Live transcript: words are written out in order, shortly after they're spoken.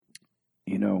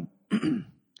You know,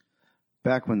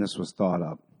 back when this was thought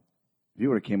up, if you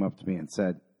would have came up to me and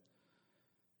said,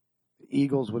 the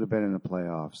Eagles would have been in the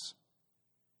playoffs,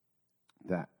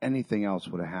 that anything else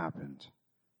would have happened,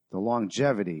 the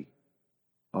longevity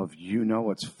of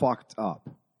it's fucked up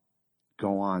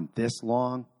go on this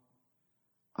long,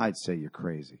 I'd say you're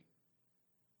crazy.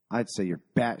 I'd say you're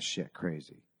batshit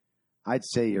crazy. I'd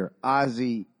say you're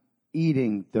Ozzy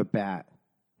eating the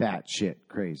batshit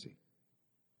crazy.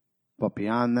 But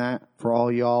beyond that, for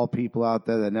all y'all people out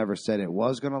there that never said it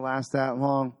was going to last that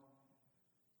long,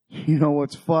 you know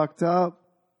what's fucked up?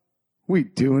 We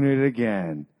doing it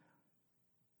again.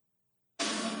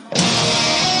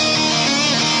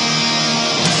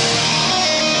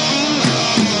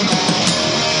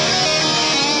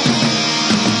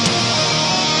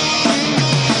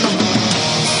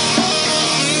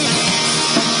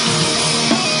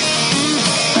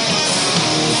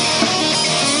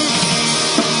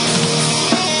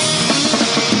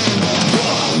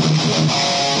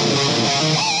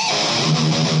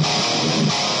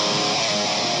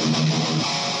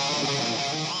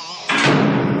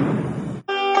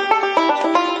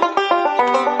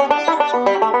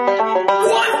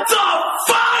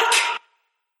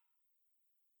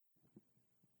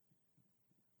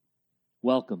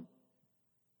 Welcome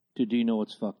to Do You Know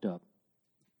What's Fucked Up?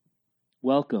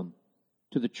 Welcome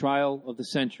to the trial of the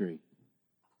century.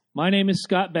 My name is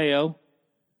Scott Baio.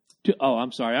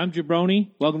 I'm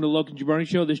Jabroni. Welcome to the Logan Jabroni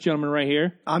Show. This gentleman right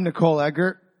here. I'm Nicole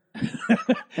Eggert,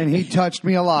 and he touched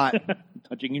me a lot.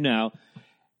 Touching you now.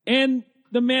 And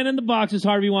the man in the box is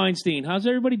Harvey Weinstein. How's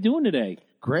everybody doing today?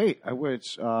 Great.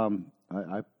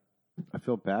 I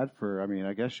feel bad for,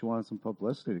 I guess you wanted some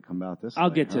publicity to come out this way. I'll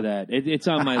get to that. It's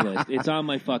on my list. It's on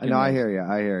my fucking list. I hear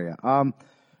you.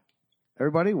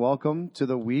 Everybody, welcome to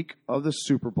the week of the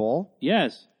Super Bowl.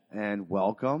 Yes. And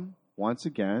welcome, once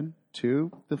again,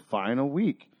 to the final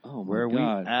week. Oh, my where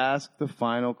God. we ask the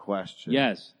final question.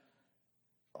 Yes.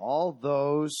 All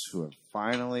those who have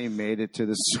finally made it to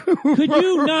the Super Bowl. Could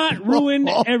you not ruin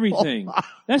everything?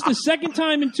 That's the second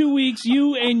time in 2 weeks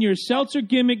you and your seltzer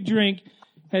gimmick drink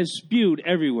has spewed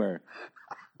everywhere.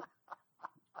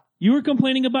 You were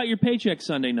complaining about your paycheck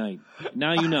Sunday night.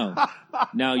 Now you know.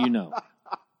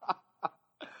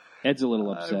 Ed's a little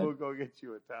upset. I will go get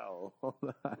you a towel.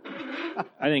 Hold on.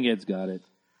 I think Ed's got it.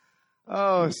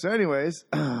 Oh, so anyways.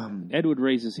 Ed would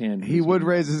raise his hand. He would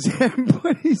raise his hand,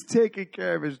 but he's taking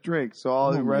care of his drink. So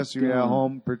all the rest of you at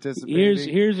home participating.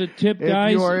 Here's a tip,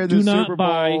 guys. Do not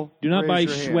buy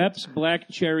Schweppes Schweppes Black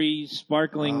Cherry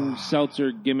Sparkling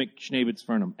Seltzer Gimmick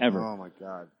Schnabitzfernum ever. Oh, my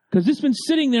God. Because it's been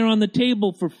sitting there on the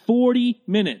table for 40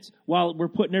 minutes while we're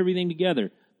putting everything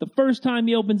together. The first time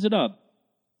he opens it up,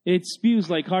 it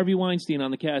spews like Harvey Weinstein on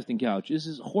the casting couch. This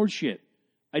is horseshit.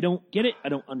 I don't get it. I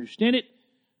don't understand it.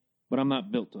 But I'm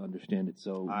not built to understand it,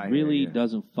 so it really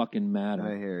doesn't fucking matter.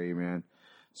 I hear you, man.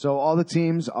 So all the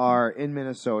teams are in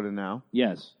Minnesota now.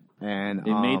 Yes. And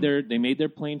they made their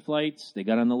plane flights. They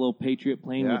got on the little Patriot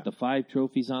plane with the 5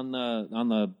 trophies on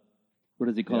the what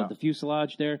does he call it? The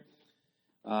fuselage there.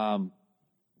 I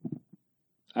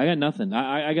got nothing.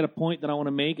 I got a point that I want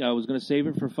to make. I was going to save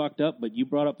it for fucked up, but you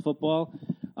brought up football.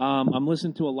 I'm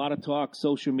listening to a lot of talk,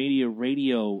 social media,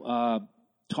 radio,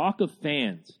 talk of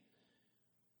fans.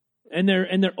 And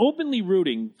they're openly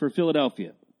rooting for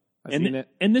Philadelphia. I've seen it.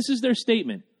 And this is their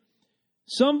statement.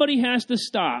 Somebody has to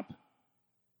stop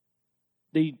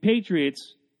the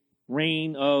Patriots'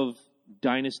 reign of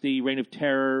dynasty, reign of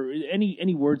terror,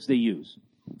 any words they use.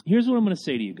 Here's what I'm going to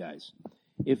say to you guys.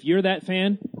 If you're that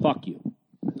fan, fuck you.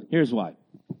 Here's why.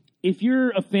 If you're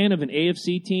a fan of an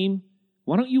AFC team,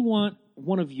 why don't you want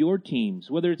one of your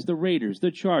teams, whether it's the Raiders,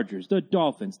 the Chargers, the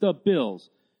Dolphins, the Bills,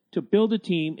 to build a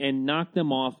team and knock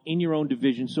them off in your own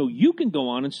division so you can go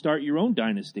on and start your own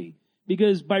dynasty?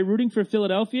 Because by rooting for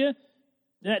Philadelphia,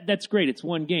 that's great. It's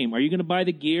one game. Are you going to buy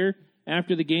the gear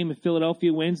after the game if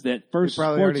Philadelphia wins? That first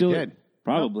Sports did.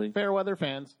 Probably. Well, fair weather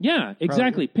fans. Yeah,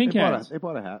 exactly. Pink hats. They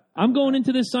bought a hat. I'm going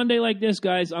into this Sunday like this,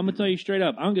 guys. I'm going to tell you straight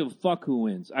up. I don't give a fuck who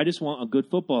wins. I just want a good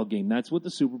football game. That's what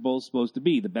the Super Bowl is supposed to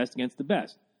be, the best against the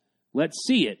best. Let's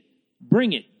see it.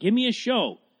 Bring it. Give me a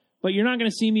show. But you're not going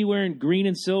to see me wearing green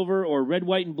and silver or red,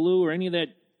 white, and blue or any of that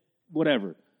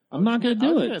whatever. I'm not going to do it.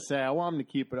 I was going to say, I want them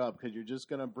to keep it up because you're just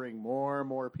going to bring more and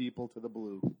more people to the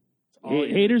blue.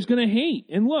 Haters going to hate.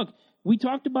 And look, we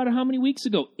talked about it how many weeks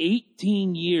ago?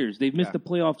 18 years. They've missed the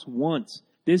playoffs once.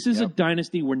 This is a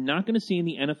dynasty we're not going to see in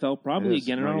the NFL probably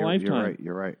again in our lifetime.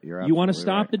 You're right. You want to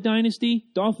stop the dynasty?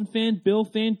 Dolphin fan, Bill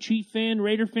fan, Chief fan,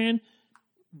 Raider fan?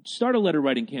 Start a letter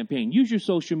writing campaign. Use your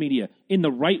social media in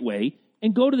the right way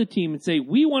and go to the team and say,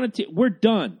 we're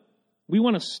done. We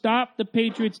want to stop the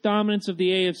Patriots' dominance of the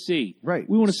AFC. Right.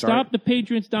 We want to stop the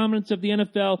Patriots' dominance of the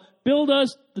NFL. Build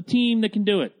us the team that can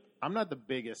do it. I'm not the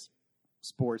biggest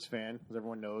sports fan, as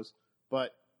everyone knows,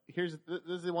 but this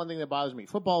is the one thing that bothers me.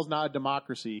 Football is not a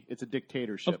democracy; it's a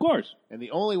dictatorship. Of course. And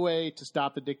the only way to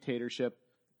stop the dictatorship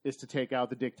is to take out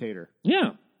the dictator.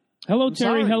 Yeah. Hello,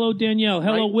 Terry. sorry. Hello, Danielle.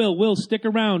 Hello, Right. Will. Will, stick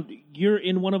around. You're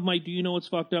in one of my Do You Know What's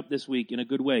Fucked Up this week in a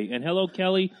good way. And hello,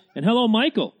 Kelly. And hello,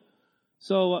 Michael.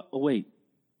 So, wait.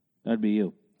 That'd be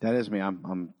you. That is me.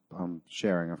 I'm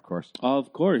sharing, of course.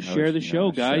 Of course. Share the show,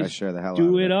 guys. I share the hell out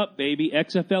Do of it up, baby.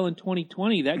 XFL in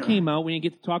 2020. That came out. We didn't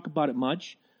get to talk about it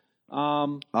much.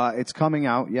 It's coming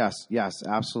out. Yes,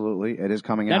 absolutely. It is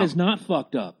coming out. That is not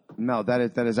fucked up. No,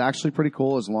 that is actually pretty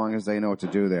cool as long as they know what to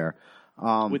do there.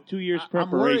 With 2 years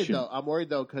preparation. I'm worried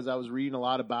though because I was reading a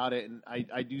lot about it, and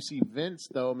I do see Vince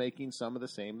though making some of the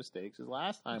same mistakes as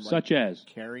last time, Such as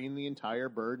carrying the entire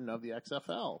burden of the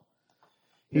XFL.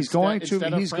 He's going to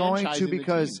franchising the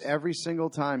because teams. every single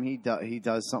time he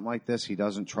does something like this, he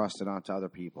doesn't trust it onto other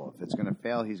people. If it's going to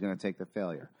fail, he's going to take the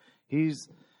failure. He's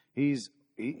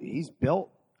built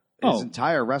his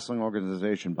entire wrestling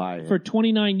organization by it. For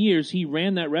 29 years, he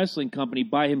ran that wrestling company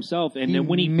by himself, and then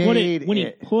when he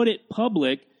put it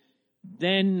public,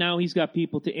 then now he's got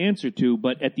people to answer to.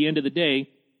 But at the end of the day,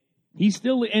 he's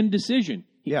still the end decision.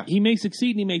 He may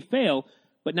succeed and he may fail,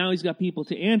 but now he's got people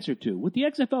to answer to. With the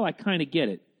XFL, I kind of get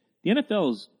it. The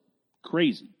NFL is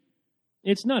crazy.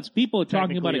 It's nuts. People are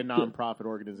talking about it. A nonprofit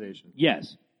organization.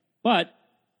 Yes, but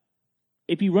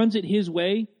if he runs it his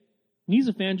way. He's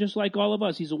a fan just like all of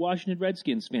us. He's a Washington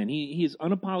Redskins fan. He is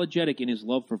unapologetic in his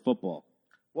love for football.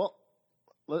 Well,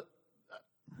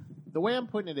 the way I'm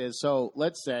putting it is, so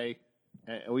let's say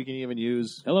we can even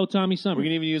use... Hello, Tommy Summer. We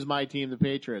can even use my team, the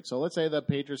Patriots. So let's say the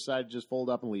Patriots decide to just fold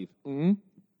up and leave. Mm-hmm.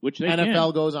 Which they NFL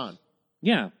can. goes on.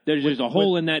 Yeah, there's a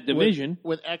hole in that division.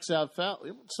 With XFL,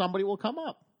 somebody will come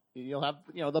up. You'll have,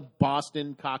 the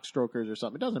Boston Cockstrokers or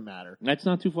something. It doesn't matter. That's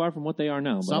not too far from what they are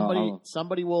now. But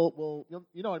Somebody will,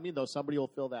 you know what I mean, though? Somebody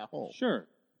will fill that hole. Sure.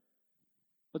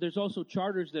 But there's also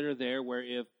charters that are there where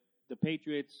if the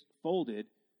Patriots folded,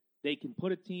 they can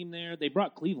put a team there. They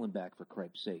brought Cleveland back, for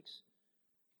cripe's sakes.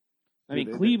 I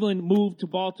mean, Cleveland moved to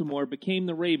Baltimore, became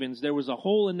the Ravens. There was a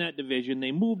hole in that division.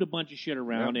 They moved a bunch of shit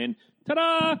around, and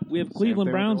ta-da! We have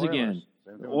Cleveland Browns again.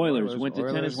 The Oilers went to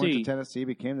Tennessee.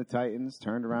 Became the Titans,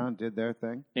 turned around, did their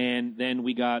thing. And then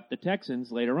we got the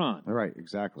Texans later on. Right,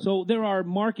 exactly. So there are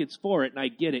markets for it, and I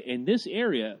get it. And this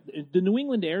area, the New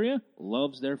England area,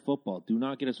 loves their football. Do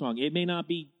not get us wrong. It may not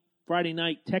be Friday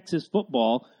night Texas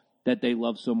football that they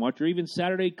love so much, or even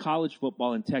Saturday college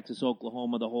football in Texas,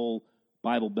 Oklahoma, the whole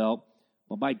Bible Belt.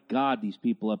 But by God, these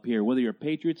people up here, whether you're a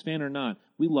Patriots fan or not,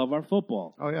 we love our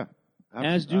football. Oh, yeah.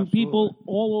 As do people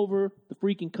all over the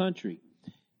freaking country.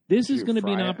 This is going to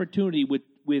be an opportunity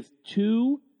with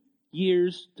 2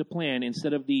 years to plan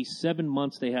instead of the 7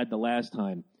 months they had the last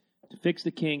time to fix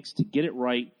the kinks, to get it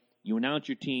right. You announce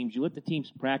your teams. You let the teams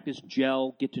practice,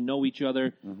 gel, get to know each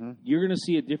other. Mm-hmm. You're going to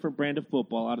see a different brand of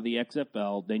football out of the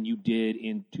XFL than you did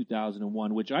in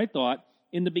 2001, which I thought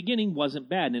in the beginning wasn't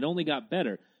bad, and it only got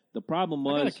better. The problem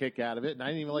was... I got a kick out of it, and I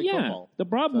didn't even like football. The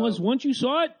problem was once you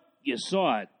saw it, you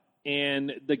saw it.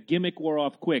 And the gimmick wore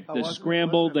off quick. The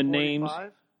scramble, the names...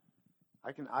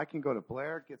 I can go to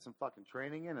Blair, get some fucking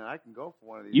training in, and I can go for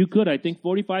one of these. You could. I think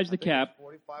 45's the cap.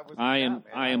 45 was the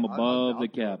I am above the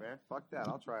cap. Man. Fuck that.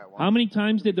 I'll try it once. How many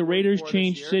times did the Raiders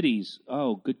change cities?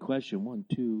 Oh, good question. 1,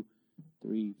 2,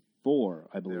 3, 4,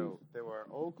 I believe. They were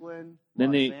Oakland,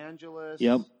 Los Angeles.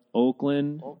 Yep.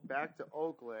 Oakland. Back to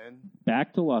Oakland.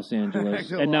 Back to Los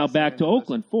Angeles. And now back to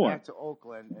Oakland. 4. Back to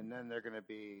Oakland, and then they're going to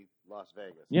be Las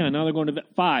Vegas. Yeah, now they're going to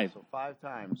 5. So 5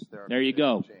 times. There you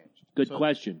go. Changed. Good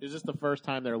question. Is this the first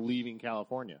time they're leaving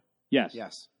California? Yes.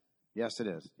 Yes, it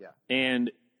is. Yeah. And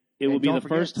it will be the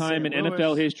first time in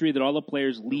NFL history that all the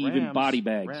players leave in body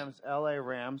bags. LA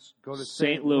Rams go to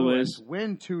St. Louis,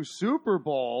 win 2 Super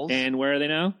Bowls. And where are they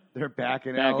now? They're back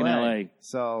in LA.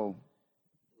 So,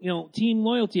 team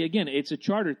loyalty, again, it's a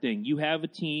charter thing. You have a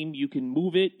team, you can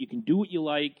move it, you can do what you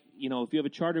like. If you have a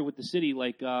charter with the city,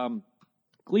 like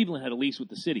Cleveland had a lease with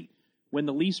the city. When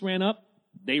the lease ran up,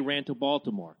 they ran to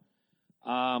Baltimore.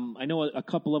 I know a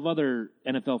couple of other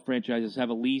NFL franchises have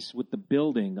a lease with the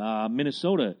building.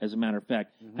 Minnesota, as a matter of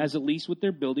fact, has a lease with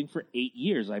their building for 8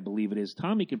 years, I believe it is.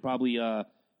 Tommy can probably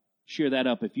share that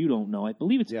up if you don't know. I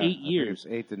believe it's 8 years.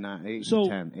 It's 8 to 9, 8 so to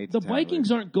 10. 8 the to 10,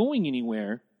 Vikings aren't going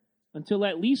anywhere until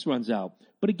that lease runs out.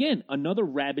 But again, another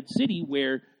rabid city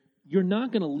where you're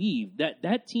not going to leave.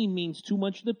 That team means too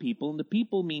much to the people, and the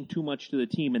people mean too much to the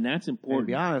team, and that's And important.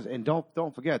 to be honest, and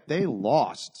don't forget, they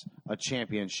lost a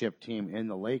championship team in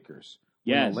the Lakers.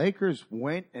 When Yes. the Lakers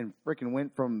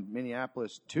went from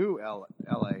Minneapolis to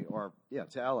L.A.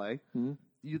 to L.A. Mm-hmm.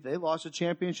 They lost a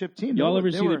championship team. Y'all They ever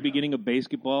were- see they were- the beginning of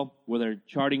basketball where they're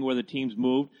charting where the teams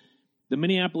moved? The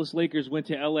Minneapolis Lakers went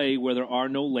to L.A. where there are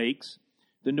no lakes.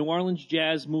 The New Orleans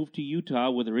Jazz moved to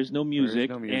Utah where there is no music,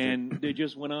 no music. and they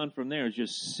just went on from there. It's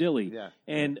just silly. Yeah.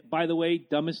 And by the way,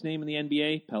 dumbest name in the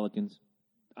NBA, Pelicans.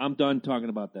 I'm done talking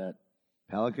about that.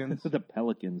 Pelicans? The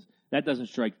Pelicans. That doesn't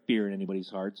strike fear in anybody's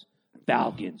hearts.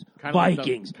 Falcons, Kinda like the-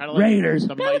 Vikings, kinda like Raiders,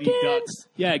 the Mighty Pelicans. Ducks.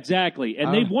 Yeah, exactly.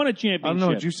 And they've won a I championship. don't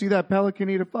know. Did you see that pelican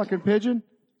eat a fucking pigeon?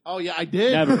 Oh, yeah, I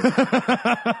did. Never.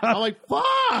 I'm like,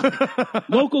 fuck!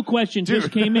 Local question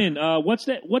just came in. What's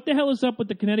that? What the hell is up with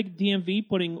the Connecticut DMV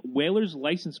putting whalers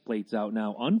license plates out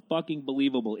now? Unfucking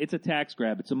believable. It's a tax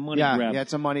grab. It's a money grab. Yeah,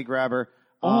 it's a money grabber.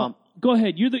 Go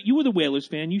ahead. You were the Whalers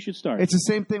fan. You should start. It's the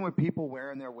same thing with people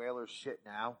wearing their Whalers shit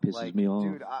now. Pisses me off.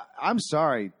 Dude, I'm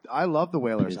sorry. I love the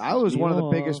Whalers. I was me one of the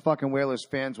off. biggest fucking Whalers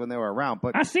fans when they were around.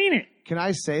 But I seen it. can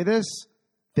I say this?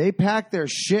 They packed their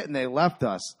shit and they left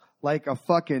us like a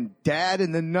fucking dad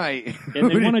in the night. And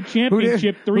they won a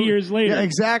championship 3 years later. Yeah,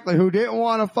 exactly. Who didn't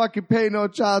want to fucking pay no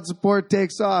child support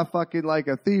takes off fucking like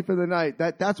a thief in the night.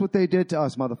 That's what they did to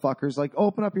us, motherfuckers. Like,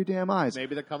 open up your damn eyes.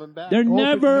 Maybe they're coming back. They're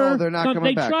never. No, they're not coming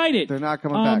They back. tried it. They're not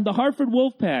coming back. The Hartford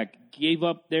Wolfpack gave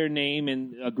up their name,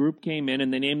 and a group came in,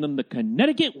 and they named them the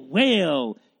Connecticut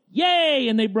Whale. Yay!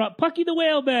 And they brought Pucky the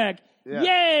Whale back. Yeah.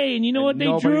 Yay! And you know And what they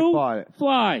nobody drew? bought it.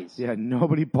 Flies. Yeah,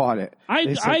 nobody bought it.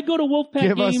 They said, I go to Wolfpack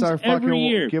give games us our fucking, every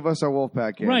year. Give us our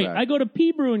Wolfpack game Right. back. I go to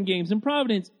P. Bruin games in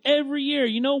Providence every year.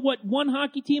 You know what one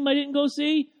hockey team I didn't go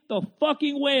see? The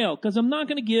fucking Whale. Because I'm not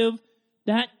going to give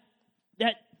that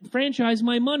franchise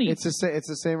my money. It's the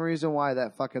same reason why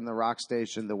that fucking the rock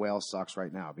station, the Whale, sucks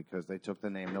right now, because they took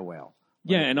the name the Whale.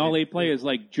 yeah, and all they play is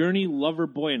like Journey,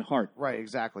 Loverboy, and Heart. Right,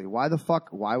 exactly. Why the fuck?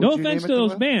 Why would No you offense name to it the those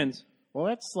Whale? bands. Well,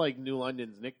 that's like New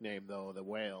London's nickname, though, the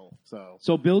Whale.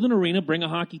 So build an arena, bring a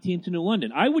hockey team to New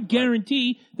London. I would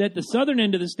guarantee that the southern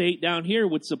end of the state down here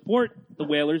would support the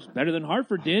Whalers better than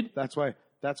Hartford did. That's why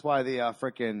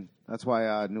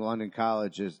New London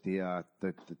College is the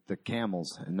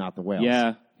Camels and not the Whales.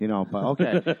 Yeah. You know, but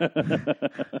okay.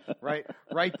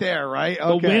 right there, right? The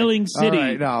Okay. Whaling City. All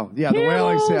right, no. Yeah, the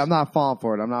Whaling City. I'm not falling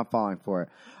for it.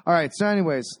 All right, so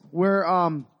anyways, we're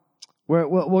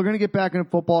going to get back into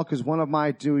football because one of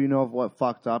my what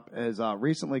fucked up has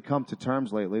recently come to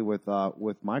terms lately with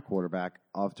my quarterback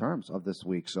of terms of this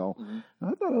week. So I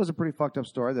thought it was a pretty fucked up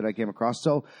story that I came across.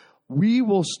 So we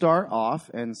will start off,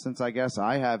 and since I guess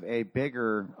I have a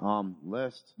bigger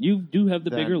list You do have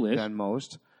the bigger list. than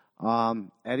most,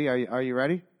 Eddie, are you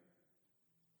ready?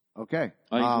 Okay.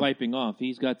 He's wiping off.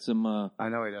 He's got some. I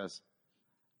know he does.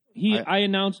 I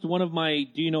announced one of my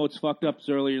 "Do you know what's fucked ups"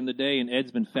 earlier in the day, and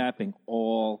Ed's been fapping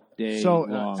all day So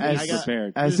long. as, He's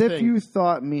prepared. as Here's the if thing. you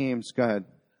thought memes. Go ahead.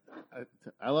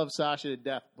 I love Sasha to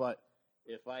death, but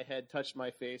if I had touched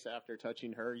my face after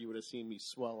touching her, you would have seen me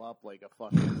swell up like a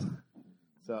fucking...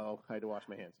 So I had to wash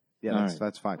my hands. Yeah, All that's, right.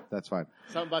 that's fine. That's fine.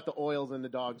 Something about the oils in the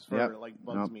dog's fur Yep.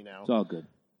 bugs Nope. me now. It's all good.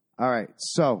 All right.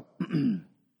 So,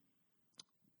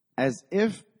 as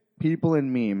if people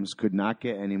in memes could not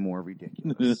get any more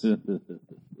ridiculous.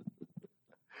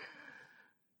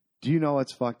 Do you know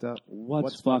what's fucked up?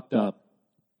 What's fucked up?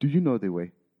 Do you know they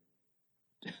weigh?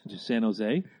 Just San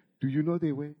Jose? Do you know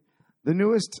they weigh? The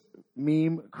newest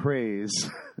meme craze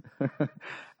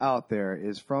out there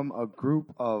is from a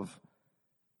group of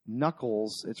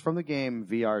Knuckles. It's from the game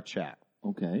VR Chat.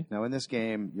 Okay. Now, in this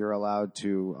game, you're allowed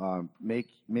to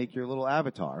make your little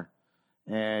avatar,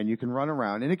 and you can run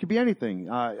around, and it could be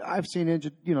anything. I've seen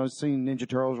Ninja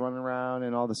Turtles running around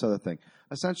and all this other thing.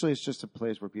 Essentially, it's just a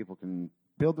place where people can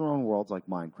build their own worlds like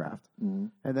Minecraft,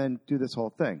 and then do this whole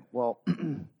thing. Well,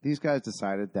 these guys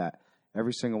decided that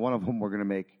every single one of them were going to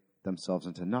make themselves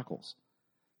into Knuckles.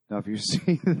 Now, if you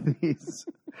see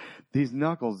these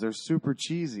Knuckles, they're super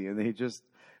cheesy, and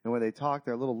and when they talk,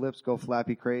 their little lips go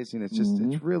flappy crazy, and it's just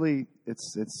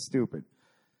it's stupid.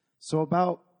 So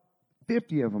about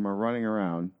 50 of them are running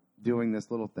around doing this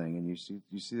little thing, and you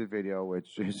see the video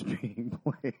which is being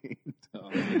played.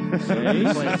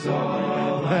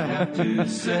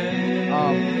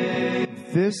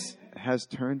 This has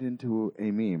turned into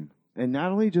a meme, and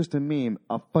not only just a meme,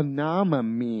 a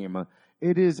phenomenon meme.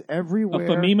 It is everywhere. A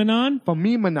phenomenon?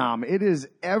 Phenomenon. It is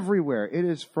everywhere. It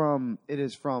is from.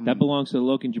 That belongs to the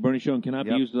Loken Jabroni Show and cannot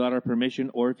be Yep. used without our permission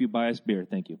or if you buy us beer.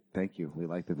 Thank you. Thank you. We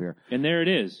like the beer. And there it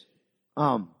is.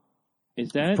 Is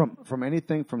that from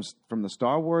anything from the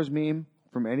Star Wars meme,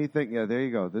 from anything? Yeah, there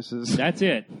you go. This is That's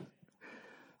it.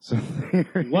 so.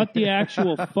 What the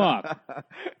actual fuck?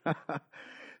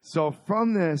 So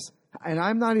from this, and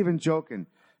I'm not even joking.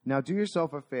 Now, do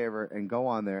yourself a favor and go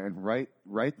on there and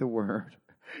write the word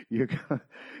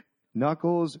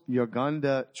Knuckles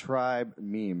Uganda tribe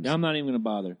memes. I'm not even going to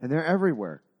bother. And they're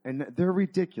everywhere. And they're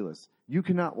ridiculous. You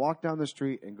cannot walk down the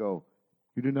street and go,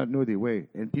 "You do not know the way."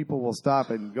 And people will stop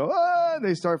and go, "Ah!" And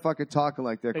they start fucking talking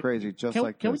like they're crazy, just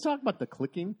like Can we this. talk about the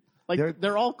clicking? Like,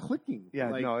 they're all clicking.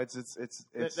 Yeah, like, no, it's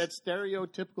that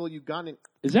stereotypical Ugandan.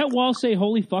 Is that Wall say,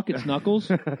 holy fuck, it's Knuckles?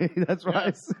 That's what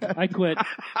I said. I quit.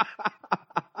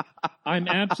 I'm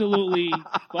absolutely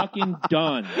fucking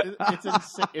done. It's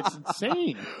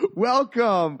insane.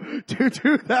 Welcome to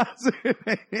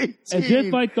 2018. As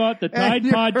if I thought the Tide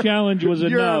Pod Challenge was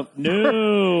enough.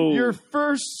 No. Your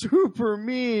first super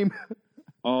meme.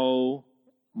 Oh,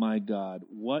 my God.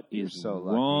 What is so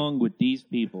lucky. wrong with these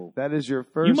people? That is your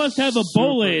first You must have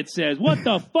Ebola, it says. What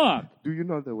the fuck? Do you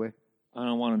know the way? I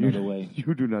don't want to know the way.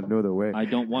 You do not know the way. I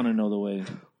don't want to know the way.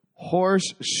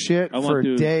 Horse shit for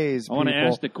days. I want to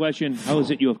ask the question, how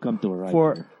is it you have come to arrive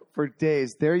here? For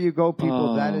days. There you go,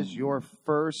 people. That is your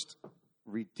first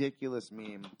ridiculous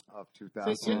meme of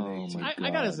 2018.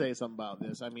 I got to say something about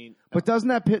this. I mean, But doesn't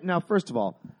that pit now? First of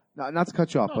all, not to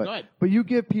cut you off, go ahead. but you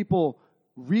give people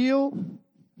real,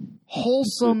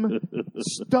 wholesome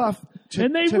stuff,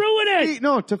 And they ruin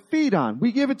it! To feed on.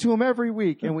 We give it to them every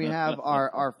week, and we have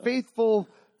our faithful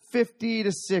 50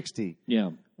 to 60.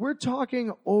 Yeah. We're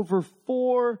talking over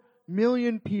 4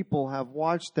 million people have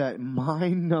watched that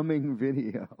mind-numbing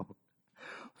video.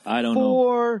 I don't know.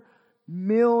 4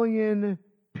 million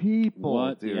people.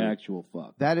 What dude. the actual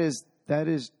fuck? That is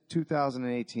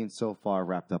 2018 so far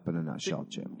wrapped up in a nutshell,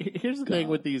 Jim. Here's the thing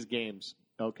with these games,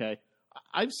 okay?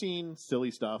 I've seen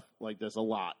silly stuff like this a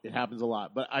lot. It happens a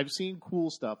lot. But I've seen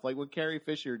cool stuff. Like when Carrie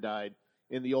Fisher died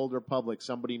in the Old Republic,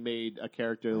 somebody made a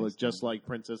character that looked just like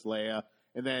Princess Leia.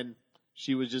 And then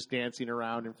she was just dancing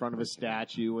around in front of a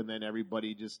statue. And then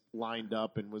everybody just lined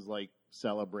up and was like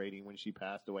celebrating when she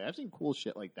passed away. I've seen cool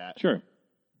shit like that. Sure.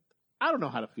 I don't know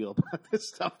how to feel about this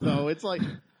stuff, though. It's like,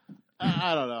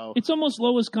 I don't know. It's almost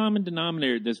lowest common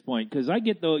denominator at this point because I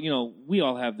get we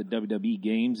all have the WWE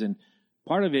games and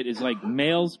part of it is like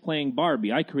males playing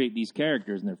Barbie. I create these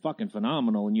characters and they're fucking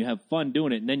phenomenal and you have fun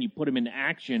doing it and then you put them into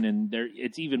action and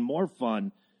it's even more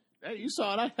fun. Hey, you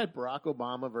saw it. I had Barack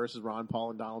Obama versus Ron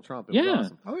Paul and Donald Trump. It was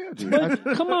awesome. Oh yeah, dude.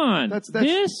 But come on, Look,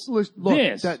 this.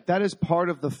 That is part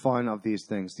of the fun of these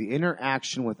things, the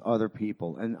interaction with other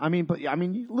people. And I mean,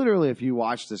 literally, if you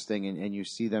watch this thing and you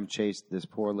see them chase this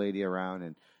poor lady around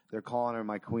and they're calling her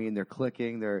my queen, they're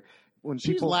clicking,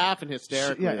 She's laughing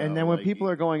hysterically. Yeah, and then when people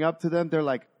are going up to them, they're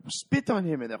like, spit on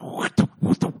him,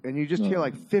 and you just hear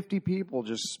like 50 people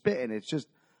just spitting. It's just.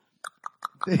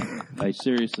 I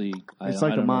seriously, it's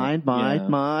like a mind.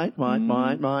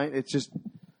 It's just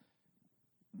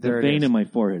the vein in my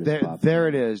forehead is popping. There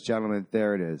it is, gentlemen.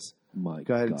 There it is. My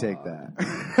Go ahead God. and take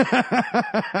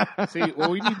that. See, what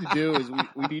we need to do is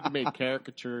we need to make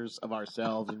caricatures of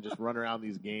ourselves and just run around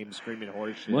these games screaming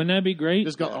horse shit. Wouldn't that be great?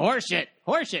 Just go horse shit,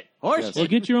 horse shit, horse shit. Well,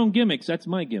 get your own gimmicks. That's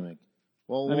my gimmick.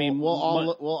 Well, we'll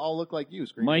all look like you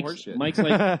screaming horse shit.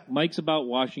 Mike's about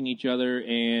washing each other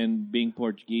and being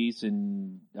Portuguese,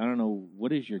 and I don't know,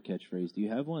 what is your catchphrase? Do you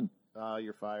have one?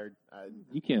 You're fired.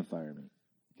 You can't fire me.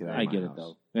 I get it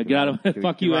though. Get out of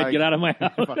fuck you, Ed. Get out of my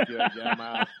house. Fuck you, Ed. Get out of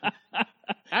my house.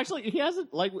 Actually, he hasn't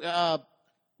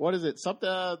what is it? Something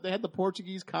they had the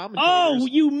Portuguese commentators. Oh,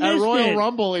 you missed at Royal it.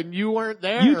 Rumble, and you weren't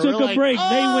there. You took We're a break.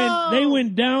 Oh! They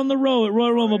went down the row at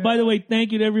Royal Rumble. By the way,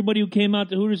 thank you to everybody who came out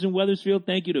to Hooters in Wethersfield.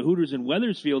 Thank you to Hooters in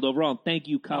Wethersfield overall. And thank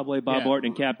you, Cowboy Bob Orton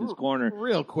and Captain's Corner.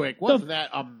 Real quick, wasn't that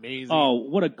amazing? Oh,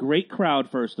 what a great crowd!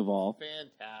 First of all,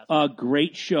 fantastic. A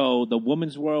great show. The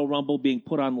Women's Royal Rumble being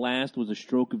put on last was a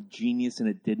stroke of genius, and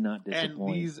it did not disappoint.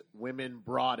 And these women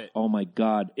brought it. Oh my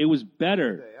God, it was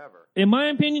better. In my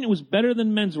opinion, it was better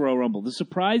than Men's Royal Rumble. The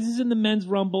surprises in the Men's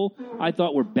Rumble I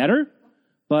thought were better,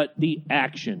 but the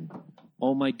action,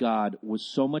 oh my God, was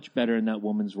so much better in that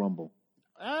Women's Rumble.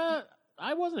 I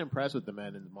wasn't impressed with the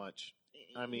men as much.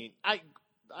 I mean,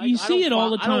 you see it all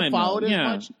the time. I don't follow it as yeah.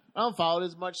 much. I don't follow it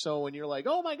as much. So when you're like,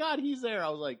 "Oh my God, he's there," I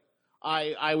was like,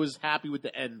 I was happy with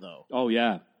the end though. Oh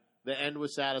yeah. The end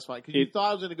was satisfying because you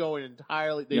thought it was going to go in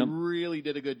entirely. They really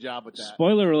did a good job with that.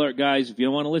 Spoiler alert, guys! If you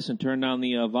don't want to listen, turn down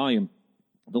the volume.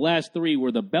 The last three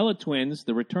were the Bella twins,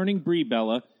 the returning Brie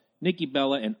Bella, Nikki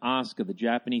Bella, and Asuka, the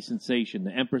Japanese sensation,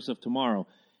 the Empress of Tomorrow.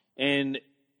 And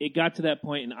it got to that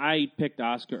point, and I picked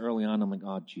Asuka early on. I'm like,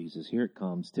 oh Jesus, here it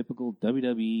comes! Typical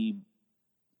WWE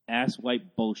ass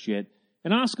wipe bullshit.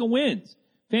 And Asuka wins.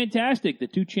 Fantastic. The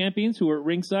two champions who are at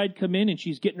ringside come in, and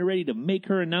she's getting ready to make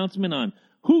her announcement on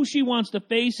who she wants to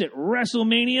face at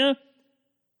WrestleMania.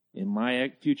 And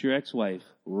my future ex-wife,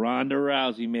 Ronda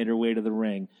Rousey, made her way to the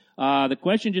ring. The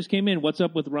question just came in. What's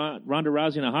up with Ronda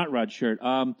Rousey in a Hot Rod shirt?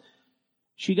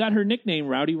 She got her nickname,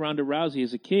 Rowdy Ronda Rousey,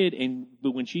 as a kid,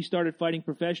 but when she started fighting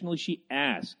professionally, she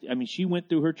asked. I mean, she went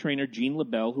through her trainer, Gene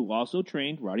LaBelle, who also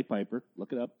trained Roddy Piper.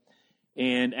 Look it up.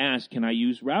 And asked, can I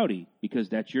use Rowdy? Because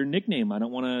that's your nickname. I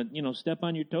don't want to, step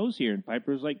on your toes here. And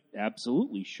Piper was like,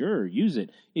 absolutely, sure, use it.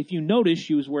 If you notice,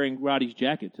 she was wearing Roddy's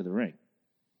jacket to the ring.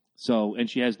 So, and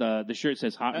she has the shirt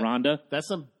says Hot Ronda. That's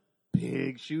some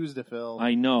big shoes to fill.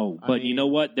 I know, but you know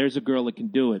what? There's a girl that can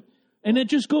do it. And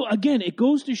it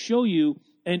goes to show you,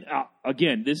 and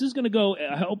again, this is going to go,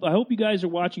 I hope you guys are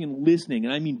watching and listening,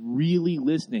 and I mean really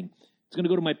listening. It's going to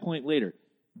go to my point later.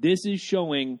 This is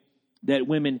showing that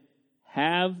women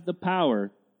have the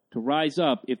power to rise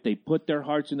up if they put their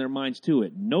hearts and their minds to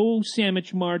it. No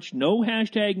sandwich march, no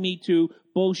hashtag #MeToo,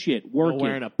 bullshit. Work it.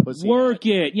 Wearing a pussy work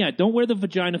hat. it. Yeah, don't wear the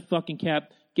vagina fucking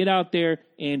cap. Get out there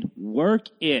and work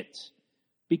it.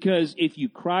 Because if you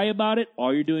cry about it,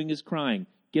 all you're doing is crying.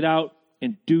 Get out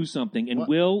and do something. And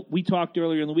we talked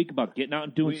earlier in the week about getting out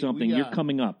and doing something. You're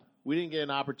coming up. We didn't get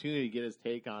an opportunity to get his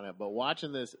take on it, but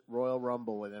watching this Royal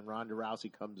Rumble and then Ronda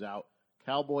Rousey comes out,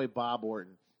 Cowboy Bob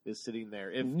Orton is sitting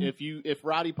there. If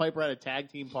Roddy Piper had a tag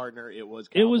team partner, it was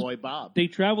Cowboy Bob. They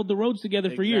traveled the roads together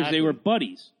for years. They were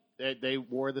buddies. They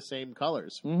wore the same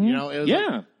colors. Mm-hmm. It was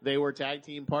like they were tag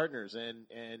team partners, and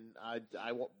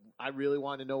I really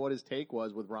wanted to know what his take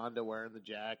was with Ronda wearing the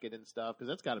jacket and stuff,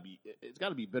 because it's got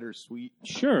to be bittersweet.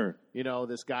 Sure.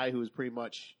 This guy who is pretty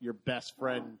much your best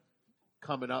friend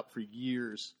coming up for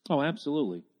years. Oh,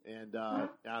 absolutely. And I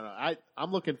don't know.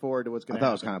 I'm looking forward to what's going to happen. I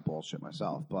thought it was kind of bullshit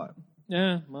myself, but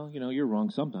yeah, well, you're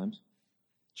wrong sometimes.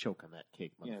 Choke on that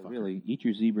cake, motherfucker. Yeah, really. Eat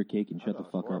your zebra cake and shut the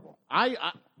fuck up.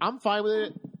 I'm fine with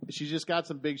it. She's just got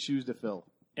some big shoes to fill.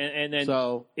 And then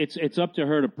it's up to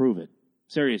her to prove it.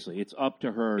 Seriously, it's up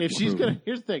to her. If she's gonna,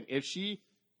 here's the thing: if she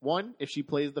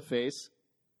plays the face,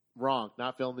 wrong,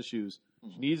 not filling the shoes.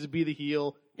 She needs to be the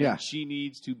heel. Yeah, and she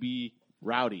needs to be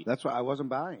Rowdy. That's why I wasn't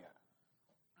buying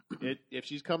it. If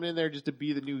she's coming in there just to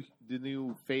be the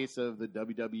new face of the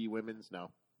WWE Women's,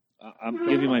 no. I'm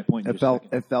giving my point. It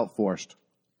felt forced.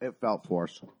 It felt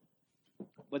forced.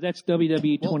 But that's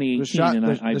WWE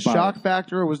 2018, the shock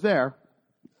factor was there.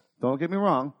 Don't get me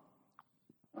wrong.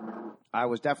 I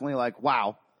was definitely like,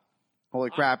 wow,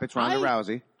 holy crap, it's Ronda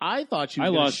Rousey. I thought she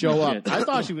was going to show up. I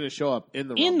thought she was going to show up in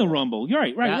the Rumble. In the Rumble. You're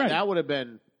right. That would have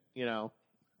been,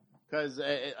 because,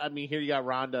 here you got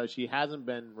Ronda. She hasn't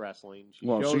been wrestling. She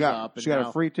got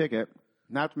a free ticket.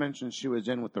 Not to mention she was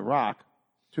in with The Rock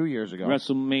 2 years ago.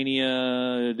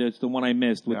 WrestleMania, that's the one I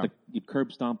missed with the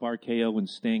curb stomp RKO and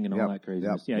Sting and all that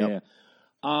craziness. Yeah.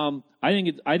 I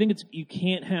think it's you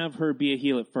can't have her be a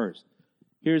heel at first.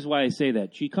 Here's why I say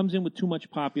that. She comes in with too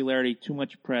much popularity, too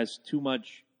much press, too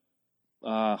much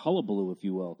hullabaloo, if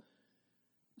you will.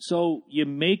 So you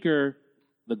make her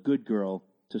the good girl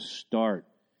to start.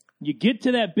 You get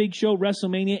to that big show,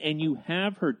 WrestleMania, and you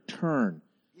have her turn.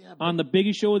 Yeah, on the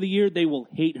biggest show of the year, they will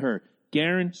hate her.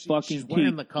 Guaranteed.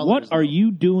 What are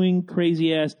you doing,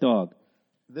 crazy-ass dog?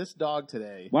 This dog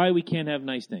today. Why we can't have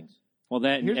nice things? Well,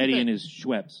 that and Eddie and his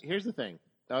Schweppes. Here's the thing.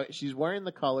 She's wearing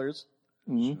the colors.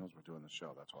 Mm-hmm. She knows we're doing the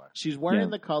show, that's why. She's wearing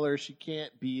the colors. She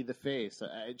can't be the face.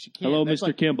 She can't. Hello,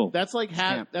 Mr. Kimball. That's like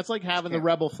having the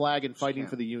rebel flag and fighting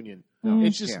for the Union. No,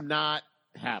 it's just not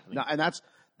happening. No, and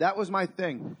that was my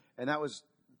thing. And that was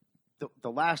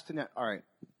the last thing. All right.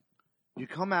 You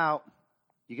come out,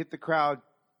 you get the crowd.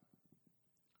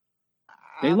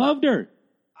 They loved her.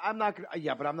 I'm not going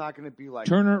to, but I'm not going to be like.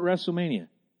 Turn her at WrestleMania.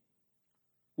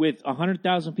 With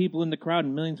 100,000 people in the crowd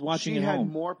and millions watching at home. She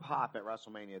had more pop at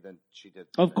WrestleMania than she did.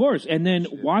 Of course. And then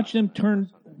watch him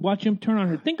turn on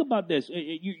her. Think about this.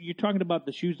 You're talking about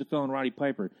the shoes to fill in Roddy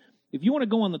Piper. If you want to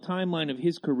go on the timeline of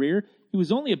his career, he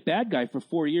was only a bad guy for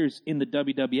 4 years in the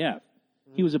WWF.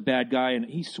 He was a bad guy, and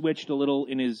he switched a little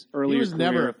in his earlier career. He was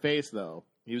never a face, though.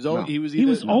 He was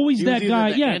always that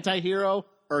guy, the anti-hero,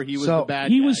 or he was the bad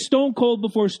guy. He was Stone Cold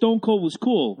before Stone Cold was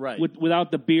cool. Right.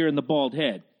 Without the beer and the bald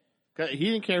head.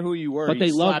 He didn't care who you were. But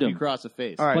they loved him. You across the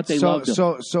face. All right, but they loved him.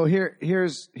 So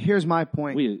here's my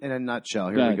point in a nutshell.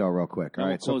 Here we go real quick. All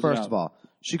right. So first of all,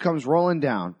 she comes rolling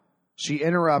down. She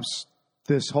interrupts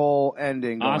this whole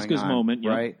ending going Asuka's on, moment,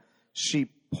 right? She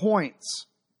points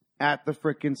at the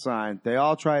freaking sign. They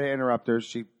all try to interrupt her.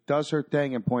 She does her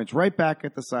thing and points right back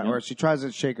at the sign, or she tries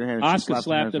to shake her hand. And Asuka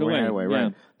slapped it away.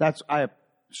 Right?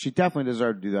 She definitely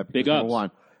deserved to do that. Big number ups.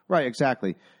 one. Right,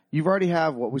 exactly. You've already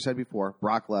have what we said before,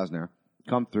 Brock Lesnar.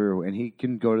 come through, and he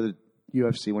can go to the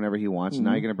UFC whenever he wants. And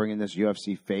now you're going to bring in this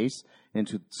UFC face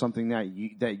into something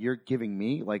that you're giving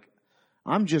me. Like,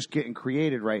 I'm just getting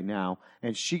created right now,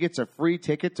 and she gets a free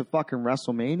ticket to fucking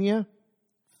WrestleMania.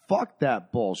 Fuck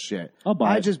that bullshit.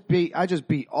 I just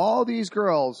beat all these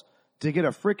girls to get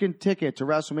a freaking ticket to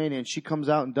WrestleMania, and she comes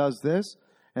out and does this,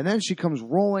 and then she comes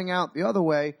rolling out the other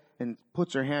way and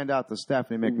puts her hand out to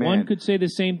Stephanie McMahon. One could say the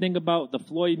same thing about the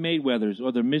Floyd Mayweathers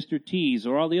or the Mr. T's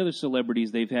or all the other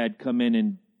celebrities they've had come in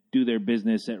and do their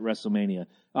business at WrestleMania.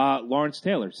 Lawrence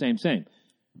Taylor, same.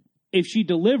 If she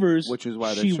delivers... Which is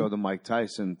why they show the Mike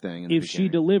Tyson thing. If she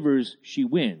delivers, she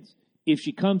wins. If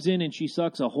she comes in and she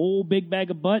sucks a whole big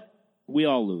bag of butt, we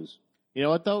all lose. You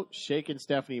know what, though? Shaking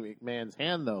Stephanie McMahon's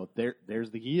hand, though, there's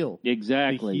the heel.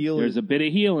 Exactly. There's a bit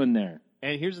of heel in there.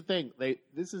 And here's the thing.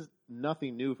 This is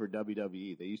nothing new for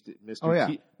WWE. They used to...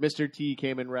 Mr. T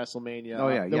came in WrestleMania. Oh,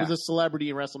 yeah, There was a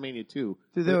celebrity in WrestleMania, too.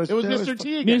 It was Mr.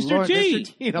 T again. Mr.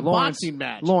 T in a boxing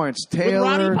match. Lawrence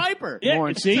Taylor. With Roddy Piper. Yeah,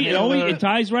 it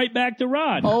ties right back to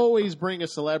Rod. Always bring a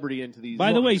celebrity into these.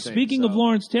 By the way, speaking of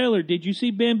Lawrence Taylor, did you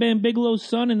see Bam Bam Bigelow's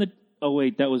son in the... Oh,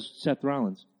 wait, that was Seth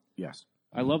Rollins. Yes.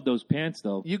 I love those pants,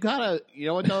 though. You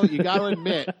know what, though? You gotta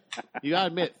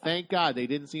admit, thank God they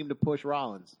didn't seem to push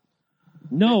Rollins.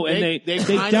 No, and they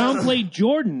downplayed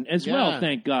Jordan as well,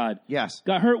 thank God. Yes.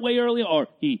 Got hurt way early, or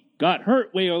he got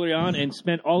hurt way early on and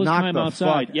spent all his time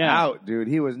outside. Fuck out, dude.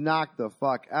 He was knocked the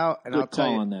fuck out. And Good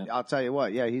call on that. I'll tell you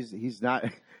what, yeah, he's not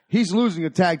he's losing a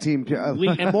tag team.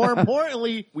 And more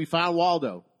importantly, we found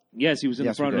Waldo. Yes, he was in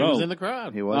the front He row. was in the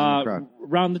crowd. He was in the crowd.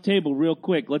 Round the table real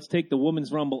quick. Let's take the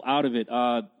Women's Rumble out of it.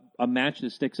 A match that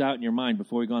sticks out in your mind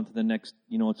before we go on to the next,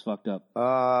 what's fucked up.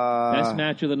 Best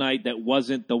match of the night that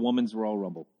wasn't the Women's Royal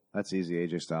Rumble. That's easy,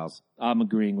 AJ Styles. I'm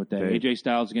agreeing with that. AJ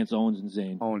Styles against Owens and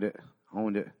Zayn.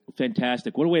 Owned it.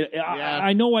 Fantastic. What a way.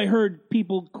 I know I heard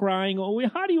people crying,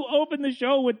 how do you open the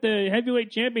show with the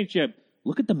heavyweight championship?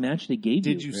 Look at the match they gave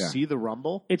you. Did you see the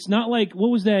Rumble? It's not like, what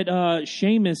was that,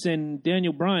 Sheamus and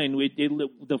Daniel Bryan,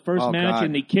 the first match, God.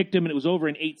 and they kicked him and it was over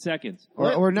in 8 seconds.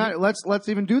 Or not. Let's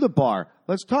even do the bar.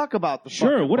 Let's talk about the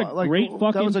Sure, what a bar. great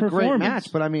fucking That was a performance. great match,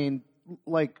 but I mean,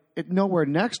 nowhere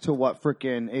next to what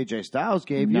frickin' AJ Styles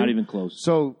gave you. Not even close.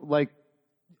 So, I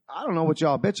don't know what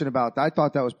y'all bitching about. I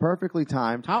thought that was perfectly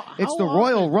timed. It's the often-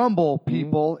 Royal Rumble,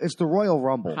 people. It's the Royal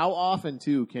Rumble. How often,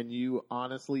 too, can you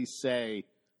honestly say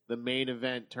the main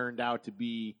event turned out to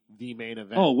be the main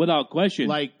event? Oh, without question.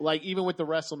 Like even with the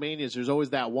WrestleManias, there's always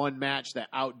that one match that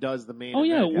outdoes the main Oh,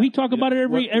 event. yeah, we talk about it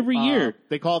every year.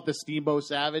 They call it the Steamboat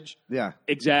Savage. Yeah.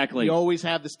 Exactly. You always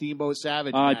have the Steamboat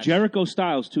Savage match. Jericho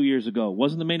Styles 2 years ago.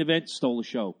 Wasn't the main event, stole the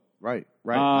show. Right.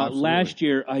 Absolutely. Last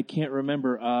year, I can't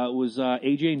remember, it was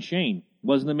AJ and Shane.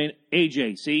 Wasn't the main...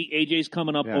 AJ, see? AJ's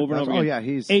coming up over and over again. Oh, yeah,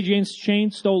 he's... AJ and Shane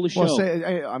stole the show. Well,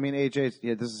 AJ's...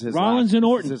 Yeah, this is his Rollins last, and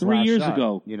Orton this is his 3 last years shot.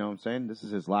 ago. You know what I'm saying? This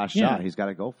is his last Yeah. shot. He's got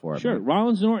to go for it. Sure. Man.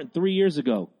 Rollins and Orton 3 years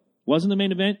ago. Wasn't the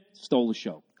main event, stole the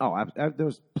show. Oh, there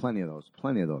was plenty of those,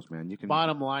 man. You can...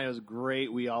 Bottom line, it was great.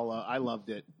 I loved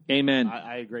it. Amen.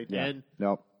 I agree. Yeah. And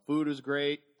Nope. food was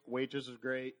great. Waitress was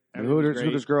great. And Everything was great.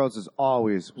 Hooters Girls is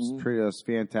always treated us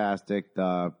fantastic.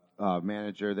 The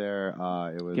manager there,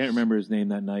 it was... Can't remember his name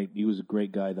that night. He was a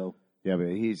great guy, though. Yeah, but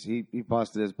he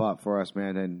busted his butt for us,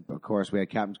 man. And of course, we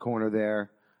had Captain's Corner there.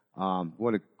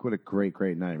 What a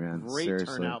great night, man. Great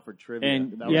Seriously. turnout for trivia.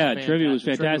 And That was trivia was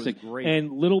fantastic. Trivia was great.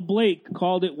 And little Blake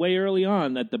called it way early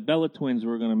on that the Bella twins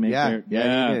were going to make their... he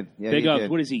did. Yeah, Big he ups.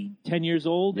 did. What is he, 10 years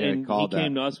old? Yeah, and he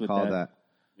came to us with that.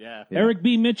 Yeah. Eric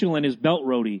B. Mitchell and his belt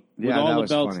roadie with Yeah, all that the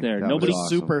was belts funny. there. That Nobody. was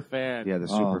awesome. Super fan. Yeah, the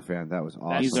super fan. That was That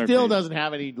awesome. He's our still favorite. doesn't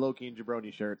have any Loki and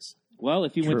Jabroni shirts. Well,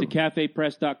 if he went to True.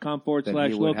 cafepress.com/Loki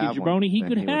Then he would have one. Jabroni, he Then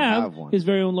could he would have have one. his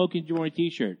very own Loki and Jabroni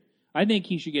t-shirt. I think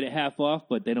he should get it half off,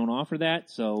 but they don't offer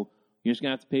that, so you're just going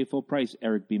to have to pay full price,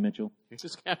 Eric B. Mitchell. You're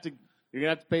gonna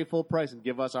have to pay full price and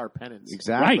give us our penance.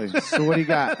 Exactly. Right. So what do you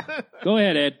got? Go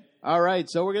ahead, Ed. All right,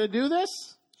 so we're gonna do this.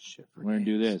 We're going to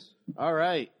do this. All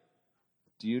right.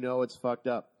 Do you know what's fucked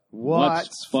up?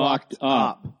 What's fucked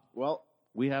up? Well,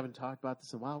 we haven't talked about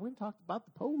this in a while. We haven't talked about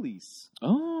the police.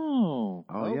 Oh.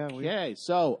 Oh, yeah. Okay,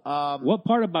 so What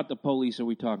part about the police are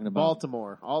we talking about?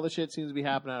 Baltimore. All the shit seems to be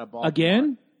happening out of Baltimore.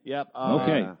 Again? Yep.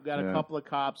 Okay. We've got a couple of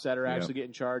cops that are actually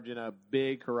getting charged in a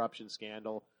big corruption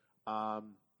scandal.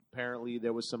 Apparently,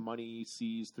 there was some money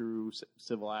seized through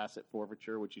civil asset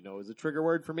forfeiture, which is a trigger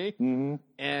word for me. Mm-hmm.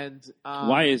 And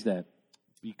Why is that?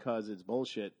 Because it's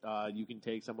bullshit. You can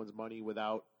take someone's money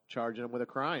without charging them with a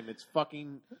crime. It's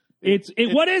fucking...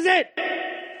 What is it?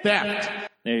 theft.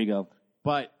 There you go.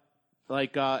 But,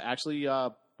 actually,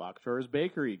 Bachfur's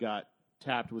Bakery got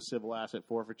tapped with civil asset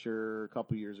forfeiture a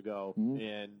couple years ago,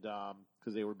 and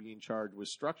because they were being charged with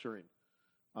structuring,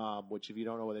 which if you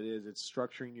don't know what it is, it's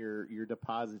structuring your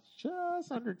deposits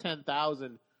just under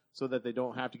 $10,000 so that they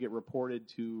don't have to get reported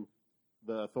to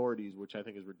the authorities, which I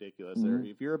think is ridiculous.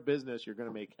 If you're a business, you're going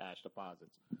to make cash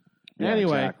deposits. Yeah,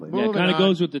 Anyway, exactly. Yeah, it kind of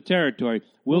goes with the territory.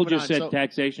 Will Moving just on. said So-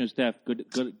 taxation is theft.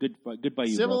 Good by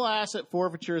you. Civil bro. asset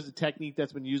forfeiture is a technique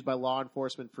that's been used by law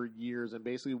enforcement for years, and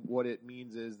basically what it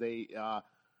means is they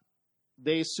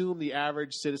assume the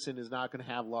average citizen is not going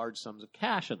to have large sums of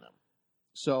cash in them.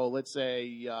 So let's say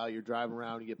you're driving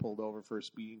around, you get pulled over for a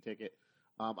speeding ticket.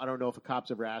 I don't know if a cop's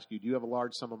ever asked you, do you have a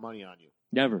large sum of money on you?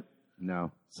 Never.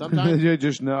 No. Sometimes You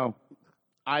just know.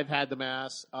 I've had them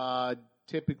ask.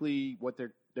 Typically, what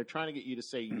they're trying to get you to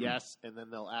say yes, and then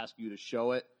they'll ask you to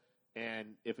show it. And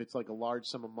if it's like a large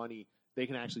sum of money, they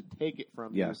can actually take it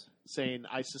from Yes. you, saying,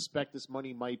 I suspect this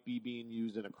money might be being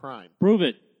used in a crime. Prove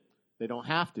it. They don't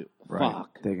have to. Right.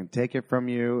 Fuck. They can take it from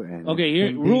you. And Okay, it here,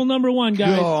 can be rule number 1,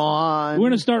 guys. gone. We're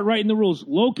going to start writing the rules.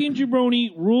 Loki and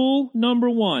Jabroni, rule number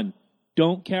 1.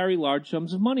 Don't carry large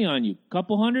sums of money on you.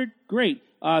 Couple hundred, great.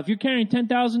 If you're carrying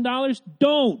 $10,000,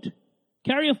 don't.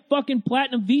 Carry a fucking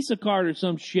Platinum Visa card or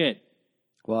some shit.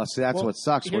 Well, see, that's Well, what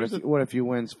sucks. here's What if you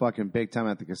win fucking big time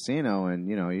at the casino and,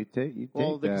 you take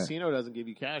Well, the that. casino doesn't give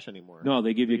you cash anymore. No,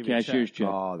 they give you a cashier's check.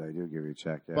 Oh, they do give you a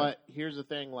check, yeah. But here's the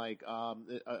thing, like,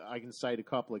 I can cite a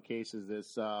couple of cases.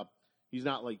 This, he's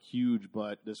not like huge,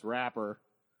 but this rapper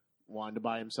wanted to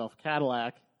buy himself a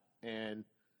Cadillac, and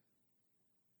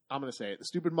I'm going to say it. The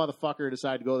stupid motherfucker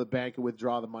decided to go to the bank and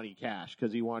withdraw the money cash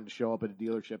because he wanted to show up at a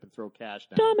dealership and throw cash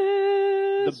down.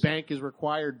 Dumbass. The bank is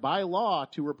required by law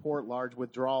to report large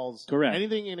withdrawals. Correct.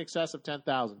 Anything in excess of $10,000.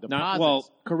 Not, Deposits.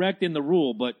 well, correct in the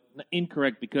rule, but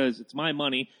incorrect because it's my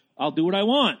money. I'll do what I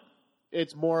want.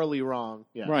 It's morally wrong.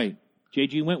 Yes. Right.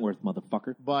 J.G. Wentworth,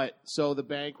 motherfucker. But so the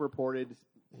bank reported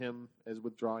him as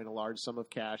withdrawing a large sum of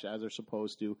cash as they're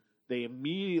supposed to. They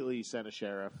immediately sent a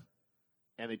sheriff,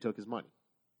 and they took his money.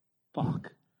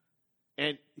 Fuck.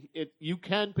 And you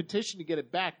can petition to get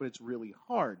it back, but it's really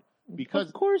hard because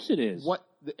Of course it is.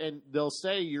 and they'll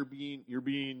say you're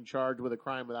being charged with a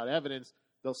crime without evidence.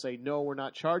 They'll say no, we're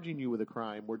not charging you with a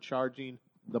crime. We're charging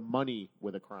the money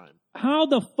with a crime. How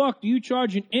the fuck do you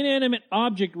charge an inanimate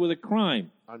object with a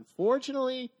crime?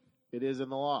 Unfortunately, it is in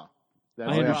the law. That's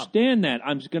I the problem. understand that.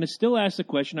 I'm going to still ask the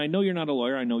question. I know you're not a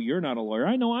lawyer. I know you're not a lawyer.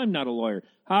 I know I'm not a lawyer.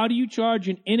 How do you charge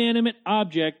an inanimate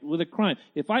object with a crime?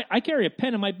 If I carry a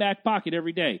pen in my back pocket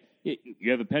every day.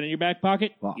 You have a pen in your back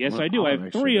pocket? Well, Yes, I'm I do. gonna I have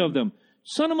make 3 sure. of them.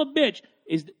 Son of a bitch.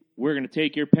 We're going to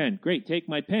take your pen. Great. Take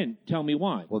my pen. Tell me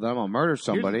why. Well, then I'm going to murder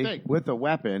somebody thing. with a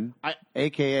weapon, I-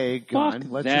 a.k.a. gun.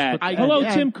 Fuck Let's that. just put Hello,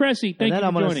 yeah. Tim Cressy. Thank and then you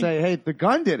I'm for going to joining. say, hey, the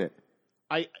gun did it.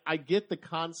 I get the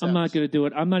concept. I'm not going to do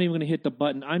it. I'm not even going to hit the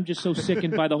button. I'm just so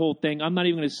sickened by the whole thing. I'm not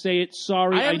even going to say it.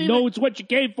 Sorry. I I haven't know even- it's what you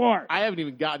came for. I haven't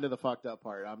even gotten to the fucked up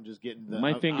part. I'm just getting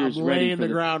My finger's I'm ready laying for the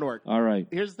the- groundwork. All right.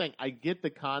 Here's the thing. I get the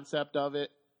concept of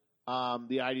it.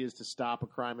 The idea is to stop a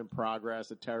crime in progress.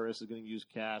 A terrorist is going to use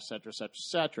cash, et cetera, et cetera, et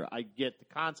cetera. I get the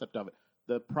concept of it.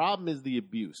 The problem is the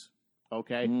abuse.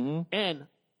 Okay? Mhm. And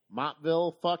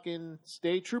Montville fucking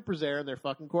state troopers there in their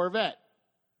fucking Corvette.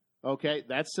 Okay?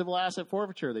 That's civil asset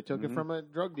forfeiture. They took it from a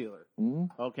drug dealer. Mhm.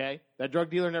 Okay? That drug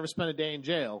dealer never spent a day in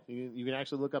jail. You can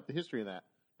actually look up the history of that.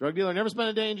 Drug dealer never spent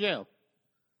a day in jail.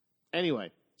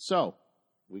 Anyway, so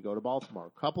we go to Baltimore.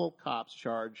 A couple of cops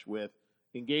charged with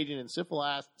engaging in civil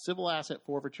asset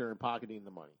forfeiture and pocketing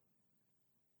the money.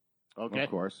 Okay? Of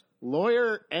course.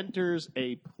 Lawyer enters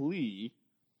a plea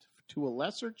to a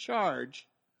lesser charge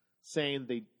saying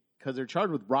because they're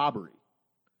charged with robbery.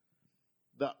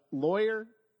 The lawyer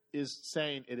is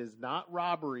saying it is not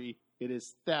robbery, it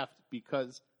is theft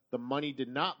because the money did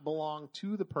not belong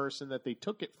to the person that they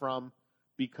took it from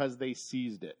because they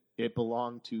seized it. It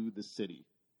belonged to the city.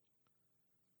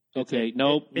 Okay.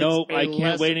 Nope. I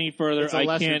can't wait any further. It's a I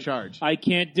lesser can't. charge. I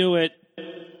can't do it.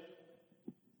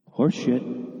 Horse shit.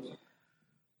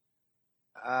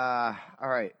 All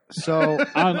right. So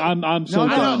I'm so No,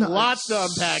 done. no. Lots to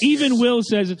unpack. Even here. Will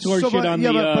says it's horse shit but, on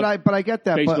yeah, the. but I get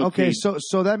that. But Facebook okay, feed.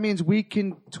 so that means we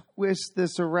can twist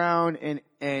this around in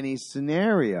any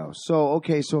scenario. So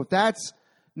if that's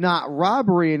not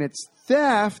robbery and it's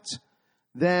theft,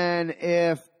 then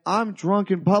if I'm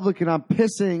drunk in public and I'm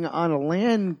pissing on a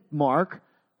landmark,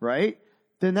 right?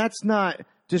 Then that's not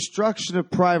destruction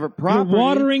of private property.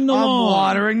 watering the lawn. I'm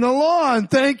watering the lawn.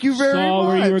 Thank you very Saw much.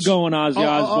 where you were going, Ozzy Oh,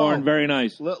 Osbourne. Very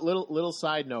nice. Little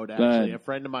side note, ahead. actually, a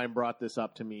friend of mine brought this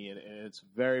up to me, and it's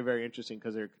very, very interesting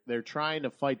because they're trying to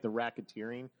fight the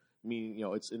racketeering. Meaning,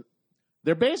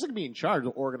 They're basically being charged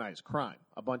with organized crime.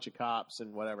 A bunch of cops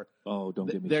and whatever. Oh, don't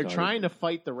get me They're started. trying to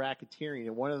fight the racketeering,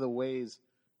 and one of the ways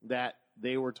that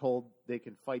they were told they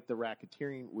can fight the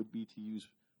racketeering would be to use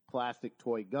plastic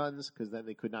toy guns, because then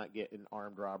they could not get an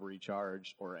armed robbery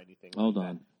charge or anything. Hold like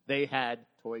on. That. They had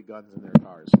toy guns in their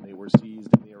cars. They were seized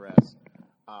in the arrest.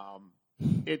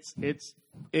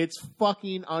 It's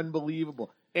fucking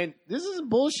unbelievable. And this isn't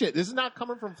bullshit. This is not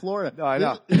coming from Florida. No, I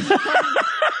know. This is coming,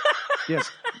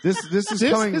 Yes, this is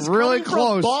coming really coming from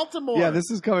close. Baltimore. Yeah, this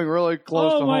is coming really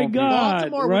close. Oh, to my home, God.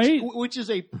 Baltimore, right? which is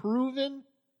a proven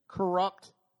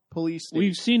corrupt police state.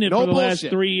 We've seen it No for the last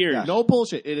bullshit. 3 years. Yeah. No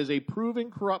bullshit. It is a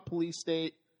proven corrupt police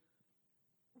state.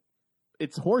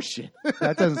 It's horseshit. people.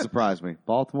 That doesn't surprise me.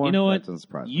 Baltimore. You know what? That doesn't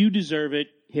surprise me. You deserve it.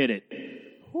 Hit it.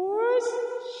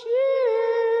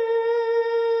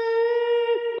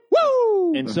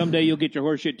 Woo! And someday you'll get your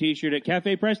horseshit t-shirt at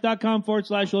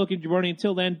cafepress.com/Logan Jabroni.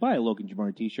 Until then, buy a Logan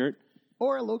Jabroni t-shirt.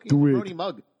 Or a Loki Do it. Brody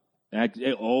mug.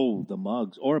 Oh, the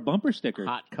mugs. Or a bumper sticker.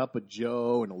 Hot cup of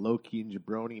Joe and a Loki and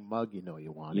Jabroni mug. You know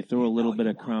you want You it. throw a little know bit you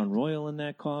of want Crown it. Royal in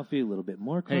that coffee, a little bit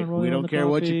more Crown Hey, Royal we in don't the care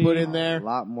what you coffee. put in A there.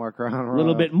 lot more Crown A Royal.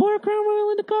 little bit more Crown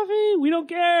Royal in the coffee. We don't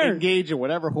care. Engage in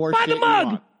whatever horse Buy shit the you mug.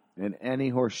 want. in any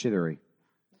horse shittery.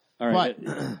 All right.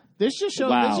 But this just shows.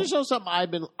 Wow. This just shows something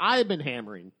I've been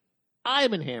hammering.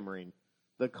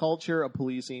 The culture of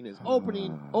policing is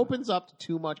opens up to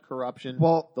too much corruption.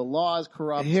 Well, the law is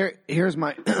corrupt. Here's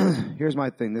my here's my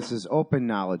thing. This is open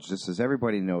knowledge. This is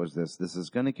everybody knows this. This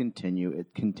is going to continue.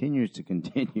 It continues to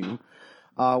continue.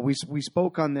 We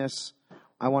spoke on this.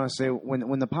 I want to say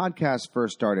when the podcast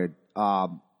first started,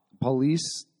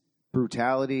 police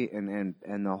brutality and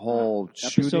the whole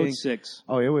Episode shooting. 6.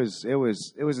 Oh, it was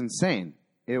insane.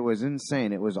 It was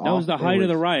insane. It was That was the height of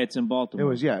the riots in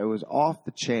Baltimore. It was off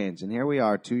the chains. And here we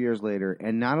are 2 years later,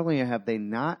 and not only have they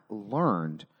not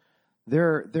learned,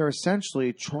 they're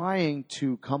essentially trying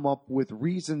to come up with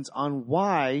reasons on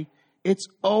why it's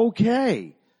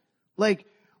okay. Like,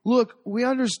 look, we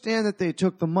understand that they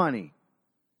took the money,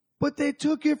 but they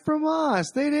took it from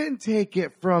us. They didn't take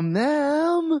it from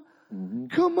them. Mm-hmm.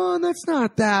 Come on, that's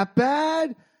not that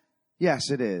bad.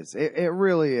 Yes, it is. It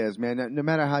really is, man. No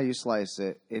matter how you slice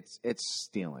it, it's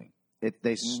stealing.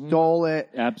 They stole it.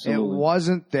 Absolutely. It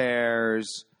wasn't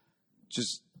theirs.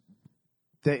 Just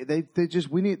they just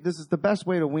this is the best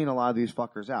way to wean a lot of these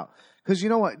fuckers out. Because you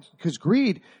know what? Because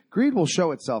greed will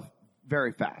show itself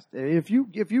very fast. If you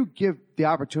give the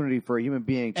opportunity for a human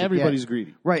being to Everybody's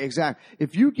greedy. Right, exactly.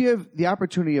 If you give the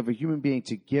opportunity of a human being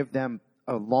to give them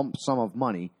a lump sum of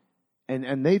money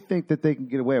and they think that they can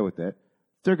get away with it,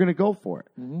 they're going to go for it.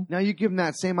 Mm-hmm. Now you give them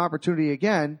that same opportunity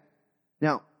again.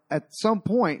 Now, at some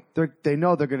point, they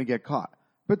know they're going to get caught.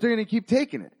 But they're going to keep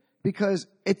taking it because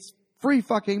it's free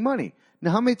fucking money. Now,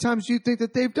 how many times do you think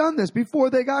that they've done this before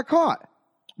they got caught?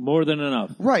 More than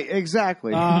enough. Right,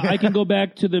 exactly. I can go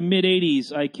back to the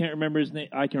mid-'80s. I can't remember his name.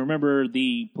 I can remember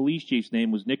the police chief's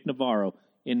name was Nick Navarro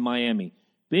in Miami.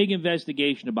 Big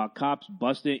investigation about cops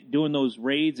doing those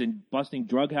raids and busting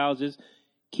drug houses.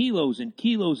 Kilos and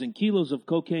kilos and kilos of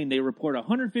cocaine. They report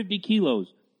 150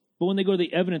 kilos. But when they go to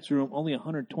the evidence room, only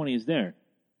 120 is there.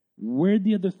 Where'd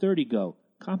the other 30 go?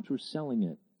 Cops were selling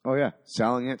it. Oh, yeah.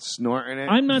 Selling it, snorting it.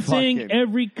 I'm not saying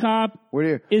every cop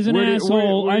is an where do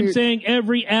asshole. you- I'm saying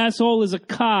every asshole is a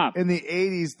cop. In the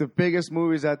 80s, the biggest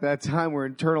movies at that time were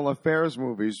internal affairs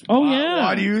movies. Oh, yeah.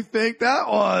 Why do you think that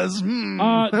was?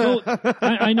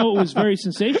 I know it was very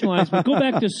sensationalized, but go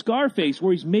back to Scarface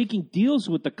where he's making deals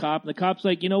with the cop, and the cop's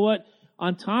like, you know what?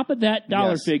 On top of that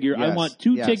dollar figure, I want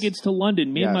 2 tickets to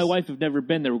London. Me and my wife have never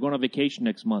been there. We're going on vacation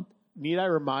next month. Need I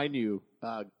remind you,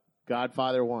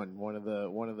 Godfather 1, one of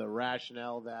the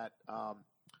rationale that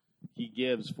he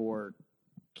gives for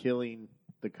killing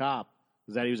the cop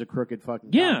is that he was a crooked fucking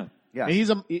Yeah. cop. Yes.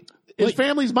 And his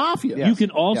family's mafia. Yes. You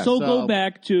can also Yes. go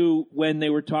back to when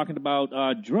they were talking about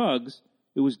drugs.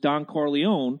 It was Don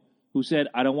Corleone who said,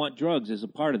 "I don't want drugs as a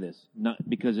part of this, not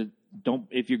because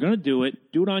if you're going to do it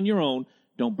on your own.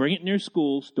 Don't bring it near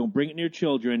schools. Don't bring it near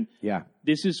children. Yeah.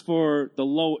 This is for the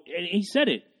low." And he said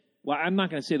it. Well, I'm not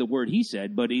going to say the word he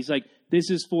said, but he's like, "This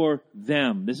is for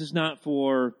them. This is not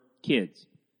for kids.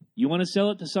 You want to sell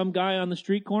it to some guy on the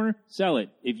street corner? Sell it.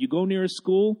 If you go near a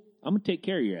school, I'm going to take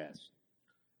care of your ass."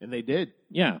 And they did.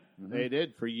 Yeah. They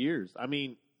did for years. I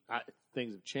mean,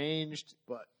 things have changed,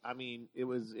 but I mean, it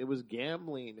was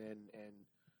gambling and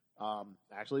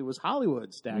actually it was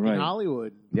Hollywood, stacking Right.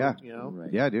 Hollywood. Yeah. You know?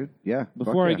 Right. Yeah, dude. Yeah.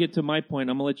 Before Fuck I yeah. get to my point,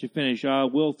 I'm going to let you finish.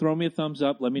 Will, throw me a thumbs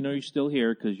up. Let me know you're still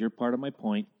here because you're part of my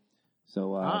point.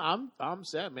 So I'm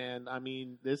set, man. I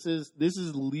mean, this is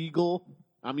legal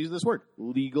I'm using this word,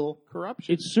 legal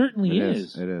corruption. It certainly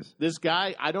is. It is. This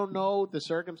guy, I don't know the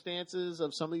circumstances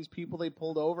of some of these people they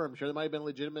pulled over. I'm sure there might have been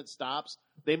legitimate stops.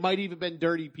 They might even been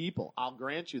dirty people. I'll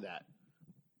grant you that.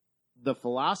 The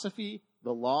philosophy,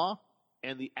 the law,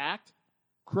 and the act,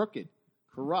 crooked,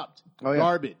 corrupt,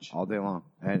 garbage. All day long.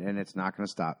 And it's not going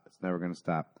to stop. It's never going to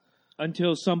stop.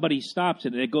 Until somebody stops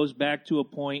it. And it goes back to a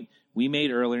point we made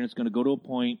earlier, and it's going to go to a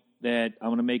point that I'm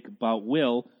going to make about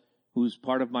Will, who's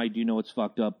part of my Do You Know It's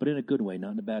Fucked Up, but in a good way,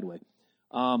 not in a bad way.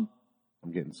 I'm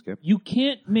getting skipped. You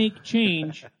can't make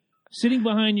change sitting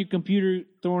behind your computer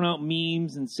throwing out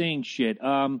memes and saying shit.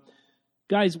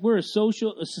 Guys, we're a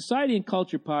society and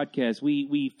culture podcast.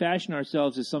 We fashion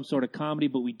ourselves as some sort of comedy,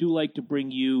 but we do like to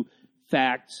bring you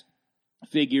facts,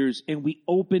 figures, and we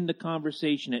open the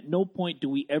conversation. At no point do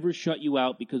we ever shut you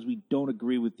out because we don't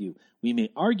agree with you. We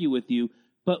may argue with you,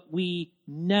 but we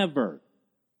never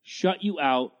shut you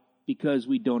out because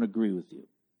we don't agree with you.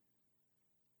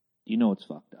 You know it's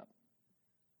fucked up.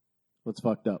 What's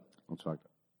fucked up? What's fucked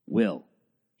up? Will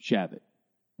Shabbat,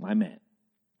 my man,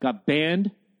 got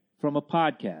banned from a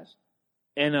podcast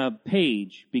and a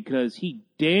page because he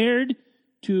dared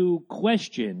to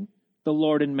question the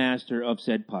Lord and Master of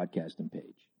said podcast and page.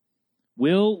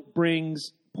 Will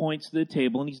brings points to the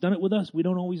table, and he's done it with us. We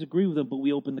don't always agree with him, but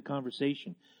we open the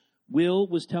conversation. Will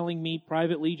was telling me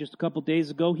privately just a couple days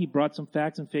ago he brought some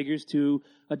facts and figures to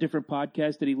a different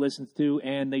podcast that he listens to,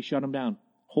 and they shut him down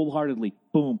wholeheartedly.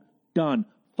 Boom. Done.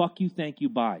 Fuck you, thank you,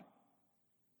 bye.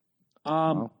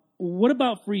 What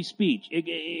about free speech?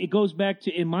 It goes back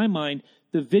to, in my mind,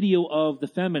 the video of the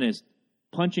feminist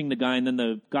punching the guy and then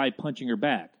the guy punching her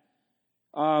back.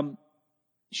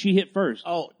 She hit first.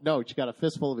 Oh, no, she got a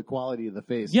fistful of equality in the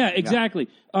face. Yeah, exactly.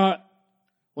 Well,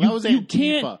 that was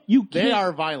Antifa. You can't. They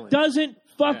are violent. Doesn't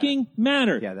fucking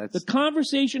matter. Yeah, that's... The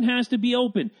conversation has to be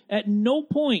open. At no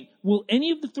point will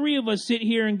any of the three of us sit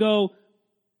here and go,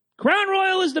 Crown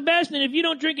Royal is the best, and if you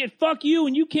don't drink it, fuck you,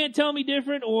 and you can't tell me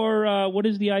different. Or what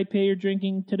is the IPA you're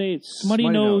drinking today? It's Smutty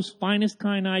Nose, finest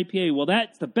kind IPA. Well,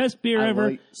 that's the best beer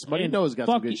ever. Smutty Nose got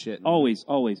some good shit. Always.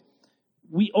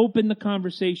 We open the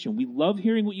conversation. We love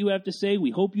hearing what you have to say.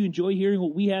 We hope you enjoy hearing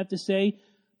what we have to say.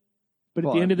 But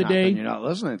at the end of the day... You're not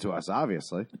listening to us,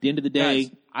 obviously. At the end of the day...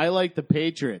 Guys, I like the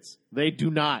Patriots. They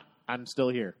do not. I'm still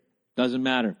here. Doesn't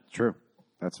matter. True.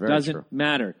 That's very true. Doesn't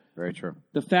matter. Very true.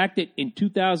 The fact that in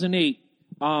 2008,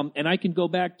 and I can go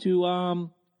back to,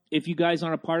 if you guys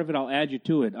aren't a part of it, I'll add you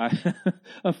to it.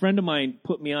 A friend of mine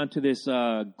put me onto this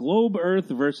Globe Earth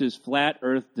versus Flat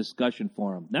Earth discussion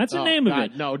forum. That's the name of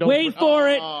it. No, don't. Wait for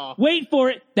it. Wait for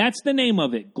it. That's the name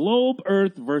of it. Globe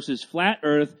Earth versus Flat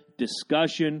Earth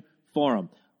discussion forum.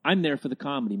 I'm there for the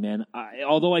comedy, man.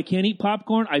 Although I can't eat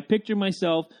popcorn, I picture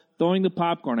myself throwing the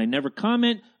popcorn. I never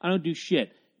comment. I don't do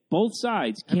shit. Both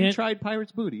sides can't... Have you tried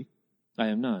Pirate's Booty? I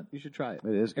have not. You should try it.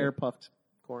 It is good. Air puffed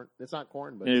corn. It's not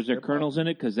corn, but... Is there kernels in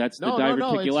it? Because that's the No,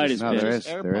 diverticulitis it's No, bit. there just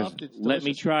is. air There puffed. It's Let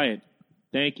me delicious. try it.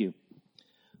 Thank you.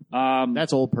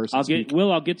 That's old person speak.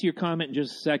 Will, I'll get to your comment in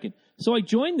just a second. So I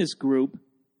joined this group,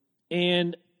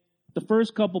 and the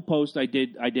first couple posts I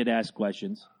did ask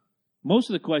questions. Most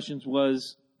of the questions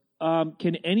was,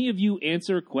 can any of you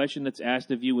answer a question that's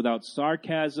asked of you without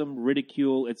sarcasm,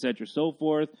 ridicule, etc., so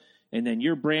forth? And then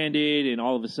you're branded, and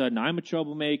all of a sudden I'm a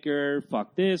troublemaker,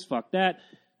 fuck this, fuck that.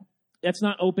 That's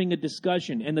not opening a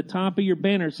discussion. And the top of your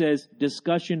banner says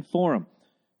discussion forum.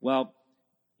 Well,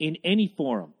 in any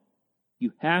forum,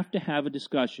 you have to have a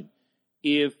discussion.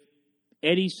 If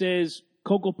Eddie says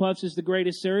Cocoa Puffs is the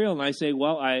greatest cereal, and I say,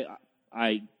 well,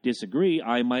 I disagree.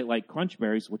 I might like Crunch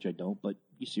Berries, which I don't, but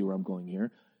you see where I'm going here.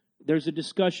 There's a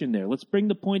discussion there. Let's bring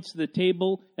the points to the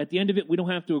table. At the end of it, we don't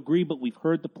have to agree, but we've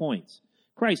heard the points.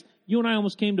 Christ, you and I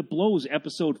almost came to blows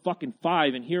episode fucking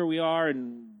 5, and here we are,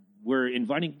 and we're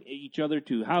inviting each other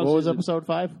to houses. What was episode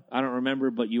 5? I don't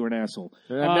remember, but you were an asshole.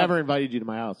 I've never invited you to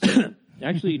my house.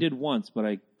 Actually, you did once, but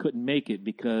I couldn't make it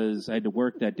because I had to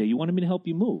work that day. You wanted me to help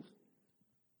you move.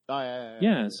 Oh, yeah.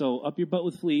 Yeah, so up your butt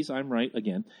with fleas. I'm right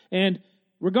again. And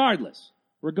regardless,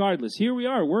 here we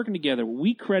are working together.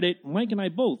 We credit, Mike and I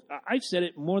both, I've said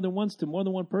it more than once to more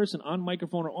than one person on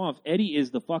microphone or off. Eddie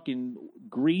is the fucking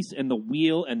grease and the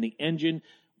wheel and the engine.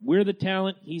 We're the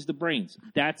talent. He's the brains.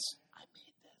 That's... I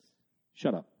made this.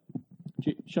 Shut up.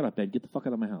 Shut up, Ed. Get the fuck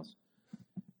out of my house.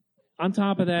 On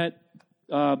top of that,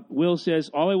 Will says,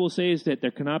 all I will say is that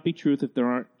there cannot be truth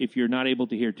if you're not able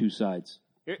to hear two sides.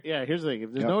 Here's the thing.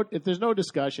 If there's no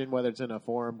discussion, whether it's in a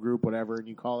forum, group, whatever, and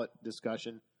you call it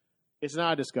discussion, it's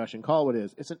not a discussion. Call it what it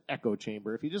is. It's an echo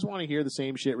chamber. If you just want to hear the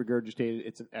same shit regurgitated,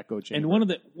 it's an echo chamber. And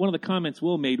one of the comments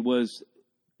Will made was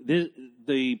the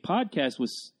podcast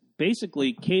was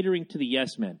basically catering to the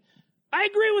yes men. I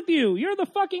agree with you. You're the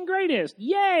fucking greatest.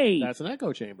 Yay! That's an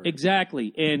echo chamber.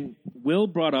 Exactly. And Will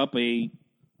brought up a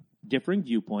differing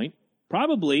viewpoint,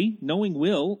 probably, knowing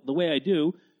Will the way I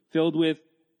do, filled with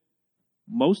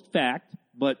most fact,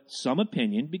 but some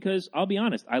opinion, because I'll be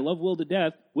honest, I love Will to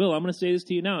death. Will, I'm going to say this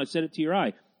to you now. I said it to your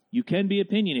eye. You can be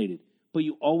opinionated, but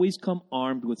you always come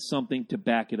armed with something to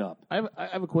back it up. I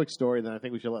have a quick story that I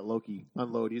think we should let Loki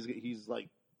unload. He's like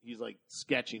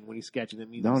sketching when he's sketching. That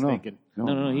means he's thinking.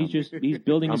 No. He's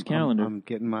building his calendar. I'm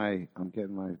getting my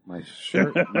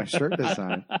shirt my shirt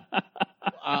design.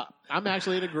 I'm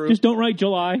actually in a group. Just don't write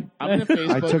July. I'm in a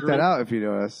Facebook I took group. that out. If you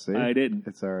notice, see? I didn't.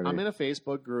 It's already. I'm in a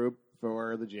Facebook group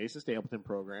for the Jason Stapleton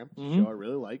program, Mm-hmm. show I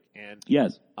really like, and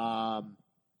Yes.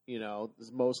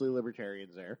 there's mostly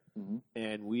libertarians there, Mm-hmm.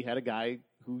 and we had a guy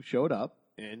who showed up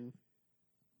and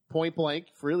point blank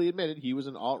freely admitted he was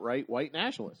an alt-right white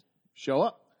nationalist. Show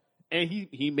up, and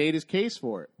he made his case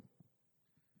for it,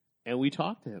 and we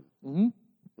talked to him. Mm-hmm.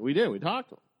 We did. We talked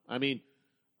to him. I mean,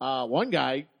 one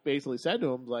guy basically said to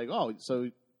him, like, "Oh,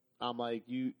 so I'm like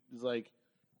you."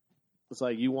 It's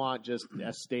like you want just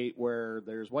a state where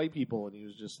there's white people, and he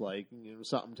was just like,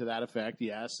 something to that effect.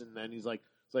 Yes, and then he's like,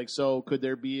 "It's like, so could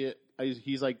there be?"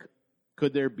 He's like,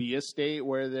 "Could there be a state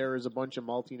where there is a bunch of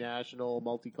multinational,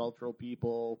 multicultural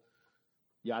people?"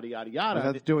 Yada yada yada. Does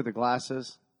that have to do with the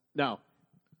glasses? No,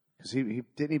 Because he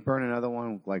didn't he burn another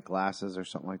one with, like, glasses or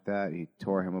something like that. He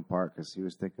tore him apart because he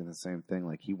was thinking the same thing.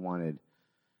 Like he wanted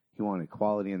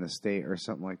equality in the state or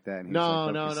something like that. And he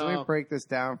was like, so let me break this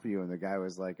down for you. And the guy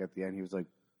was like, at the end, he was like,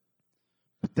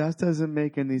 but that doesn't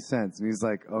make any sense. And he's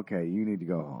like, okay, you need to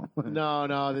go home.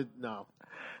 No.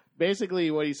 Basically,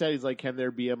 what he said, he's like, can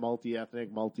there be a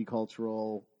multi-ethnic,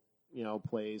 multicultural,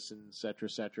 place, and et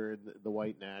cetera, and the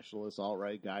white nationalist,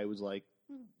 alt-right guy was like,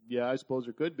 yeah, I suppose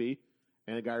there could be.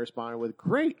 And the guy responded with,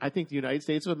 great, I think the United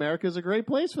States of America is a great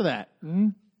place for that. Mm-hmm.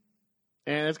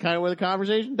 And that's kind of where the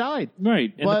conversation died.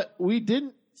 Right. But we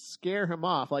didn't scare him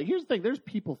off. Like, here's the thing. There's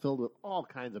people filled with all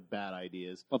kinds of bad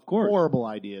ideas. Of course. Horrible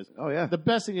ideas. Oh, yeah. The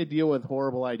best thing to deal with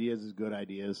horrible ideas is good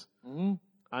ideas. Mm-hmm.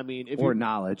 I mean, if Or you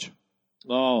knowledge.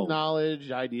 Oh.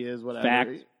 knowledge, ideas, whatever.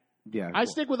 Fact. Yeah. I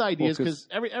stick with ideas Well, because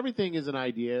everything is an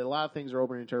idea. A lot of things are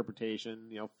open to interpretation,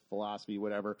 philosophy,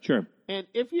 whatever. Sure. And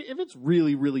if it's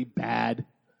really, really bad,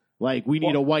 like we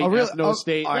need a white really, ethno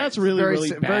state, all right, that's really, very,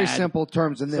 really bad. Very simple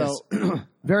terms in this. So-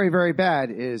 very, very bad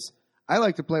is I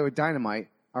like to play with dynamite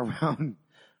around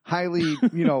highly,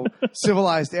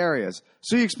 civilized areas.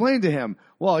 So you explain to him,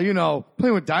 well,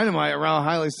 playing with dynamite around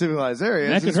highly civilized areas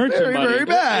That could is hurt very, somebody. very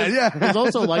bad. Yeah. It's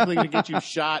also likely to get you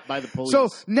shot by the police. So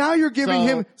now you're giving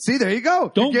him. See, there you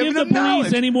go. Don't You're give giving the him police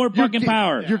knowledge. any more fucking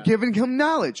power. You're giving him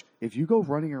knowledge. If you go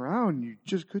running around,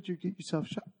 could you get yourself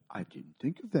shot? I didn't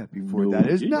think of that before. No, that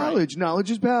is right. knowledge. Knowledge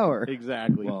is power.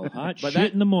 exactly. Well, hot But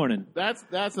shit in the morning. That's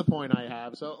the point I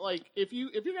have. So, like, if you're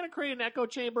gonna create an echo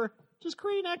chamber, just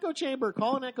create an echo chamber.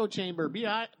 Call an echo chamber. Be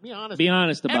honest. Be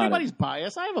honest about Everybody's it.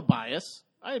 biased. I have a bias.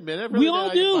 I admit it. We all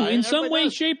do. In some way,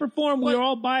 shape, or form, But- we're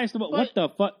all biased about what the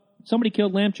fuck. Somebody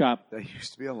killed Lamb Chop. That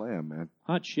used to be a lamb, man.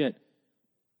 Hot shit.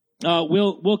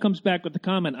 Will comes back with the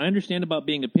comment, I understand about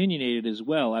being opinionated as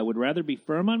well. I would rather be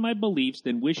firm on my beliefs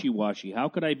than wishy-washy. How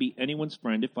could I be anyone's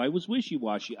friend if I was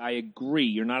wishy-washy? I agree.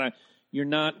 You're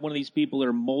not one of these people that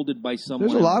are molded by someone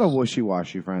There's a lot else. of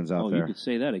wishy-washy friends out Oh, there. you could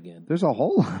say that again. There's a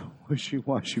whole lot of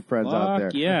wishy-washy friends out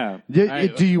there. Fuck yeah.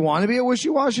 Do you want to be a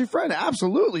wishy-washy friend?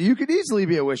 Absolutely. You could easily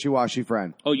be a wishy-washy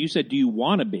friend. Oh, you said, do you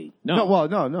want to be? No.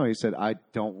 No. He said, I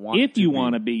don't want If to you be.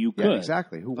 want to be, you Yeah, could.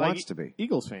 exactly. Who wants to be?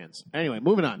 Eagles fans. Anyway,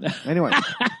 moving on. Anyway.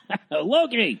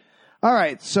 Loki. All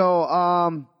right. So,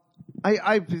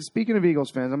 I speaking of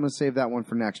Eagles fans, I'm going to save that one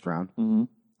for next round. Mm-hmm.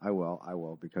 I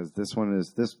will, because this one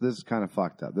is this is kind of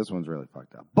fucked up. This one's really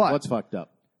fucked up. But What's fucked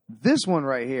up? this one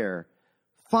right here,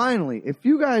 finally, if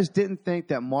you guys didn't think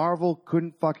that Marvel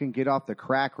couldn't fucking get off the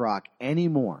crack rock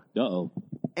anymore, Uh-oh.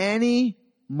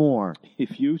 anymore,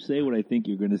 If you say what I think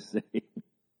you're going to say.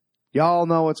 y'all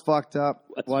know what's fucked up.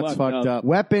 What's fucked up?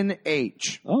 Weapon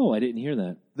H. Oh, I didn't hear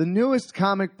that. The newest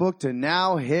comic book to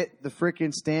now hit the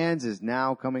frickin' stands is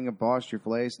now coming across your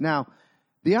place. Now,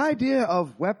 the idea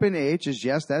of Weapon H is,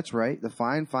 yes, that's right. The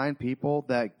fine people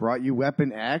that brought you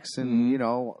Weapon X and, you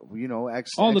know, X,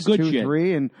 All the good X2, shit.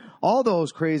 3 and all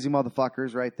those crazy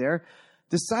motherfuckers right there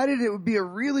decided it would be a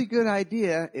really good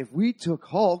idea if we took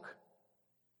Hulk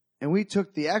and we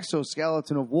took the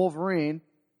exoskeleton of Wolverine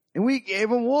and we gave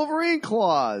him Wolverine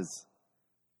claws.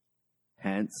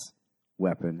 Hence,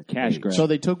 Weapon Cash H. grab. So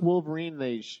they took Wolverine.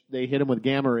 They hit him with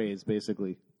gamma rays,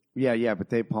 basically. Yeah, but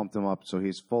they pumped him up so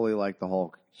he's fully like the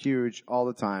Hulk. Huge all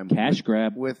the time. Cash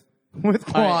grab. With with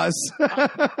claws.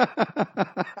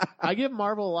 I give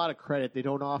Marvel a lot of credit. They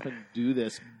don't often do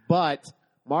this, but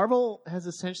Marvel has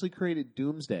essentially created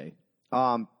Doomsday.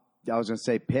 I was going to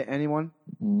say Pitt. Anyone?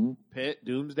 Pitt,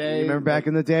 Doomsday. You remember back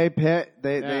in the day, Pitt?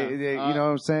 They you know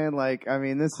what I'm saying? Like, I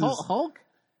mean, this is Hulk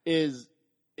is,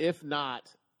 if not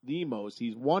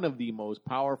he's one of the most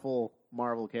powerful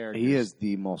Marvel characters. He is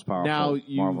the most powerful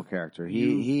Marvel character.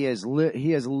 He has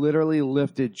literally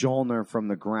lifted Jolner from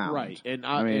the ground. Right,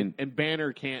 and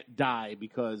Banner can't die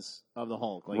because of the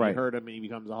Hulk. Like you hurt him and he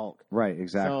becomes a Hulk. Right,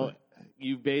 exactly. So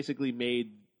you've basically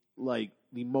made like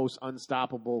the most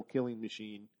unstoppable killing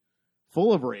machine,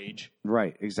 full of rage.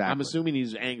 Right, exactly. I'm assuming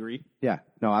he's angry. Yeah,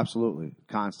 no, absolutely,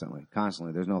 constantly.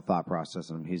 There's no thought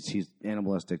process in him. He's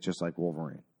animalistic, just like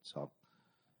Wolverine. So.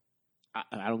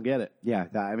 I don't get it. Yeah,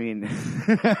 I mean,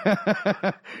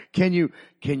 can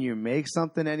you make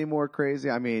something any more crazy?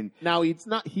 I mean, now he's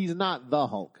not the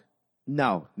Hulk.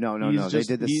 No. They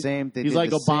did the same. He's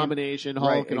like Abomination Hulk,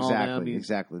 right, and exactly, all that.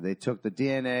 Exactly. They took the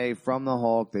DNA from the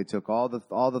Hulk. They took all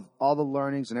the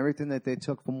learnings and everything that they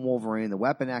took from Wolverine, the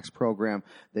Weapon X program.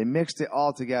 They mixed it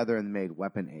all together and made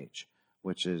Weapon H,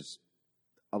 which is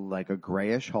like a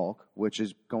grayish Hulk, which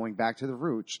is going back to the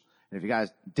roots. And if you guys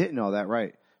didn't know that,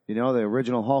 right? You know, the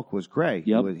original Hulk was gray.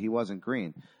 Yep. He wasn't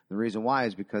green. The reason why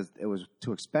is because it was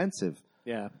too expensive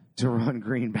to run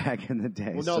green back in the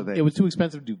day. Well, no, it was too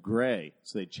expensive to do gray,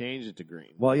 so they changed it to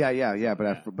green. Well, yeah.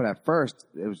 But at first,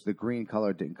 it was the green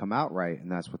color didn't come out right, and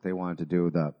that's what they wanted to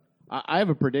do. I have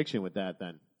a prediction with that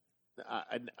then.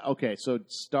 Okay, so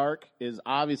Stark is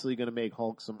obviously going to make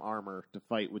Hulk some armor to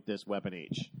fight with this Weapon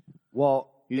H.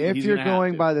 Well, if he's you're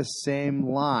going by the same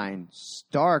line,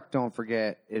 Stark, don't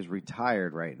forget, is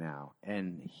retired right now,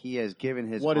 and he has given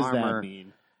his What armor. What does that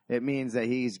mean? It means that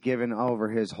he's given over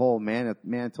his whole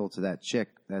mantle to that chick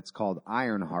that's called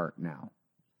Ironheart now.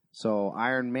 So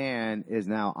Iron Man is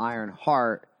now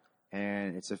Ironheart,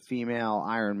 and it's a female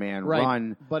Iron Man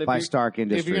run by Stark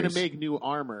Industries. If you're going to make new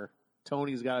armor,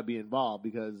 Tony's got to be involved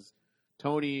because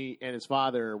Tony and his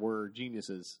father were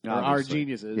geniuses, or are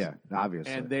geniuses. Yeah,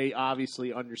 obviously. And they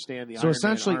obviously understand the so Iron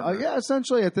essentially, Man armor.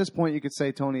 essentially at this point, you could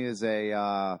say Tony is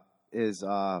he's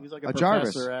like a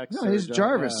Jarvis. Professor X. No, he's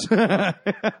Jarvis. Yeah.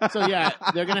 So yeah,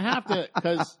 they're going to have to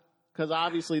because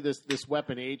obviously this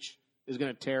Weapon H is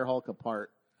going to tear Hulk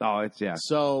apart. Oh, it's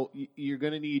So you're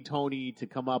going to need Tony to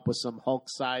come up with some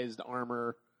Hulk-sized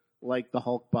armor like the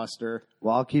Hulk Buster.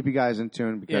 Well, I'll keep you guys in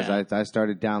tune because I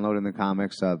started downloading the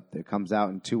comics. It comes out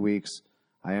in 2 weeks.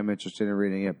 I am interested in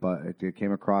reading it, but it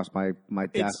came across my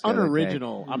desk. It's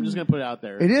unoriginal. I'm just going to put it out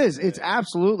there. It is. It's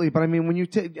absolutely. But I mean, when you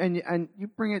take and you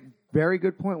bring it, very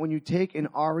good point. When you take an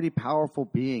already powerful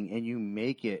being and you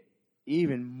make it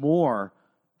even more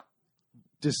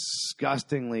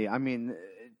disgustingly, I mean,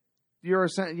 you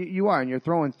are, and you're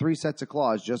throwing 3 sets of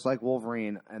claws just like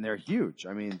Wolverine, and they're huge.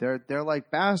 I mean, they're like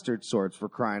bastard swords for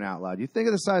crying out loud. You think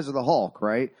of the size of the Hulk,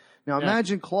 right? Now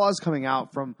imagine claws coming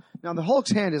out from. Now the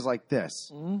Hulk's hand is like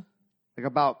this, like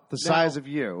about the size of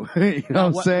you. You know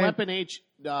what I'm saying? Weapon H.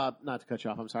 Not to cut you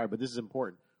off. I'm sorry, but this is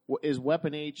important. Is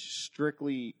Weapon H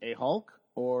strictly a Hulk,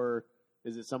 or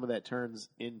is it someone that turns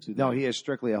into? No, he is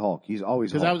strictly a Hulk. He's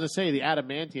always because I was going to say the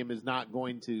adamantium is not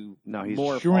going to. No, he's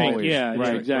shrink. Always, yeah,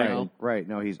 right, exactly. Right.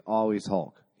 No, he's always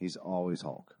Hulk. He's always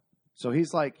Hulk. So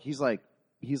he's like Mr.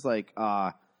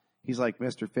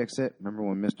 Fix-It. Remember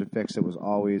when Mr. Fix-It was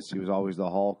always the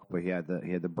Hulk, but he had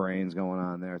the brains going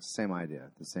on there. It's the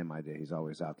same idea. He's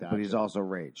always out there, but he's also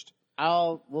raged.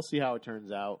 We'll see how it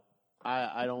turns out.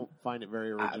 I don't find it very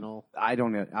original. I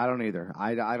don't either.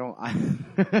 I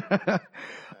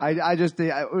just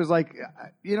it was like,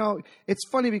 you know, it's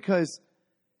funny because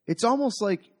it's almost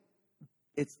like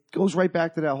it goes right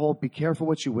back to that whole "be careful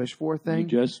what you wish for" thing. You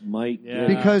just might. Yeah.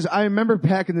 Because I remember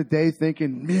back in the day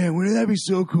thinking, man, wouldn't that be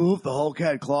so cool if the Hulk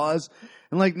had claws?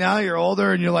 And like now you're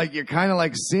older and you're kind of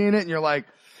like seeing it and you're like,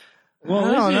 well,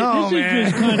 this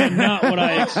is just kind of not what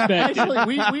I expected. Actually,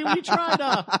 we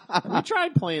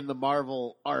tried playing the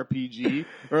Marvel RPG.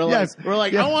 We're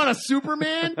like, I want a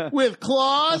Superman with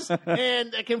claws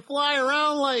and that can fly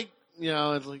around like, you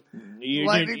know, it's like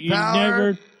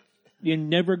you're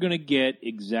never gonna get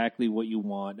exactly what you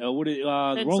want.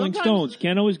 Rolling Stones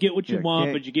can't always get what you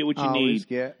want, but you get what you need.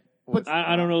 But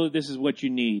I don't know that this is what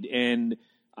you need, and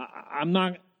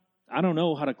I don't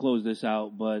know how to close this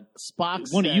out, but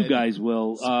one of you guys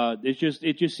will. It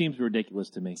just seems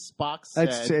ridiculous to me. Spock said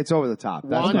it's over the top.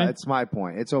 That's my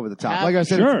point. It's over the top. Like I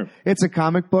said, sure. It's a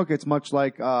comic book. It's much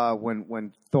like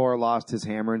when Thor lost his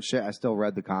hammer and shit. I still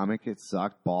read the comic. It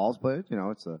sucked balls, but you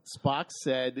know, it's a. Spock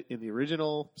said in the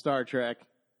original Star Trek,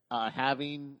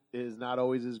 having is not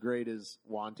always as great as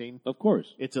wanting. Of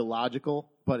course. It's illogical,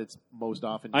 but it's most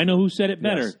often. I know who said it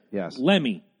better. Yes.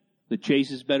 Lemmy. The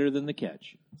chase is better than the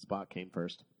catch. Spot came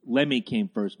first. Lemmy came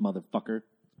first, motherfucker.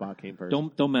 Spot came first.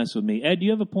 Don't mess with me. Ed, do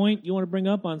you have a point you want to bring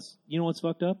up on? You know what's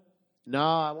fucked up? No,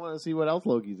 I want to see what else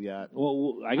Loki's got.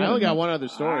 Well, I only got one other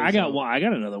story. I got one. I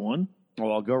got another one.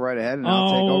 Well, I'll go right ahead and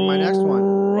I'll take over my next one.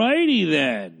 Righty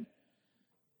then,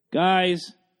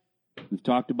 guys. We've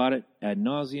talked about it ad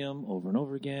nauseum over and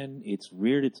over again. It's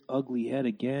reared its ugly head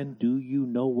again. Do you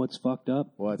know what's fucked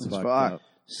up? What's It's fucked fucked. up?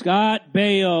 Scott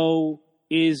Baio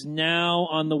is now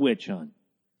on the witch hunt.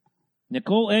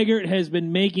 Nicole Eggert has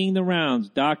been making the rounds.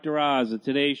 Dr. Oz of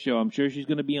Today's Show. I'm sure she's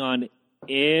going to be on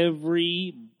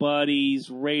everybody's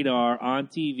radar on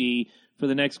TV for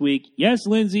the next week. Yes,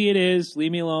 Lindsay, it is.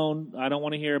 Leave me alone. I don't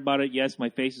want to hear about it. Yes, my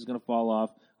face is going to fall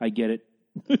off. I get it.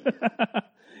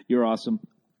 You're awesome.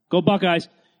 Go Buckeyes.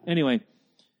 Anyway,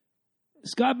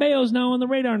 Scott Baio's now on the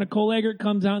radar. Nicole Eggert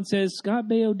comes out and says, Scott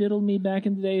Baio diddled me back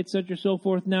in the day, etc., so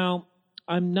forth. Now,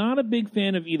 I'm not a big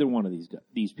fan of either one of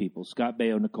these people, Scott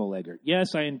Baio, Nicole Eggert.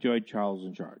 Yes, I enjoyed Charles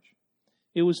in Charge.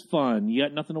 It was fun. You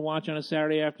got nothing to watch on a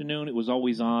Saturday afternoon. It was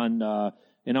always on,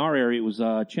 in our area, it was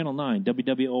Channel 9,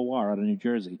 WWOR out of New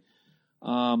Jersey.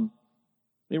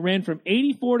 They ran from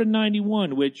 84 to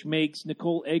 91, which makes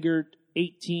Nicole Eggert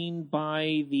 18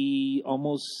 by the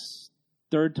almost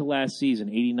third to last season,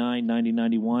 89, 90,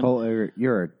 91. Cole Eggert,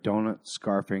 you're a donut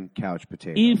scarfing couch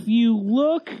potato. If you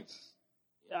look,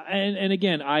 and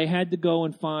again, I had to go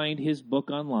and find his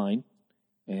book online,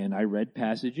 and I read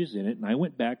passages in it, and I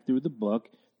went back through the book.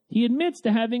 He admits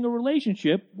to having a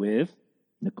relationship with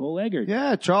Nicole Eggert.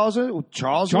 Yeah, Charles was in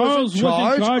charge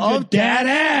of that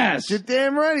ass. You're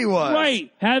damn right he was.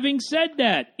 Right. Having said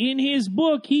that, in his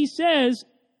book, he says,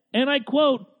 and I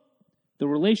quote, the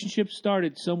relationship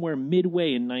started somewhere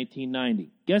midway in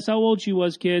 1990. Guess how old she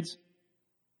was, kids?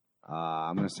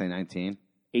 I'm going to say 19.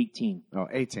 18. Oh,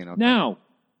 18. Okay. Now,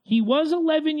 he was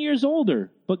 11 years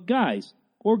older, but guys,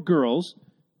 or girls,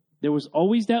 there was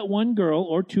always that one girl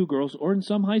or two girls, or in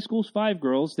some high schools, 5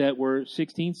 girls that were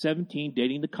 16, 17,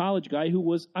 dating the college guy who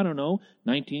was,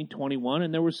 19, 21,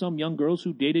 and there were some young girls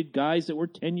who dated guys that were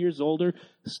 10 years older.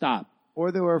 Stop.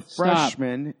 Or they were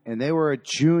freshmen, and they were a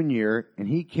junior, and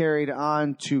he carried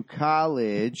on to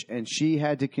college, and she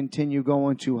had to continue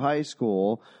going to high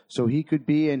school, so he could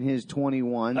be in his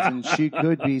 21s, and she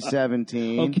could be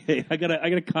 17. Okay, I got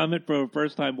a comment from a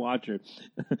first-time watcher.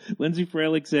 Lindsay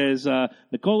Freilich says,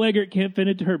 Nicole Eggert can't fit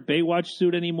into her Baywatch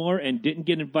suit anymore and didn't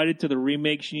get invited to the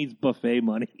remake. She needs buffet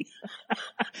money.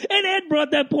 And Ed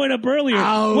brought that point up earlier.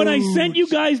 Ouch. When I sent you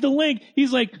guys the link,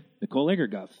 he's like, Nicole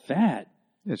Eggert got fat.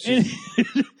 And,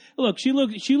 look, she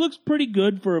looks pretty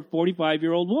good for a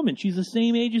 45-year-old woman. She's the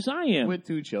same age as I am. With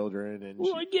 2 children and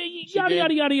yada.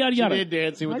 She did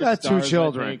Dancing with I the got 2 Stars,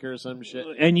 children. I think, or some shit.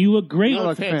 And you look great. You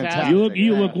look fantastic. You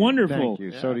Yeah. look wonderful. Thank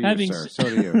you. So do you, sir. So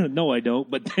do you. No, I don't.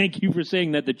 But thank you for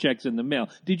saying that the check's in the mail.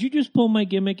 Did you just pull my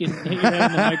gimmick and hit your head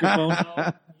on the microphone?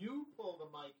 No, you pull the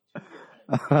mic to your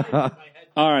head. I put my head.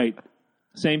 All right.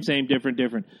 Same, different.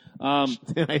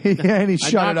 And he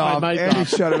shut it off. And he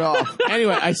shut it off.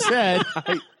 Anyway, I said,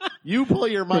 you pull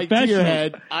your mic to your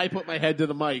head, I put my head to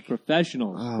the mic.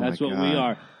 Professionals. Oh, That's my what God. we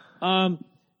are.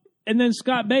 And then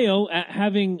Scott Baio,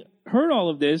 having heard all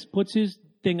of this, puts his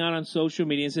thing out on social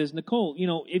media and says, Nicole,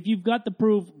 if you've got the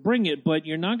proof, bring it, but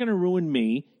you're not going to ruin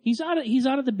me. He's out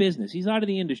of the business. He's out of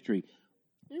the industry.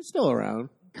 He's still around.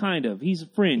 Kind of. He's a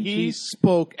fringe. He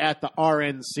spoke at the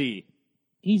RNC.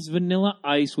 He's Vanilla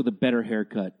Ice with a better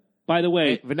haircut. By the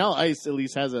way, Vanilla Ice at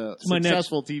least has a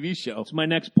successful TV show. That's my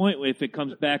next point if it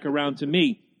comes back around to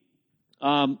me.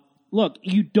 Look,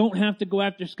 you don't have to go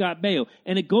after Scott Baio.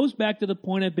 And it goes back to the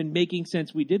point I've been making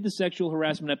since we did the sexual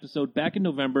harassment episode back in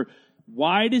November.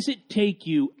 Why does it take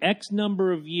you X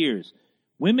number of years?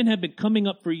 Women have been coming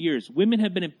up for years. Women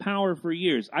have been in power for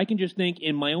years. I can just think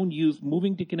in my own youth,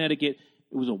 moving to Connecticut,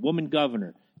 it was a woman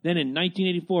governor. Then in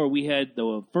 1984, we had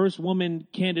the first woman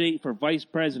candidate for vice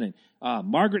president,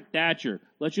 Margaret Thatcher.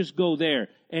 Let's just go there.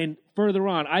 And further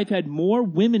on, I've had more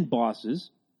women bosses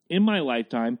in my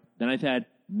lifetime than I've had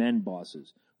men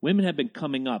bosses. Women have been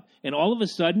coming up. And all of a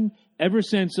sudden, ever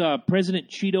since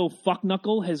President Cheeto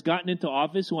Fuckknuckle has gotten into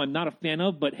office, who I'm not a fan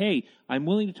of, but hey, I'm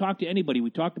willing to talk to anybody. We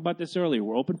talked about this earlier.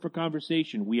 We're open for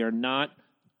conversation. We are not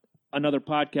another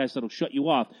podcast that'll shut you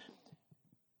off.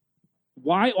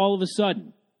 Why all of a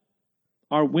sudden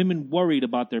are women worried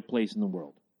about their place in the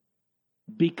world?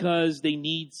 Because they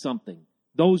need something.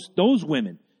 Those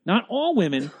women, not all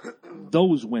women,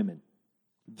 those women,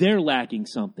 they're lacking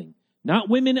something. Not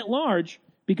women at large,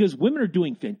 because women are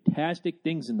doing fantastic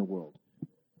things in the world.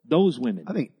 those women.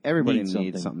 I think everybody need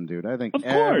needs something, dude. I think Of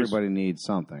course. everybody needs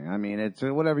something. I mean, it's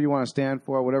whatever you want to stand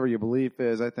for, whatever your belief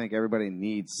is. I think everybody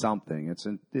needs something.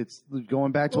 It's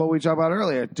going back to what we talked about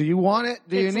earlier. Do you want it?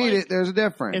 Do you need it? There's a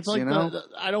difference. It's like you know?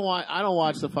 I don't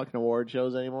watch the fucking award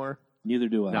shows anymore. Neither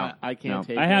do I. No, I can't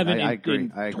take it. I haven't I in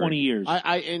agree. I agree. 20 years.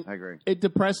 I agree. It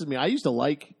depresses me. I used to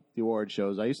like the award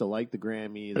shows. I used to like the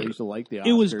Grammys. I used to like the Oscars.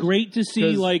 It was great to see,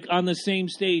 'Cause- like, on the same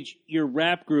stage, your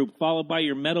rap group, followed by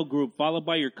your metal group, followed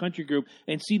by your country group,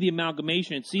 and see the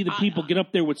amalgamation, and see the people get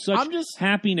up there with such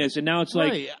happiness, and now it's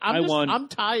like, Right. I won. I'm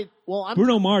tied. Well,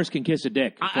 Bruno Mars can kiss a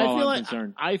dick, as I far feel I'm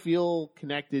concerned. I feel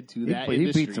connected to that He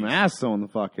industry. beat some ass though in the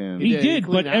fucking. He did. did,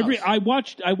 He but cleaned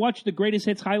house. I watched the greatest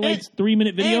hits highlights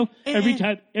 3-minute video.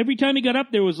 Every time he got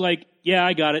up there was like, yeah,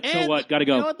 I got it. So what? Got to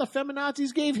go. You know what? The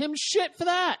feminazis gave him shit for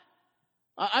that.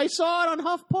 I saw it on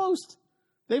HuffPost.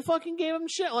 They fucking gave him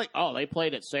shit. Like, oh, they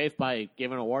played it safe by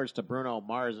giving awards to Bruno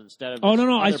Mars instead of. Oh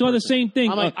no, I other saw the person. same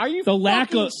thing. I'm like, are you the lack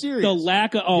fucking of serious? the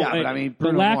lack of yeah, but I mean, the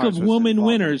Bruno lack Mars of was woman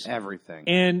involved in winners. everything.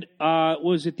 And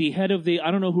was it the head of the? I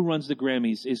don't know who runs the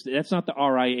Grammys. That's not the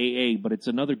RIAA, but it's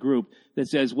another group that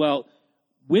says, well,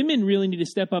 women really need to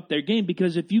step up their game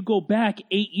because if you go back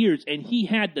 8 years, and he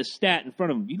had the stat in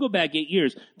front of him, you go back 8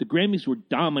 years, the Grammys were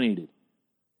dominated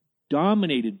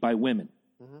by women.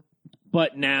 Mm-hmm.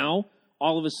 But now,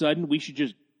 all of a sudden, we should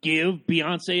just give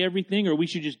Beyonce everything, or we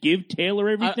should just give Taylor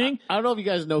everything. I don't know if you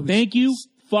guys know. Who Thank you.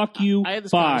 Fuck you. I had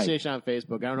this bye. conversation on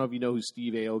Facebook. I don't know if you know who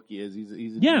Steve Aoki is. He's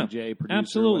a DJ, producer,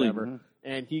 absolutely. whatever. Mm-hmm.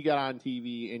 And he got on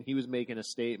TV and he was making a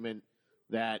statement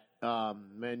that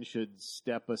men should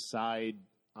step aside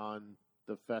on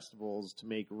the festivals to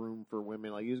make room for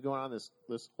women. Like he was going on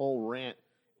this whole rant,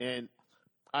 and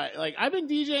I've been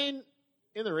DJing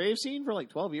in the rave scene for like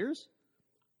 12 years.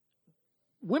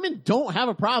 Women don't have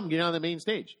a problem getting on the main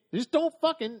stage. They just don't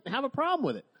fucking have a problem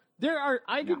with it.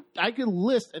 I could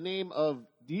list a name of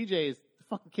DJs to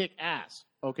fucking kick ass,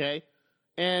 okay?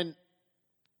 And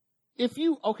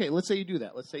let's say you do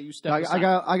that. Let's say you step aside.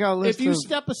 I got a list. If you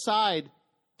step aside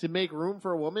to make room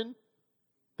for a woman,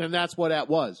 then that's what that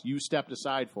was. You stepped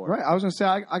aside for it. Right. I was gonna say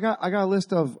I got a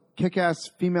list of kick-ass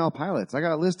female pilots. I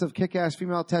got a list of kick-ass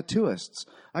female tattooists.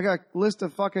 I got a list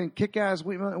of fucking kick-ass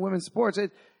women's sports.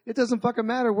 It doesn't fucking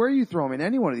matter where you throw them in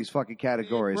any one of these fucking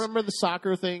categories. Remember the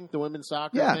soccer thing, the women's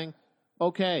soccer thing?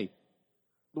 Okay.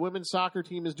 The women's soccer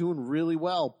team is doing really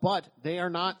well, but they are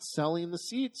not selling the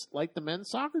seats like the men's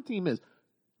soccer team is.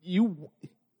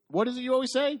 What is it you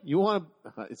always say? You want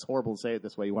to, it's horrible to say it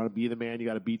this way. You want to be the man, you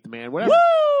got to beat the man, whatever.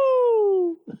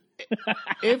 Woo!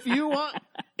 If you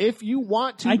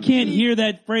want to I can't hear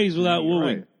that phrase without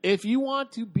wooing. Right. If you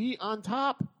want to be on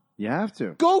top, You have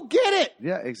to. go get it.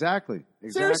 Yeah, exactly.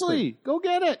 Seriously, go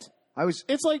get it.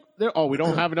 It's like we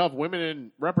don't have enough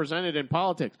women represented in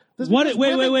politics. Wait,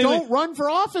 don't run for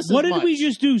office. What as did much. we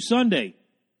just do Sunday?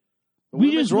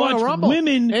 We just Royal watched Rumble,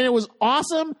 women. and it was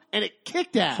awesome, and it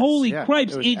kicked ass. Holy Yeah,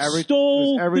 cripes! It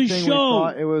stole the everything we show.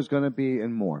 thought it was going to be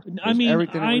and more. It I was mean,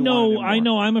 everything that I we wanted and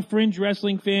know. more. I'm a fringe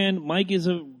wrestling fan. Mike is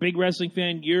a big wrestling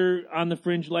fan. You're on the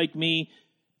fringe like me,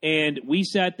 and we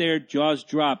sat there, jaws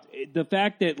dropped. The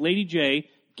fact that Lady J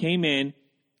came in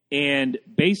and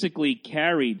basically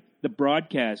carried the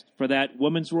broadcast for that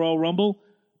Women's Royal Rumble,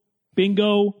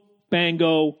 bingo,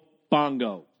 bango,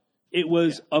 bongo. It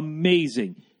was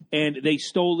amazing. And they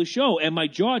stole the show, and my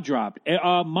jaw dropped.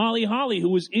 Molly Holly, who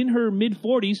was in her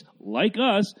mid-40s, like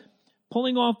us,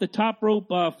 pulling off the top rope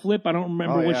flip. I don't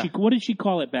remember what did she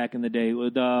call it back in the day?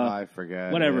 With I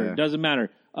forget. Whatever, Yeah. it doesn't matter.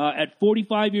 At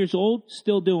 45 years old,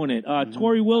 still doing it.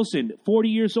 Tori Wilson, 40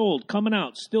 years old, coming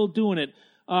out, still doing it.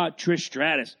 Trish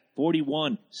Stratus,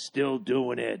 41, still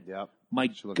doing it. Yep. My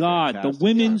She looks God, fantastic. the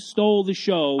women stole the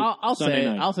show. I'll Sunday say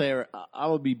night. I'll say I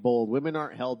will be bold. Women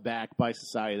aren't held back by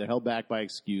society. They're held back by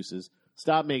excuses.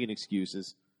 Stop making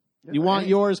excuses. Yeah, you want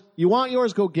yours. You want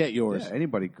yours. Go get yours. Yeah,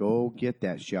 anybody go get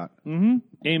that shot.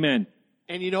 Amen.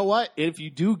 And you know what? If you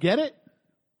do get it,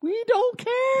 we don't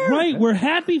care. Right, we're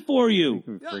happy for you.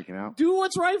 We're freaking out. Do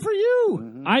what's right for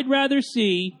you. I'd rather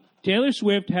see Taylor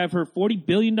Swift have her $40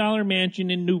 billion mansion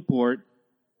in Newport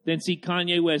than see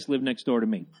Kanye West live next door to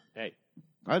me. Hey,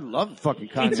 I'd love fucking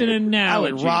Kanye. It's an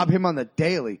analogy. I would rob him on the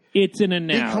daily. It's an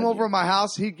analogy. He'd come over to my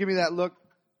house. He'd give me that look.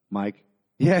 Mike.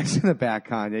 Yeah, it's in the back,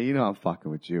 Kanye. You know I'm fucking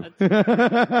with you.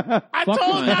 I Fuck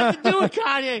told him Kanye. not to do it,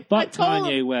 Kanye. I Fuck told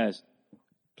Kanye him. West.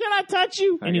 Can I touch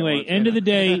you? Anyway, end of the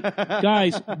day,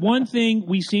 guys, one thing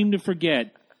we seem to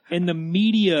forget, and the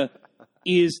media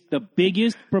is the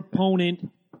biggest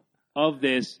proponent of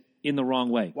this in the wrong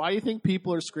way. Why do you think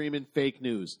people are screaming fake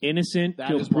news? Innocent That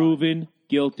till is why. proven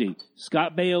guilty.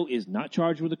 Scott Baio is not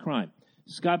charged with a crime.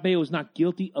 Scott Baio is not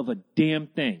guilty of a damn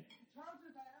thing.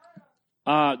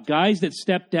 Guys that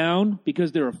step down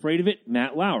because they're afraid of it,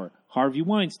 Matt Lauer, Harvey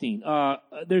Weinstein.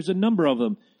 There's a number of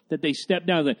them that they step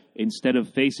down. Like, instead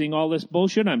of facing all this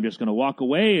bullshit, I'm just going to walk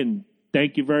away and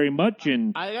thank you very much.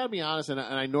 And I got to be honest, and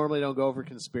I normally don't go for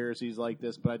conspiracies like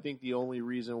this, but I think the only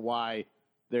reason why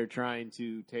they're trying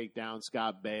to take down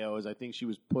Scott Baio is I think she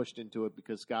was pushed into it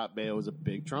because Scott Baio is a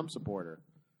big Trump supporter.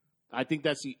 I think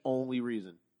that's the only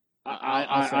reason.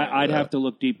 I'd have to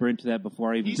look deeper into that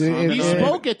before I even. He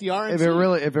spoke at the RNC. If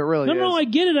it really No, I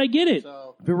get it.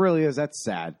 So, if it really is, that's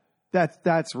sad.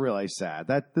 That's really sad.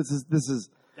 This is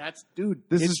dude.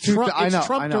 This it's is true. Trump, I know. It's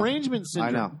Trump I know. derangement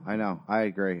syndrome. I know. I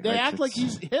agree. They act like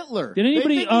he's Hitler. Did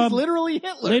anybody? They think he's literally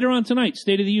Hitler. Later on tonight,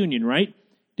 State of the Union, right?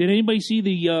 Did anybody see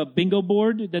the bingo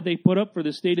board that they put up for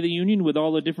the State of the Union with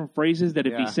all the different phrases that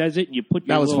if he says it, you put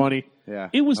your That was funny. Yeah,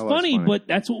 it was funny, but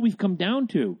that's what we've come down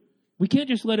to. We can't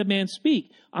just let a man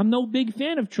speak. I'm no big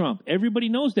fan of Trump. Everybody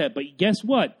knows that. But guess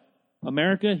what?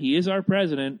 America, he is our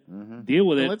president. Mm-hmm. Deal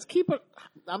with it. Let's keep it.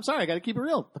 I'm sorry, I got to keep it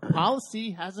real. The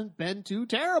policy hasn't been too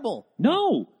terrible.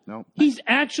 No. He's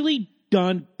actually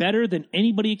done better than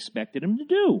anybody expected him to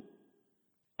do.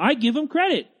 I give him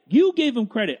credit. You gave him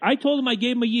credit. I told him I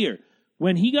gave him a year.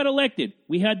 When he got elected,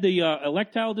 we had the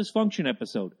electile dysfunction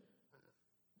episode.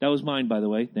 That was mine, by the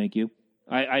way. Thank you.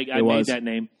 I made that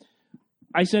name.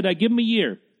 I said I give him a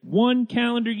year, 1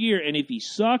 calendar year, and if he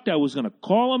sucked, I was going to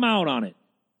call him out on it.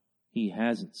 He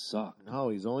hasn't sucked. No,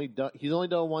 he's only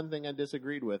done one thing I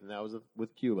disagreed with, and that was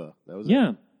with Cuba. That was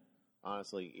it.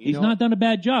 Honestly, he's not done a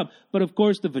bad job. But of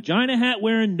course, the vagina hat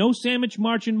wearing, no sandwich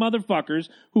marching motherfuckers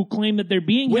who claim that they're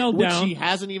being held down. Which he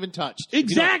hasn't even touched.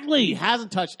 Exactly. He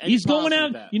hasn't touched any He's going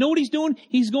out. You know what he's doing?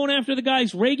 He's going after the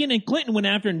guys Reagan and Clinton went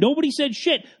after, and nobody said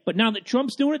shit. But now that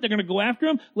Trump's doing it, they're going to go after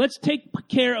him. Let's take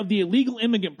care of the illegal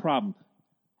immigrant problem.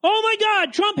 Oh my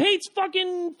God, Trump hates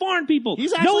fucking foreign people.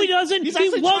 No, he doesn't.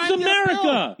 He loves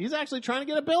America. He's actually trying to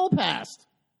get a bill passed.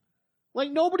 Like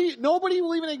nobody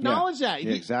will even acknowledge that.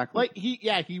 Exactly. Like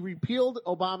he repealed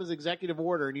Obama's executive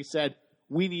order and he said,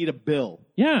 "We need a bill.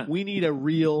 Yeah, we need a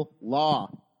real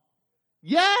law."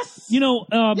 Yes.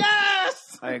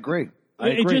 Yes. I agree.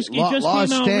 It just came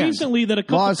out recently that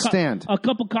a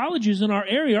couple colleges in our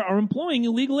area are employing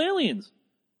illegal aliens.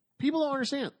 People don't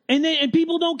understand, and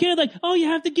people don't care. Like, oh, you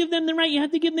have to give them the right. You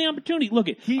have to give them the opportunity. Look,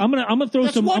 I'm gonna throw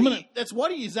some. That's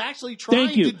what he's actually trying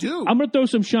to do. I'm gonna throw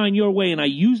some shine your way, and I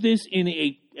used this in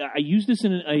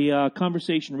a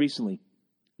conversation recently.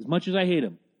 As much as I hate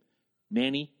him,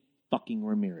 Manny fucking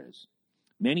Ramirez.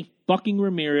 Manny fucking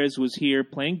Ramirez was here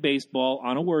playing baseball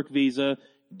on a work visa.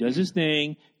 Does his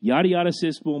thing. Yada yada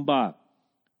sis boom bop.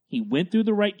 He went through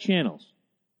the right channels.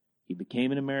 He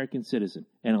became an American citizen.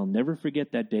 And I'll never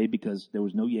forget that day because there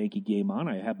was no Yankee game on.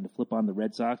 I happened to flip on the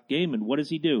Red Sox game. And what does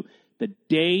he do? The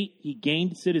day he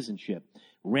gained citizenship,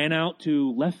 ran out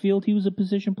to left field. He was a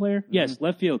position player? Mm-hmm. Yes,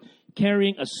 left field,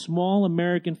 carrying a small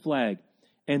American flag.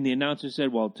 And the announcer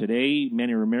said, well, today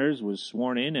Manny Ramirez was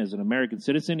sworn in as an American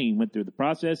citizen. He went through the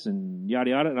process and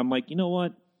yada, yada. And I'm like, you know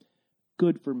what?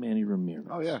 Good for Manny Ramirez.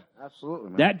 Oh, yeah,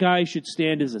 absolutely, man. That guy should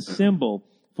stand as a symbol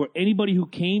for anybody who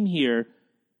came here.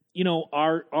 You know,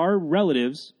 our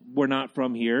relatives were not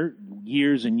from here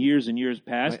years and years and years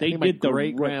past. They did the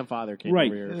great grandfather came right.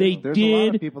 Over here. They There's did a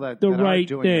lot of people that the are right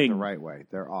doing thing it the right way.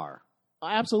 There are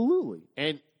absolutely,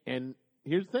 and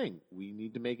here's the thing: we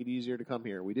need to make it easier to come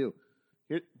here. We do,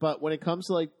 but when it comes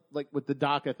to like with the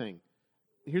DACA thing,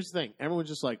 here's the thing: everyone's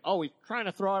just like, oh, he's trying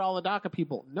to throw out all the DACA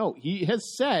people. No, he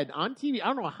has said on TV. I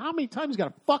don't know how many times he's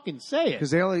got to fucking say it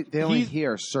because they only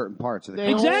hear certain parts of the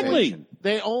exactly. conversation.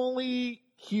 They only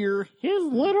hear his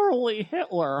literally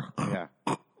Hitler. Yeah.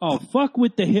 Oh, fuck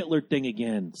with the Hitler thing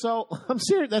again. So I'm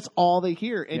serious. That's all they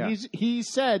hear. And he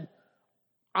said,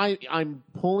 I'm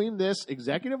pulling this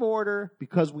executive order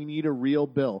because we need a real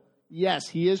bill. Yes,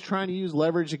 he is trying to use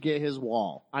leverage to get his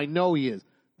wall. I know he is.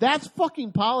 That's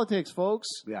fucking politics, folks.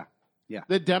 Yeah. Yeah.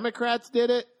 The Democrats did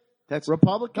it. That's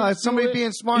Republicans. No, it's somebody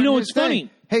being smart. You know what's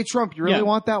funny? Hey, Trump, you really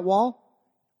want that wall?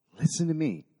 Listen to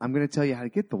me. I'm going to tell you how to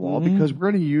get the wall because we're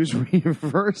going to use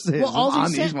reverses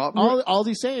on these walls. All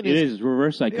he's saying is... It is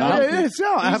reverse psychology. Yeah, it is.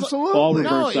 No, absolutely. All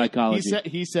reverse psychology.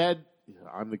 He said,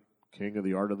 I'm the king of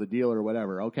the art of the deal or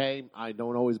whatever. Okay, I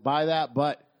don't always buy that,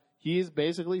 but he's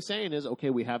basically saying is, okay,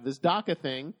 we have this DACA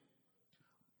thing.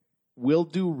 We'll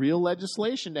do real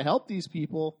legislation to help these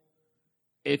people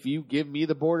if you give me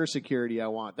the border security I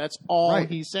want. That's all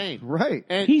he's saying. Right.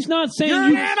 And he's not saying you're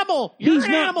an animal. You're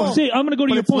an animal. See, I'm going to go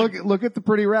to your point. Look at the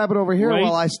pretty rabbit over here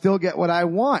while I still get what I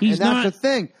want. That's the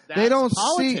thing. They don't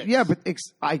politics. see. Yeah, but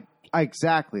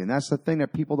Exactly, and that's the thing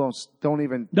that people don't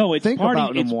even it's think party.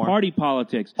 about anymore. It's party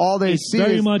politics. All they it's see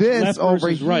very is much this left over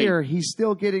versus here. Right. He's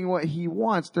still getting what he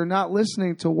wants. They're not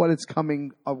listening to what it's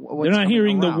coming. They're not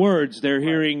hearing around. the words. They're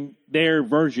hearing their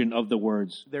version of the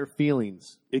words. Their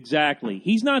feelings. Exactly.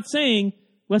 He's not saying,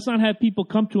 let's not have people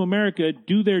come to America,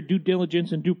 do their due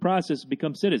diligence and due process, and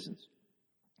become citizens.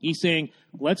 He's saying,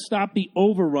 let's stop the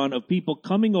overrun of people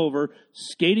coming over,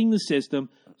 skating the system,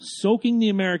 soaking the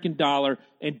American dollar,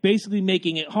 and basically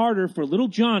making it harder for little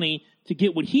Johnny to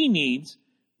get what he needs,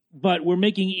 but we're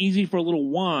making it easy for little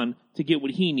Juan to get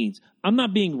what he needs. I'm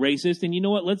not being racist, and you know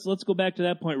what? Let's go back to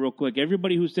that point real quick.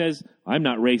 Everybody who says, I'm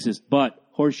not racist, but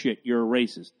horseshit, you're a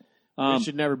racist. There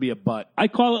should never be a but. I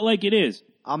call it like it is.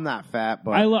 I'm not fat,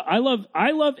 but I love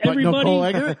everybody. Nicole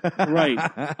Eggert? Right.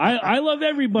 I love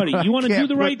everybody. You want to do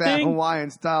the right that thing? Hawaiian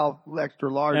style extra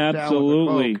large.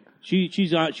 Absolutely. Down with She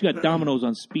got Domino's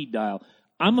on speed dial.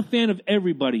 I'm a fan of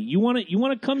everybody. You want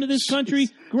to come to this country?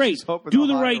 Great. Do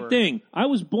the right thing. I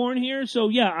was born here, so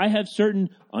yeah, I have certain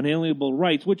unalienable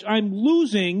rights, which I'm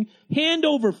losing hand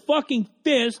over fucking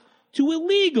fist to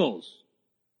illegals.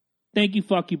 Thank you,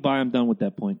 fuck you, bye. I'm done with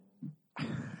that point.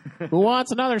 Who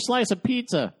wants another slice of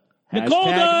pizza? Nicole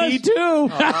does. Me too. All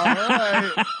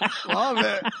right. Love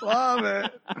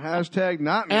it. Hashtag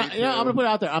not me too. I'm gonna put it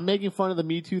out there. I'm making fun of the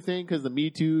Me Too thing because the Me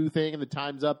Too thing and the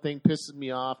Time's Up thing pisses me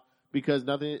off because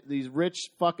these rich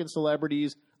fucking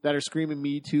celebrities that are screaming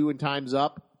Me Too and Time's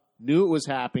Up knew it was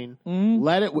happening. Mm-hmm.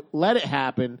 Let it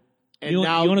happen. And you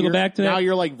want to go back to that? Now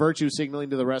you're like virtue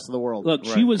signaling to the rest of the world. Look,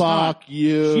 she was hot. Fuck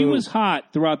you. She was hot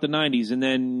throughout the 90s, and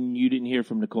then you didn't hear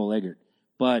from Nicole Eggert.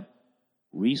 But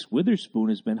Reese Witherspoon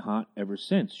has been hot ever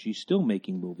since. She's still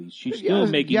making movies. She's still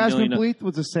making Yasmin Bleeth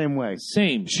was the same way.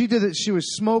 Same. She did it. She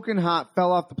was smoking hot,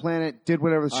 fell off the planet, did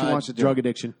whatever she wants to do. Drug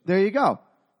addiction. There you go.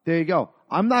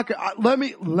 I'm not gonna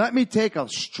let me take a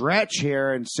stretch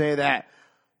here and say that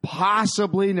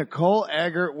possibly Nicole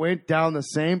Eggert went down the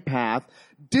same path,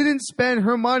 didn't spend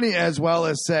her money as well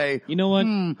as, say, you know what?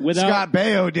 Scott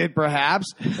Baio did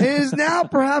perhaps, and is now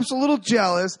perhaps a little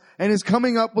jealous and is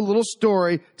coming up with a little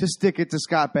story to stick it to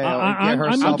Scott Baio and get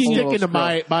herself I'm sticking to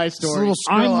my story.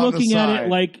 I'm looking at it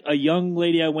like a young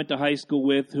lady I went to high school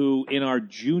with who, in our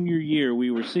junior year, we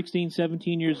were 16,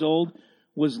 17 years old,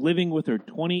 was living with her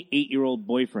 28-year-old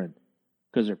boyfriend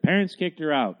because her parents kicked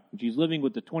her out. She's living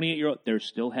with the 28-year-old. They're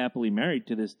still happily married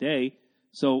to this day.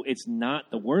 So it's not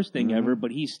the worst thing ever,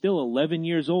 but he's still 11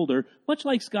 years older, much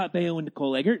like Scott Baio and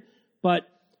Nicole Eggert. But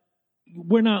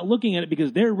we're not looking at it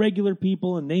because they're regular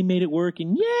people and they made it work.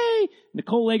 And yay!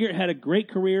 Nicole Eggert had a great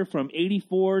career from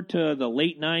 84 to the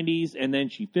late 90s, and then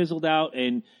she fizzled out.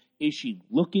 And is she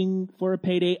looking for a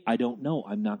payday? I don't know.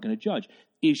 I'm not going to judge.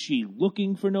 Is she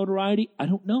looking for notoriety? I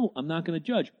don't know. I'm not going to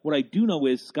judge. What I do know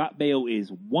is Scott Baio is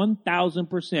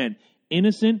 1,000%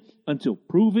 innocent until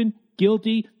proven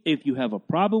guilty. If you have a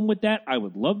problem with that, I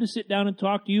would love to sit down and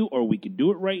talk to you, or we can do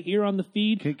it right here on the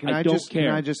feed. I don't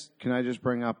care. Can I just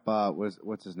bring up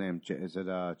what's his name? Is it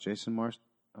Jason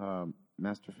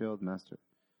Masterfield? Masterson.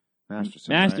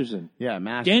 Masterson. Right? Yeah,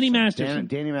 Masterson. Danny Masterson.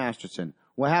 Danny Masterson.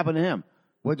 What happened to him?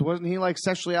 Wasn't he like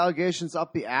sexually allegations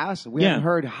up the ass? We haven't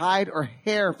heard hide or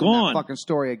hair from that fucking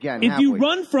story again. If you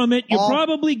run from it, you're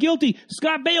probably guilty.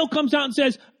 Scott Baio comes out and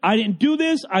says, I didn't do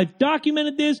this. I've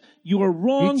documented this. You are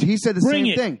wrong. He said the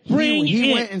same thing.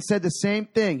 He it. went and said the same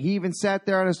thing. He even sat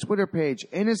there on his Twitter page,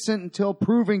 innocent until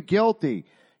proven guilty.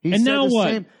 He and said now the what?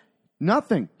 Same,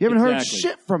 nothing. You haven't heard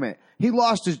shit from it. He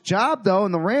lost his job, though,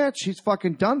 in the ranch. He's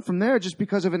fucking done from there just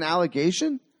because of an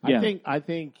allegation. Yeah. I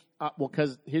think,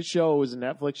 because his show was a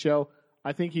Netflix show,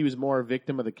 I think he was more a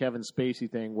victim of the Kevin Spacey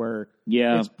thing where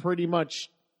it's pretty much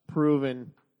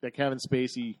proven that Kevin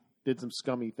Spacey did some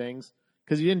scummy things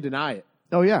because he didn't deny it.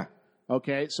 Oh, yeah.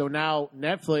 Okay, so now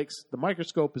Netflix, the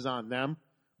microscope is on them.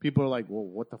 People are like, well,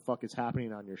 what the fuck is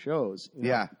happening on your shows? You know?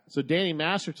 Yeah. So Danny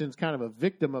Masterson's kind of a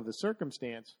victim of the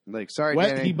circumstance. Like, sorry,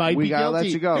 Danny, he might we be gotta guilty.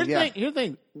 let you go. Here's the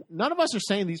thing. None of us are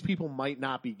saying these people might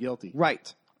not be guilty.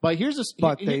 Right. But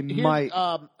they might.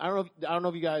 I don't know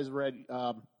if you guys read.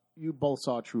 You both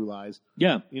saw True Lies.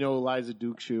 Yeah. You know Eliza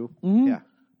Duke-Shoe. Mm-hmm.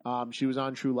 Yeah. She was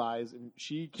on True Lies, and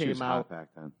she came was out hot back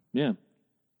then. Yeah.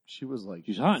 She was like,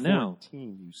 she's hot 14, now.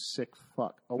 You sick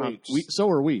fuck. Oh wait, so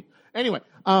are we. Anyway,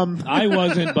 I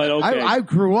wasn't, but okay. I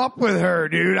grew up with her,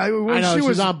 dude. I know, she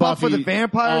was on Buffy Buffy the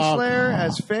Vampire Slayer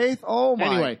as Faith. Oh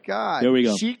my god! There we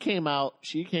go. She came out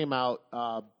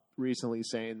recently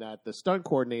saying that the stunt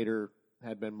coordinator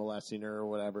had been molesting her or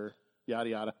whatever, yada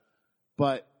yada.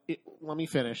 But let me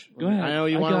finish. Go ahead. I know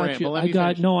you want to rant, but let me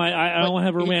finish. No, I don't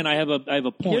have a rant. I have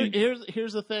a point.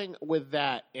 Here's the thing with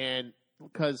that, and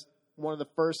because one of the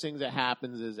first things that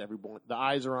happens is the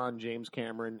eyes are on James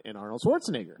Cameron and Arnold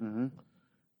Schwarzenegger. Mm-hmm.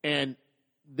 And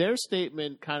their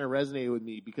statement kind of resonated with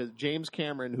me because James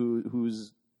Cameron,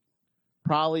 who's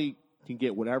probably can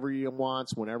get whatever he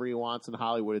wants, whenever he wants in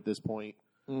Hollywood at this point,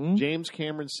 James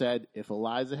Cameron said, if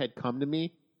Eliza had come to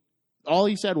me, all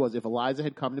he said was, if Eliza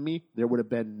had come to me, there would have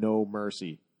been no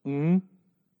mercy. Mm-hmm.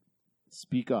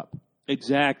 Speak up.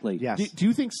 Exactly. Yes. Do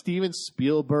you think Steven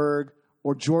Spielberg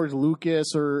or George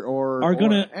Lucas or Are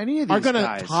gonna any of these are gonna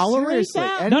guys. tolerate Seriously,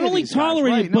 that? any not of only these guys.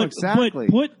 tolerate Right, it, no, but exactly.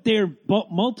 put their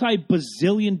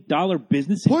multi-bazillion-dollar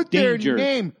business in Put their danger.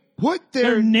 name. Put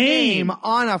their name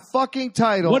on a fucking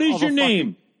title. What is of your a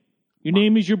name? Your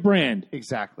name is your brand.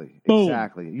 Exactly. Boom.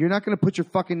 Exactly. You're not going to put your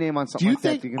fucking name on Do something you like that.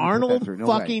 think You're gonna put that Arnold through. No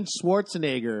way. fucking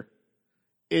Schwarzenegger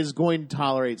is going to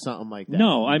tolerate something like that?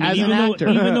 No, I mean, As an actor.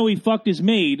 even though he fucked his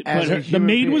maid, As but a the human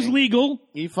maid was being. legal.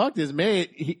 He fucked his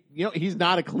mate. He's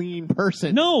not a clean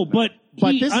person. No, but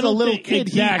But he, this I is a don't little think, kid.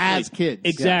 Exactly. He has kids.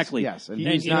 Exactly. Yes. And,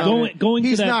 he's and not going to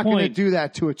he's that not going to point, do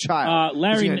that to a child.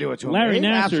 Larry he's going to do it to a Larry baby?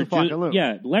 Nasser,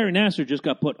 Absolutely. Larry Nasser just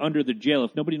got put under the jail.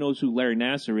 If nobody knows who Larry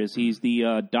Nasser is, he's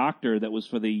the doctor that was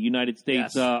for the United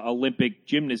States Olympic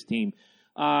gymnast team.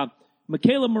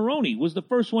 Michaela Maroney was the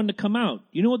first one to come out.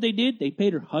 You know what they did? They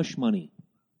paid her hush money.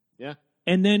 Yeah.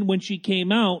 And then when she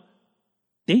came out,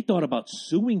 they thought about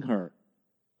suing her.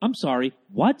 I'm sorry,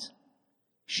 what?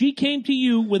 She came to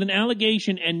you with an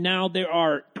allegation, and now there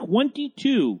are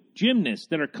 22 gymnasts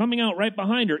that are coming out right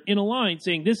behind her in a line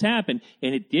saying this happened,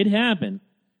 and it did happen.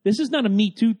 This is not a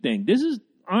Me Too thing. This is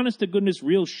honest to goodness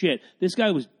real shit. This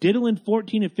guy was diddling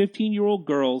 14 and 15-year-old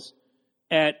girls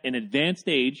at an advanced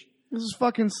age. This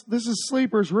is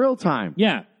Sleepers real time.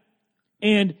 Yeah.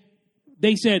 And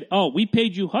they said, oh, we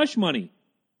paid you hush money.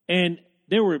 And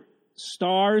there were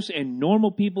stars and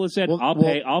normal people that said, I'll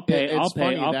pay.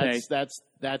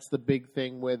 That's the big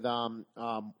thing with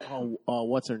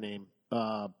what's her name?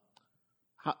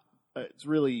 It's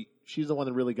really she's the one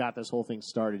that really got this whole thing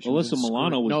started. Alyssa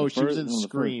Milano was she was in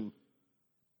Scream.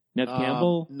 Ned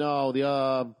Campbell? No,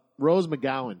 the Rose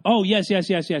McGowan. Oh, yes.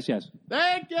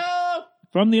 Thank you.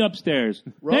 From the upstairs.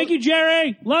 Thank you,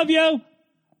 Jerry. Love you.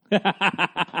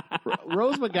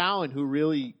 Rose McGowan, who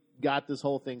really got this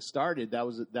whole thing started, that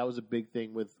was a big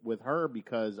thing with her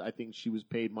because I think she was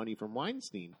paid money from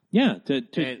Weinstein. Yeah,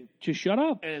 to shut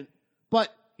up. But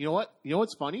you know what? You know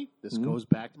what's funny? This goes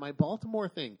back to my Baltimore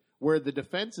thing, where the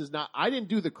defense is not, I didn't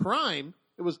do the crime.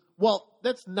 It was, well,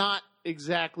 that's not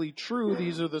exactly true.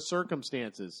 These are the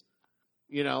circumstances.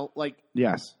 You know, like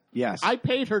Yes. I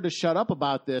paid her to shut up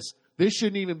about this. This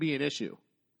shouldn't even be an issue.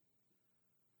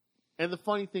 And the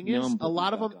funny thing is, a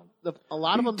lot of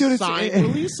them sign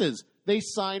releases. They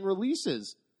sign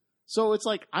releases. So it's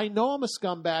like, I know I'm a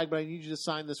scumbag, but I need you to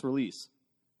sign this release.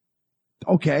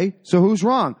 Okay, so who's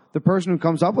wrong? The person who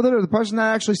comes up with it or the person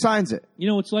that actually signs it? You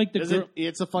know, it's like the girl.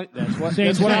 It's a fun. That's what.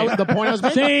 Same. The point I was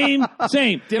making.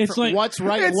 Same. Different. It's like what's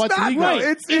right and It's what's not legal.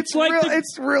 right. It's like real, the-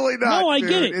 it's really not. No, I dude.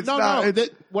 get it. It's No. not, it's-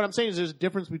 What I'm saying is there's a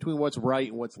difference between what's right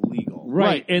and what's legal.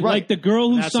 right. And right. like the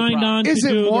girl who That's the signed problem. on to Is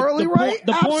do it morally the right?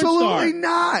 porn Absolutely star.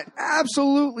 not.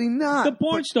 Absolutely not. The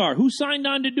porn star who signed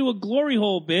on to do a glory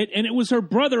hole bit, and it was her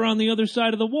brother on the other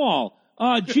side of the wall.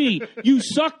 Gee, you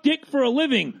suck dick for a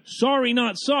living. Sorry,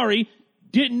 not sorry.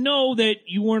 Didn't know that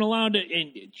you weren't allowed to,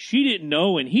 and she didn't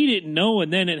know, and he didn't know,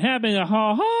 and then it happened,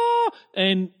 ha ha,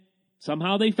 and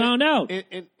somehow they found out.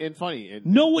 And funny. And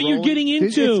know what you're getting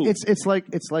into. It's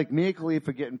like Mia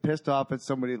Khalifa getting pissed off at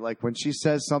somebody, like when she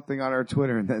says something on her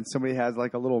Twitter and then somebody has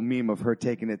like a little meme of her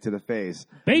taking it to the face.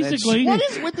 Basically, What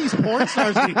is with these porn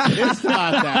stars getting pissed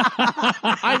about that?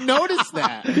 I noticed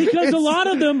that. because a lot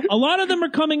of them are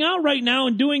coming out right now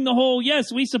and doing the whole,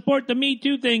 yes, we support the Me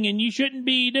Too thing, and you shouldn't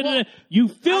be. Well, you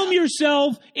film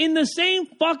yourself in the same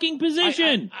fucking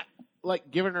position. I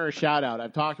like giving her a shout out.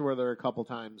 I've talked to her a couple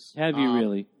times. Have you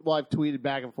really? Well, I've tweeted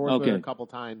back and forth with her a couple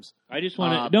times. I just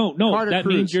want to. No, Carter that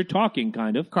Cruz. means you're talking,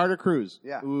 kind of. Carter Cruz,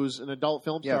 Yeah. who's an adult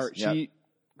film Yes, star. yep. She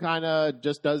kind of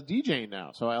just does DJing now.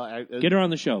 So I Get her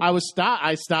on the show. I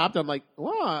stopped. I'm like,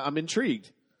 well, I'm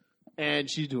intrigued, and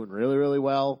she's doing really, really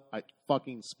well. I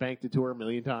fucking spanked it to her a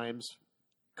million times.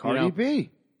 Cardi B.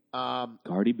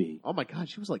 Cardi B. Oh my god,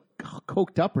 she was like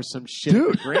coked up or some shit.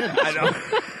 Dude. I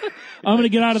know. I'm going to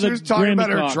get out of She the was talking about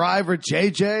her Grammy talk. driver,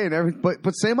 JJ, and everything.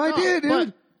 But same idea,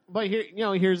 dude. But here,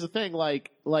 here's the thing.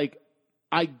 Like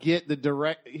I get the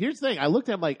direct. Here's the thing. I looked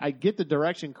at him like I get the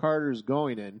direction Carter's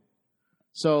going in.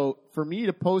 So for me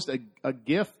to post a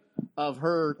GIF of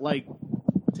her like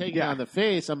taking on the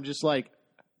face, I'm just like,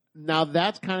 now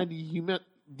that's kind of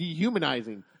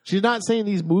dehumanizing. She's not saying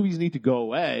these movies need to go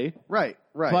away. Right.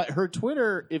 But her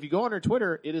Twitter, if you go on her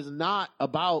Twitter, it is not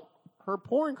about her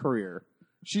porn career.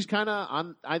 She's kind of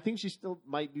on. I think she still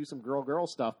might do some girl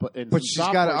stuff, but she's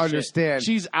got to understand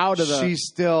she's out of the. She's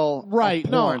still right. a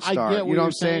porn no, star. I get what you know you're what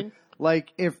I'm saying?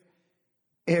 Like if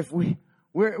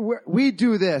we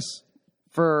do this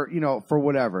for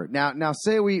whatever. Now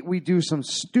say we do some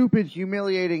stupid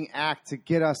humiliating act to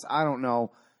get us. I don't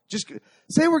know. Just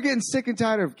say we're getting sick and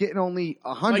tired of getting only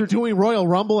 100. Like doing Royal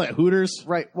Rumble at Hooters.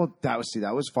 Right. Well, that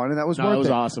was fun and that was No, worth it was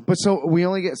it. awesome. But so we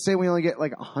only get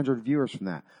like 100 viewers from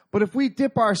that. But if we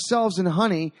dip ourselves in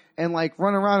honey and like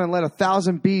run around and let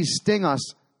 1,000 bees sting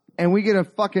us, and we get a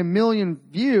fucking million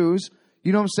views,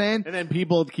 you know what I'm saying? And then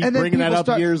people keep And then bringing that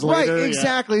people up years later. Right,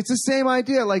 exactly. It's the same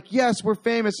idea. Like, yes, we're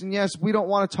famous, and yes, we don't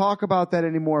want to talk about that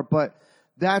anymore, but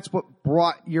that's what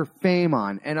brought your fame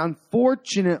on. And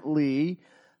unfortunately,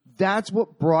 that's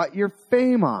what brought your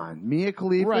fame on. Mia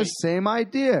Khalifa, Right. same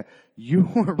idea. You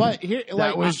were, But here,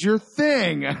 that was your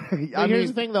thing. Here's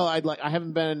the thing, though. I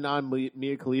haven't been on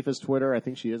Mia Khalifa's Twitter. I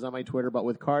think she is on my Twitter. But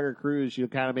with Carter Cruz, she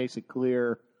kind of makes it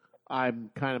clear I'm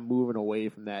kind of moving away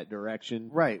from that direction.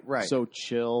 Right. So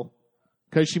chill.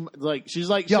 Because she's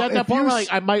Yo, at that point where, like,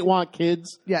 I might want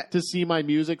kids Yeah. to see my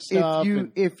music stuff.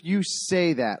 If you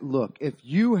say that, look, if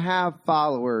you have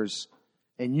followers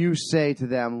and you say to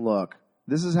them, look,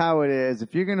 this is how it is.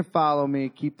 If you're going to follow me,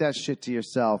 keep that shit to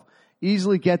yourself.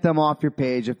 Easily get them off your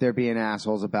page if they're being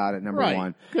assholes about it, number Right.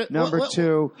 one. Good. Number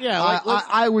two,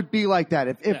 I would be like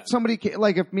that. If somebody,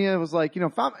 like if Mia was like,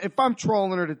 if I'm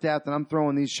trolling her to death and I'm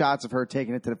throwing these shots of her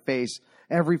taking it to the face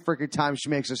every freaking time she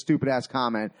makes a stupid ass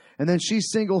comment, and then she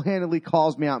single-handedly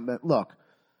calls me out, but look,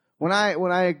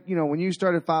 when you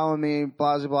started following me,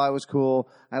 blah, blah, blah, it was cool.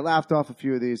 I laughed off a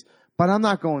few of these, but I'm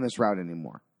not going this route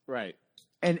anymore. Right.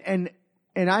 And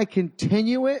I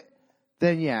continue it,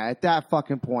 then yeah, at that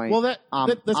fucking point. Well, that's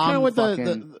kind of what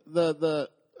fucking,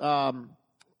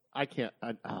 I can't.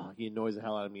 He annoys the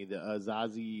hell out of me. The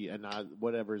Azazi and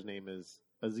whatever his name is,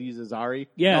 Aziz Ansari.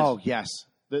 Yes. Oh yes.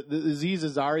 The Aziz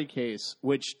Ansari case,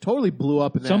 which totally blew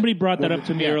up. Somebody brought that up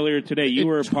to me earlier today. You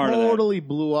were a part of that. Totally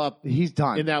blew up. He's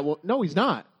done. In that. No, he's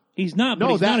not. He's not. But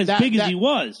No, he's not as big as he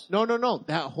was. No.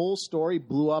 That whole story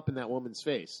blew up in that woman's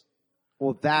face.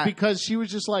 Well, because she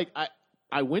was just like,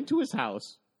 I went to his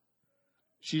house.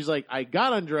 She's like, I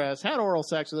got undressed, had oral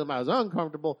sex with him. I was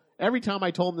uncomfortable. Every time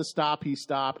I told him to stop, he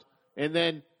stopped. And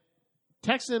then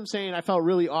texted him saying, I felt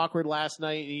really awkward last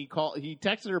night. And he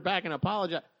texted her back and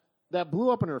apologized. That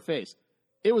blew up in her face.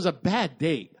 It was a bad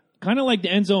date. Kind of like the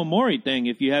Enzo Amore thing,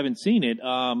 if you haven't seen it.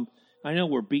 I know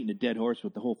we're beating a dead horse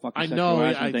with the whole fucking sexual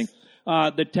harassment thing.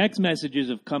 The text messages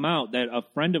have come out that a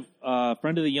friend of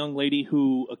the young lady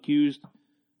who accused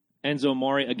Enzo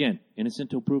Amore, again,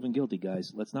 innocent till proven guilty,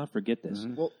 guys. Let's not forget this.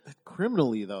 Mm-hmm. Well,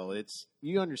 criminally though,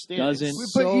 you understand. Doesn't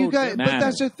but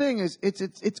that's the thing is it's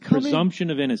coming.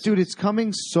 Presumption of innocence, dude. It's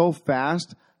coming so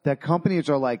fast that companies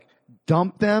are like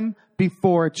dump them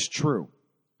before it's true.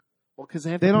 Well, because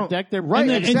they have to protect their right.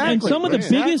 Exactly. And some of the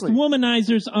biggest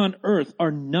womanizers on earth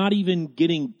are not even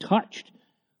getting touched.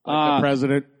 Like the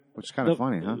president. Which is kind of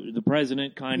funny, huh? The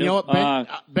president, kind of. You know what?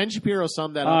 Ben Shapiro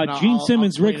summed that up. Gene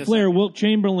Simmons, Ric Flair, Wilt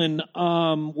Chamberlain.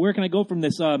 Where can I go from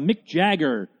this? Mick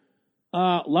Jagger.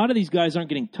 A lot of these guys aren't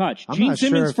getting touched. Gene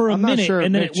Simmons for a minute,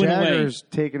 and then it went away. Jagger's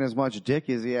taking as much dick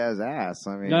as he has ass.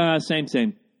 I mean,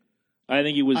 same. I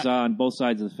think he was on both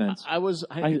sides of the fence. I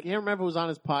can't remember if it was on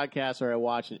his podcast or I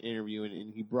watched an interview,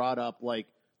 and he brought up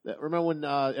remember when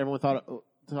everyone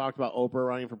talked about Oprah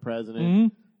running for president.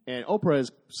 Mm-hmm. And Oprah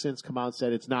has since come out and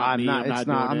said, it's not me.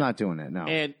 I'm not doing it. No.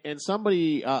 And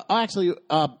somebody,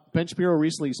 Ben Shapiro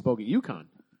recently spoke at UConn.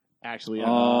 Actually,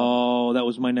 that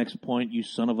was my next point. You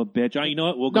son of a bitch. You know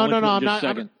what? We'll go into it in just a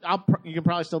second. You can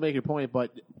probably still make your point,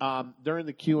 but during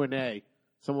the Q&A,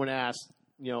 someone asked,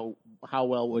 how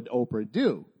well would Oprah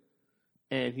do?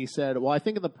 And he said, well, I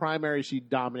think in the primary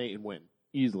she'd dominate and win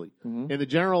easily. Mm-hmm. In the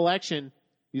general election,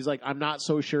 he's like, I'm not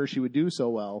so sure she would do so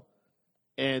well.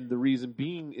 And the reason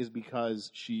being is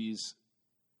because she's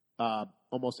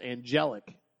almost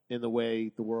angelic in the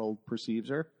way the world perceives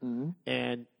her. Mm-hmm.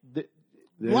 And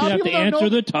you have to answer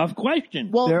the tough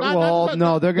question. Well, they're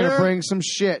going to bring some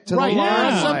shit to the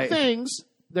limelight.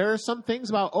 There are some things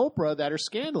about Oprah that are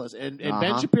scandalous, and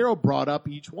Ben Shapiro brought up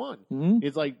each one. Mm-hmm.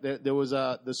 It's like there was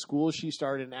the school she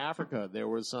started in Africa.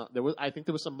 I think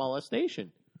there was some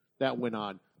molestation that went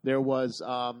on. There was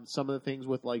some of the things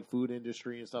with like food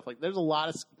industry and stuff like.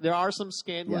 There are some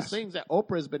scandalous things that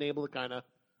Oprah has been able to kind of,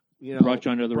 brush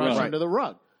under the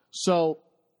rug. So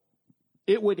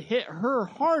it would hit her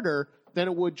harder than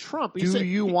it would Trump. Do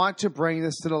you want to bring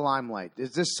this to the limelight?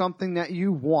 Is this something that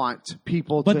you want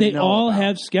people to know? But they all about?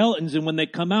 have skeletons, and when they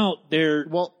come out, they're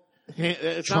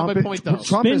It's not my point, though.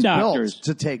 Trump Spin is doctors. built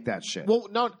to take that shit. Well,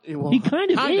 no, well, He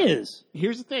kind of is.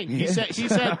 Here's the thing. He said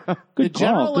the Good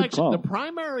general call, good election, call. the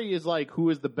primary is like who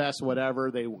is the best,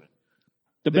 whatever they win.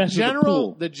 The best of the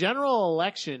pool. The general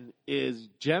election is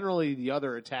generally the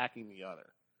other attacking the other.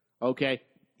 Okay,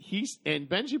 and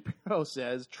Ben Shapiro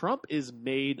says Trump is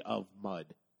made of mud.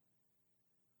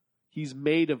 He's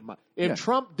made of mud. If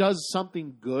Trump does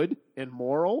something good and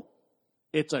moral,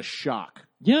 it's a shock.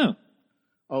 Yeah.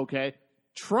 Okay,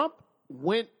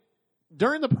 during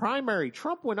the primary.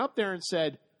 Trump went up there and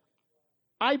said,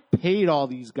 "I paid all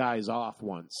these guys off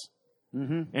once,"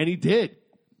 and he did.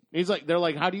 He's like, they're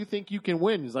like, "How do you think you can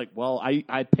win?" He's like, "Well,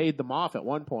 I paid them off at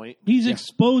one point." He's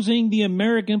exposing the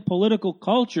American political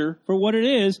culture for what it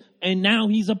is, and now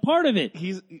he's a part of it.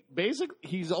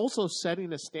 He's also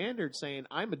setting a standard, saying,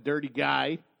 "I'm a dirty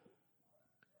guy."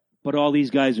 But all these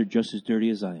guys are just as dirty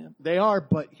as I am. They are,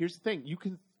 but here's the thing: you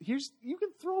can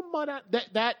throw mud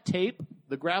at that tape.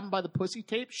 The grab him by the pussy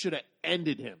tape should have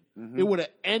ended him. It would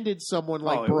have ended someone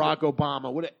like Barack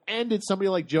Obama. Would have ended somebody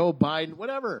like Joe Biden.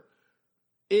 Whatever.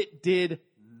 It did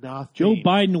nothing. Joe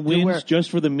Biden wins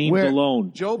just for the memes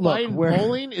alone. Joe Biden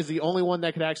polling is the only one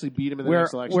that could actually beat him in the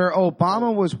next election. Where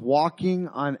Obama was walking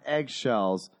on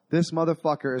eggshells, this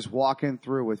motherfucker is walking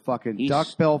through with fucking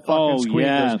duckbill fucking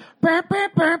squeakers.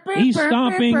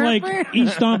 Yeah.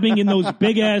 He's stomping in those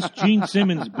big ass Gene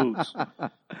Simmons boots.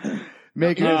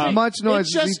 Making as much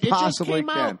noise as he possibly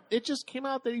can. It just came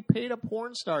out that he paid a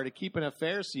porn star to keep an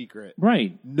affair secret.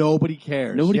 Right. Nobody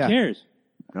cares. Nobody cares.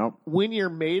 Nope. When you're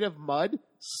made of mud,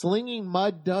 slinging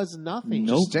mud does nothing.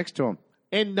 Just sticks to him.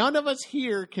 And none of us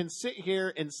here can sit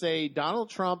here and say Donald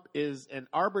Trump is an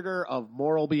arbiter of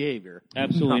moral behavior.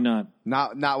 Absolutely not.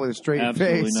 Not with a straight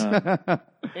Absolutely face. not.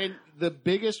 And the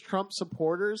biggest Trump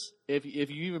supporters, if you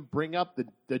even bring up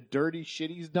the dirty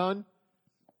shit he's done,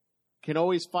 can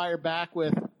always fire back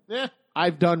with,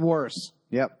 I've done worse.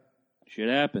 Yep. Shit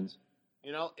happens.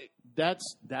 You know,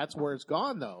 that's where it's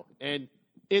gone, though. And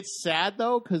it's sad,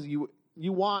 though, because you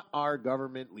want our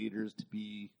government leaders to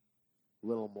be a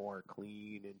little more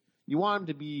clean, and you want them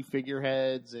to be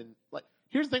figureheads. And like,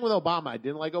 here's the thing with Obama. I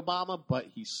didn't like Obama, but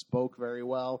he spoke very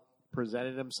well,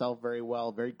 presented himself very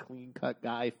well, very clean-cut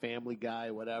guy, family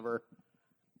guy, whatever.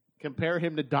 Compare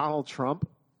him to Donald Trump.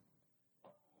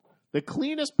 The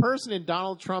cleanest person in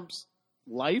Donald Trump's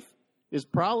life is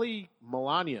probably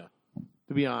Melania,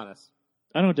 to be honest.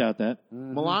 I don't doubt that.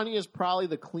 Melania is probably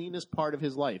the cleanest part of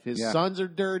his life. His sons are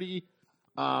dirty.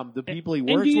 The people he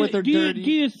works with are dirty.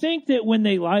 Do you think that when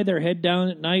they lie their head down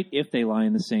at night, if they lie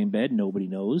in the same bed, nobody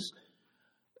knows,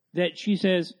 that she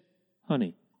says,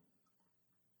 honey,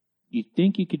 you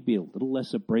think you could be a little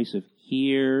less abrasive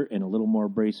here and a little more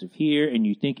abrasive here, and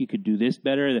you think you could do this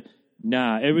better?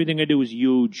 Nah, everything I do is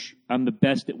huge. I'm the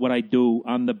best at what I do.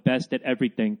 I'm the best at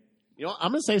everything. You know,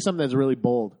 I'm going to say something that's really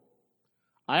bold.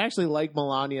 I actually like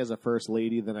Melania as a first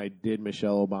lady than I did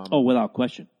Michelle Obama. Oh, without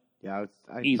question. Yeah,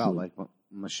 I Easily. felt like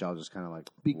Michelle just kind of like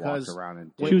walked around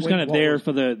and did She was kind of there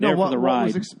for the ride. What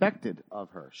was expected of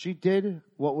her? She did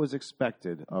what was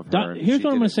expected of her. Here's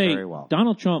what I'm going to say. Well.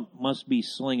 Donald Trump must be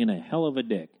slinging a hell of a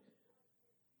dick.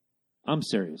 I'm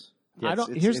serious.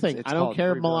 Here's the thing. I don't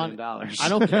care if Melania. I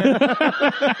don't care.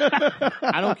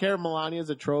 I don't care if Melania's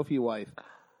a trophy wife.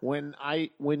 When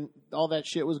all that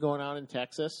shit was going on in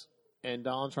Texas, and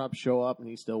Donald Trump show up and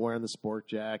he's still wearing the sport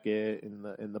jacket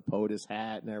and the POTUS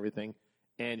hat and everything,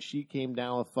 and she came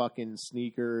down with fucking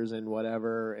sneakers and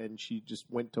whatever, and she just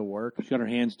went to work. She got her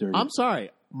hands dirty. I'm sorry.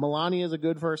 Melania is a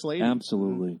good first lady.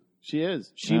 Absolutely. She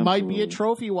is. She might be a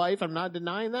trophy wife. I'm not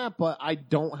denying that, but I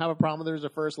don't have a problem with her as a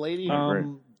first lady.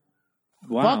 Wow.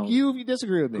 Fuck you if you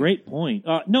disagree with me. Great point.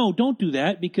 No, don't do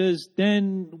that, because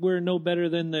then we're no better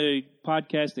than the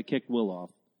podcast that kicked Will off.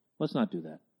 Let's not do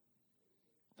that.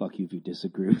 Fuck you if you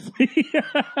disagree with me. You've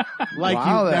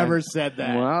never said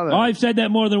that. Wow, I've said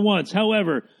that more than once.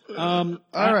 However,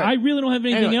 I really don't have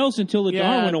anything else until the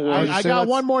Darwin Awards. I got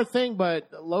one more thing, but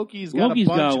Loki's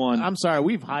got one. I'm sorry,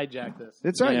 we've hijacked this.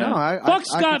 It's all right. Yeah. No, Fuck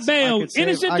Scott Baio.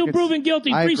 Innocent until proven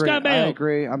guilty. Free Scott Baio. I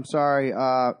agree. I'm sorry,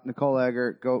 Nicole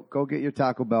Eggert. Go get your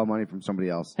Taco Bell money from somebody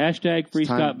else. Hashtag free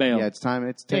Scott Baio. Yeah, it's time.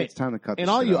 It's time to cut. And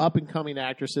this all shit you out. up and coming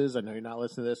actresses, I know you're not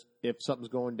listening to this. If something's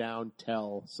going down,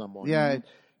 tell someone. Yeah.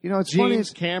 You know, it's funny.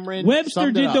 James Cameron.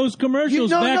 Webster did those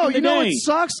commercials back in the day. You know what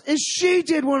sucks is she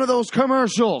did one of those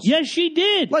commercials. Yes, she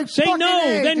did. Like say no,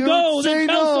 then dude. go, say then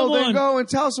tell no, someone. Then go and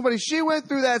tell somebody. She went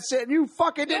through that shit, and you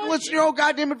fucking didn't listen to your own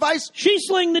goddamn advice. She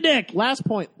slinged the dick. Last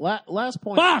point. Last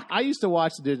point. Fuck. I used to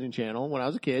watch the Disney Channel when I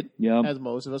was a kid. Yep. As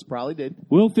most of us probably did.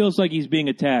 Will feels like he's being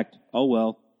attacked. Oh,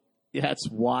 well. Yeah, that's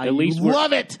why At least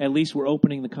love it. At least we're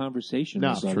opening the conversation.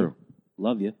 No, brother. True.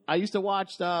 Love you. I used to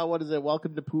watch,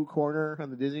 Welcome to Pooh Corner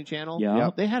on the Disney Channel. Yeah.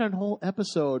 They had a whole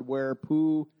episode where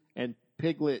Pooh and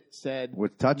Piglet said...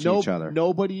 Would touch each other.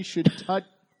 Nobody should touch...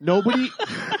 Nobody...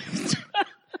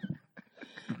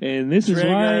 And this is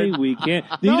why we can't...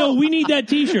 You know, we need that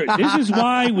T-shirt. This is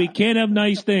why we can't have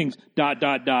nice things. ...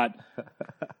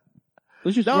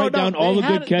 Let's just write down all the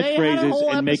good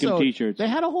catchphrases and make them T-shirts. They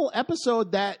had a whole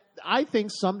episode that I think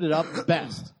summed it up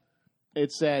best.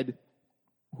 It said,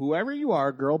 whoever you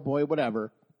are, girl, boy,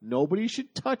 whatever, nobody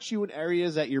should touch you in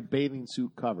areas that your bathing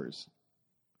suit covers.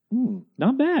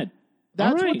 Not bad.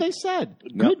 That's All right. what they said.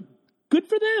 Good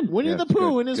for them. Winnie the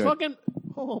Pooh and his fucking,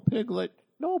 Piglet,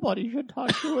 nobody should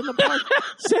touch you in the park.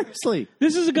 Seriously.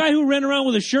 This is a guy who ran around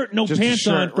with a shirt and no pants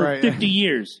on for 50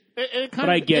 years. But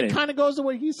I get it. It kind of goes the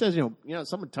way he says,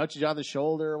 someone touches you on the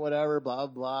shoulder or whatever, blah,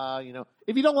 blah,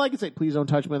 If you don't like it, say, please don't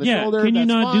touch me on the shoulder. Can you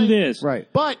not do this? Right.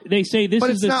 But they say this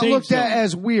is the safe zone. But it's not looked at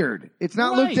as weird. It's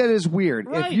not looked at as weird.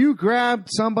 Right. If you grab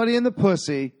somebody in the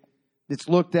pussy, it's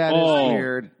looked at as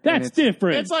weird. That's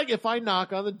different. It's like if I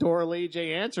knock on the door, Lady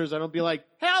J answers, I don't be like,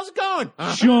 hey, how's it going?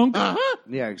 Junk.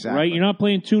 Yeah, exactly. Right? You're not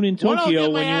playing Tune in One, I'll Tokyo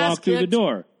get when my you ass walk through the kicked.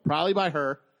 door. Probably by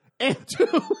her. And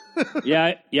two,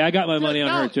 Yeah, I got my money on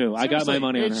her too. I got my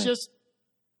money on her. It's just,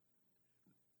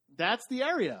 that's the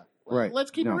area. Right.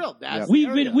 Let's keep it real. That's the We've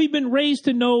area. been raised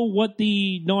to know what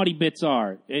the naughty bits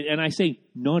are, and I say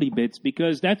naughty bits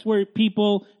because that's where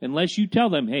people, unless you tell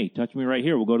them, "Hey, touch me right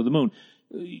here, we'll go to the moon,"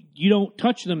 you don't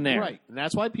touch them there. Right. And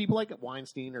that's why people like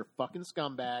Weinstein are fucking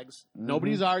scumbags.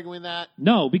 Nobody's arguing that.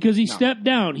 No, because he stepped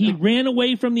down. He ran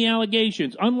away from the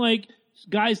allegations. Unlike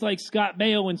guys like Scott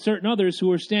Baio and certain others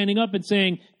who are standing up and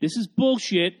saying, "This is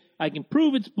bullshit. I can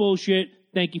prove it's bullshit.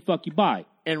 Thank you, fuck you, bye."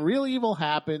 And real evil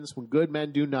happens when good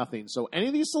men do nothing. So any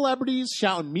of these celebrities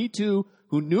shouting "Me Too"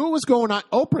 who knew what was going on,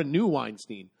 Oprah knew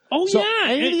Weinstein. Oh, so yeah.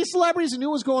 Any of these celebrities who knew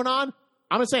what was going on,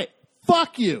 I'm going to say,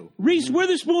 fuck you. Reese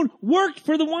Witherspoon worked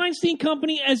for the Weinstein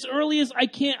Company as early as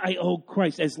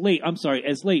as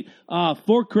late.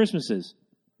 4 Christmases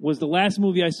was the last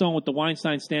movie I saw with the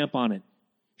Weinstein stamp on it.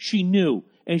 She knew,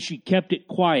 and she kept it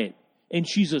quiet. And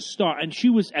she's a star. And she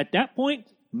was, at that point,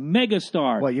 mega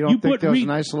star. What, you don't think there was a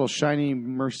nice little shiny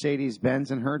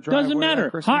Mercedes-Benz in her driveway? Doesn't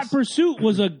matter. Hot Pursuit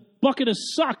was a bucket of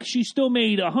suck. She still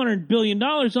made $100 billion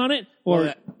on it,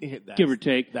 give or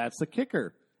take. That's the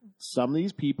kicker. Some of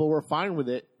these people were fine with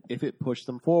it if it pushed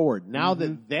them forward. Now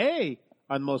that they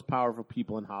are the most powerful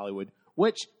people in Hollywood,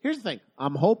 which, here's the thing,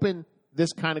 I'm hoping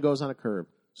this kind of goes on a curve.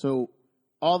 So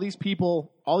all these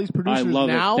people, all these producers I love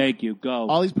now, it. Thank you. Go.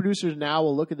 all these producers now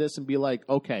will look at this and be like,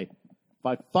 okay, if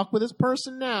I fuck with this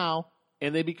person now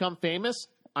and they become famous,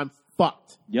 I'm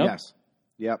fucked. Yep. Yes.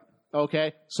 Yep.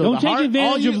 Okay? So Don't take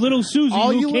advantage of little Susie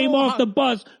who came off the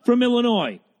bus from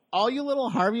Illinois. All you little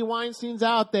Harvey Weinsteins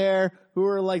out there who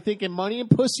are like thinking money and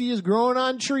pussy is growing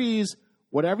on trees,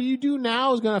 whatever you do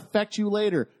now is going to affect you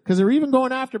later. Because they're even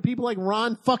going after people like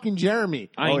Ron fucking Jeremy.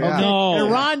 I yeah. know.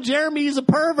 And Ron Jeremy is a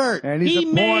pervert. And he's He a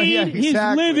porn. made Yeah, his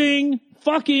exactly. living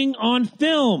fucking on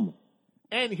film.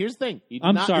 And here's the thing. He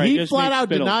just flat made out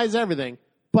spittle. denies everything.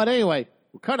 But anyway,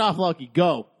 we're cut off Lucky.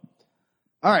 Go.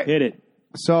 All right. Hit it.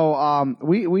 So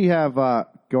we have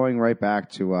going right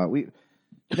back to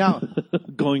now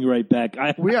Going right back.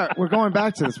 we're going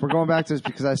back to this. We're going back to this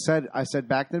because I said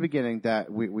back in the beginning that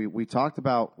we talked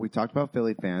about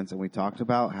Philly fans and we talked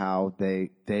about how they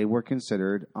were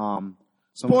considered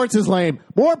Sports is lame.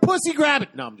 More pussy grabbing.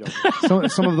 No, I'm joking.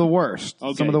 some of the worst.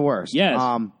 Okay. Some of the worst. Yes.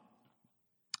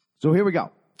 So here we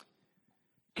go.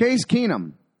 Case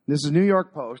Keenum. This is New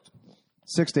York Post.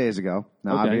 6 days ago.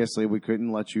 Now, Okay. obviously, we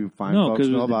couldn't let you find No, folks 'cause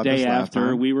it know was the about day this last after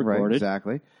time. we Right, recorded.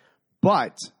 exactly.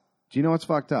 But do you know what's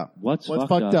fucked up? What's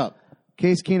fucked up?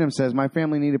 Case Keenum says, my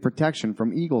family needed protection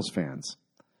from Eagles fans.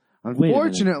 Wait a minute.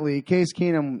 Unfortunately, Case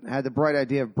Keenum had the bright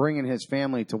idea of bringing his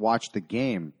family to watch the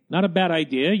game. Not a bad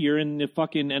idea. You're in the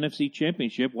fucking NFC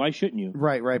Championship. Why shouldn't you?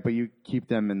 Right, but you keep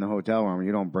them in the hotel room.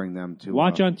 You don't bring them to...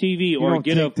 Watch on TV or don't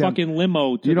get a take them- fucking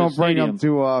limo to You the don't bring stadium. them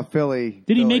to Philly.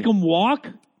 Did he Philly. make them walk?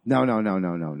 No.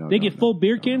 They get full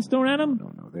beer cans thrown at them?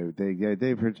 No.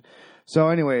 They So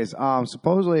anyways,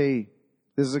 supposedly,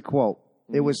 this is a quote.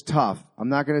 It was tough. I'm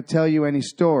not going to tell you any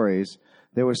stories.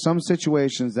 There were some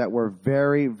situations that were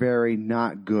very, very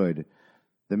not good.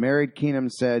 The married Keenum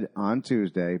said on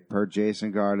Tuesday, per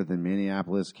Jason Garda, the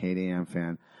Minneapolis KDM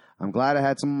fan, I'm glad I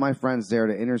had some of my friends there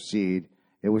to intercede.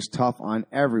 It was tough on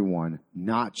everyone,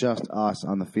 not just us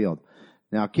on the field.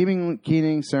 Now,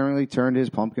 Keenum certainly turned his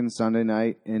Pumpkin Sunday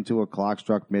night into a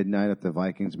clock-struck midnight at the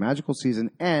Vikings' magical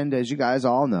season end, as you guys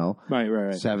all know. Right.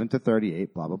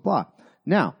 7-38, blah, blah, blah.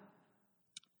 Now,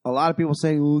 a lot of people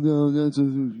saying, "Oh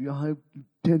no, high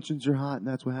tensions are hot, and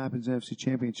that's what happens in the NFC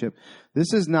Championship."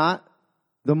 This is not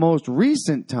the most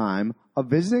recent time a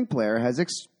visiting player has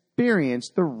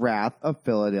experienced the wrath of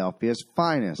Philadelphia's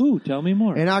finest. Ooh, tell me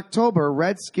more. In October,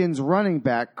 Redskins running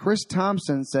back Chris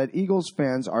Thompson said Eagles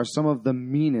fans are some of the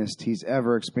meanest he's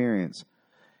ever experienced.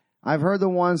 I've heard the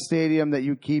one stadium that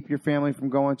you keep your family from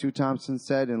going to, Thompson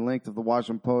said in link to the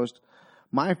Washington Post.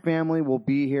 My family will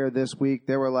be here this week.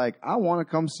 They were like, I want to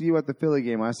come see you at the Philly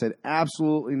game. I said,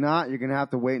 absolutely not. You're going to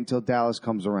have to wait until Dallas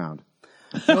comes around.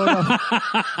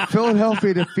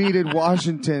 Philadelphia defeated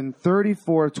Washington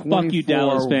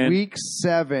 34-24 week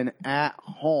 7 at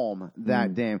home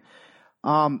that game.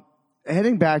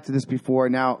 Heading back to this before,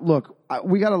 now, look,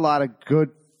 we got a lot of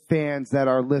good fans that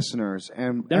are listeners,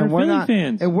 and we're Philly not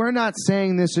fans. And we're not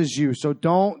saying this is you, so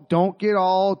don't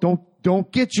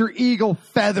get your eagle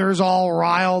feathers all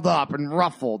riled up and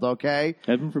ruffled, okay?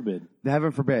 Heaven forbid.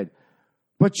 Heaven forbid.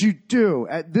 But you do.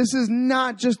 This is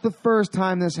not just the first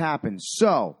time this happened.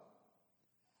 So,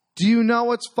 do you know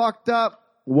what's fucked up?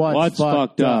 What's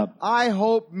fucked up? I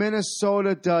hope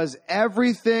Minnesota does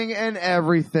everything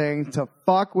to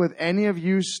fuck with any of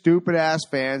you stupid-ass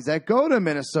fans that go to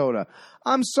Minnesota.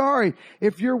 I'm sorry.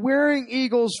 If you're wearing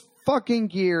Eagles fucking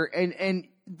gear and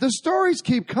the stories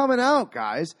keep coming out,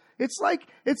 guys. It's like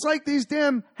these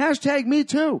damn hashtag me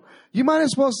too. You might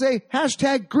as well say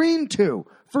hashtag green too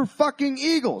for fucking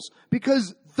Eagles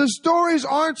because the stories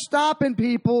aren't stopping,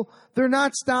 people. They're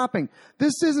not stopping.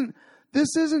 This isn't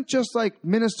just like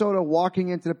Minnesota walking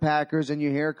into the Packers and you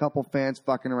hear a couple fans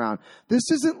fucking around. This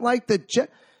isn't like the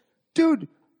Jets. Dude,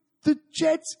 the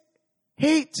Jets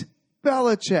hate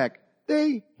Belichick.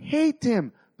 They hate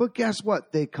him. But guess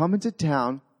what? They come into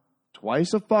town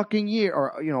twice a fucking year,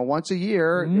 or, once a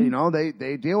year,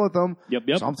 they deal with them. Yep.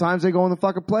 Sometimes they go in the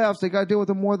fucking playoffs. They got to deal with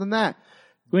them more than that.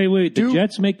 Wait, the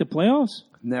Jets make the playoffs?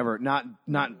 Never. Not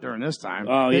during this time.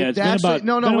 Oh, yeah, it's been about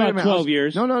 12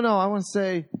 years. No, I want to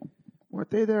say, weren't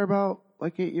they there about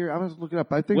like 8 years? I was looking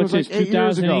up. I think it was like 8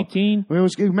 years ago. 2018?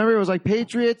 Remember, it was like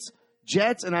Patriots,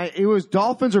 Jets, and it was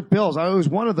Dolphins or Bills. It was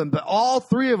one of them, but all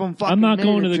three of them fucking I'm not made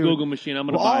going it to the Google machine. I'm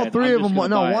going to buy it. All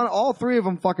three of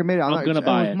them fucking made it. I'm going to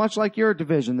buy it. Much like your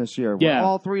division this year. Yeah.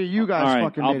 All three of you guys all right,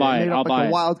 fucking I'll made buy it. it. Made I'll up buy like it.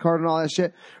 a wild card and all that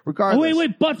shit. Regardless. Oh,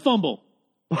 wait, butt fumble.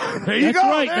 There you go.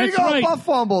 Right, there you go. right. Butt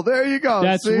fumble. There you go.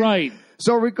 That's See? right.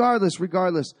 So regardless,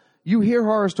 you hear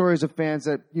horror stories of fans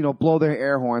that, blow their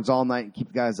air horns all night and keep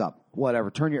the guys up.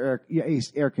 Whatever. Turn your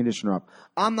air conditioner up.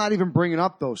 I'm not even bringing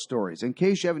up those stories. In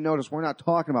case you haven't noticed, we're not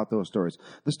talking about those stories.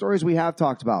 The stories we have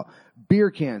talked about. Full beer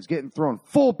cans getting thrown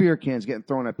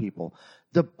at people.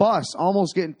 The bus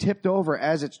almost getting tipped over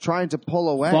as it's trying to pull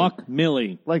away. Fuck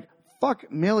Millie.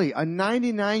 Fuck Millie, a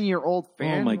 99-year-old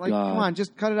fan. Oh, my God. Come on,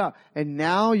 just cut it out. And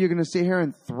now you're going to sit here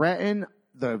and threaten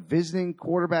the visiting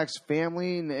quarterback's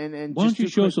family and why don't you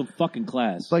show some fucking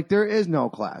class? There is no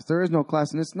class. There is no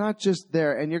class, and it's not just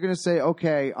there. And you're going to say,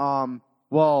 okay,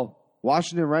 well,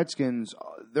 Washington Redskins,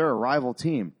 they're a rival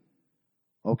team.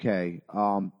 Okay,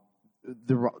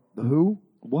 who?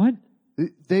 What?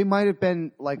 They might have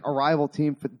been like a rival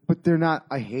team, but they're not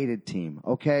a hated team.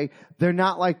 Okay, they're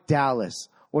not like Dallas.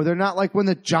 Or they're not like when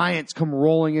the Giants come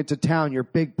rolling into town, your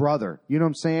big brother. You know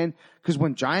what I'm saying? Because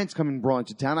when Giants come and roll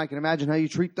into town, I can imagine how you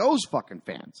treat those fucking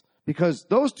fans. Because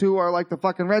those two are like the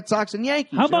fucking Red Sox and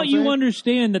Yankees. How about you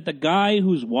understand that the guy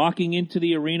who's walking into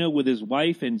the arena with his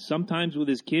wife and sometimes with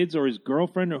his kids or his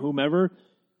girlfriend or whomever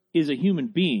is a human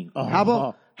being? How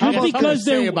about they're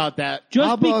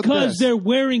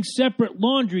wearing separate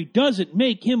laundry doesn't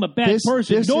make him a bad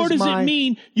person, nor does it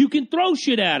mean you can throw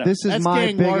shit at him. This is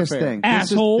my biggest thing.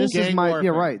 Asshole. This is my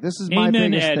biggest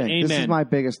thing. This is my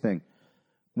biggest thing.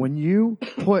 When you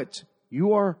put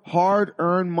your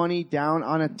hard-earned money down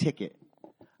on a ticket,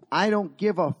 I don't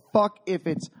give a fuck if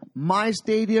it's my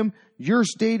stadium, your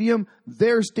stadium,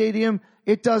 their stadium.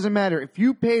 It doesn't matter. If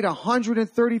you paid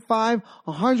 $135,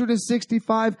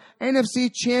 $165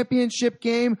 NFC Championship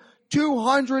game,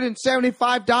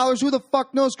 $275, who the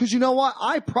fuck knows? Because you know what?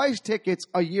 I priced tickets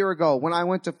a year ago when I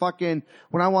wanted to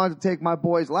take my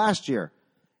boys last year.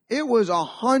 It was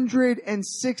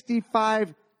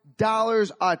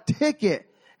 $165 a ticket.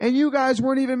 And you guys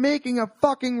weren't even making a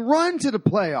fucking run to the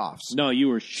playoffs. No, you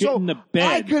were shitting the bed.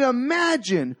 I could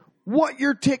imagine what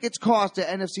your tickets cost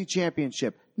at NFC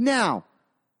Championship. Now,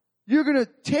 you're going to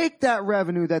take that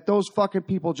revenue that those fucking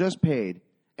people just paid,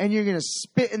 and you're going to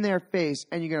spit in their face,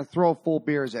 and you're going to throw full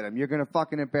beers at them. You're going to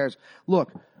fucking embarrass.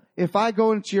 Look, if I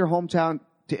go into your hometown,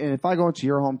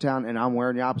 and I'm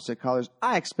wearing the opposite colors,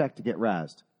 I expect to get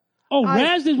razzed. Oh,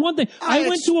 razzed is one thing. I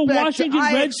went to a Washington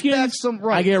Redskins.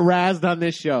 I get razzed on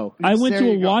this show. I went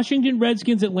to a Washington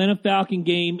Redskins Atlanta Falcon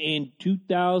game in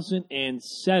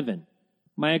 2007.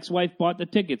 My ex-wife bought the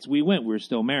tickets. We went. We were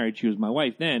still married. She was my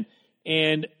wife then.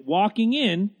 And walking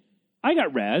in, I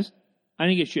got razzed. I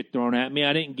didn't get shit thrown at me.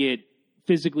 I didn't get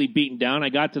physically beaten down. I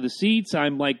got to the seats.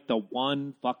 I'm like the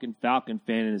one fucking Falcon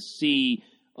fan in a sea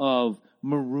of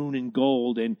maroon and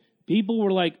gold. And people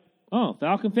were like, oh,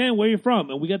 Falcon fan, where are you from?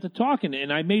 And we got to talking,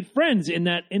 and I made friends in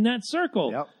that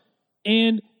circle. Yep.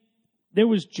 And there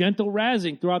was gentle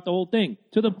razzing throughout the whole thing,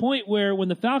 to the point where when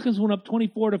the Falcons went up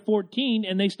 24-14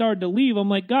 and they started to leave, I'm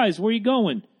like, guys, where are you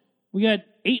going? We got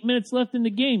 8 minutes left in the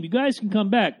game. You guys can come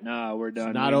back. No, we're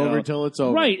done. It's not over until it's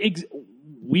over. Right.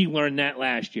 We learned that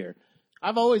last year.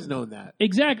 I've always known that.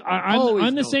 Exactly.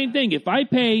 I'm the same thing. If I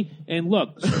pay, and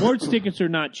look, sports tickets are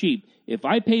not cheap. If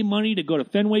I pay money to go to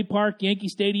Fenway Park, Yankee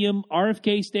Stadium,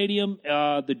 RFK Stadium,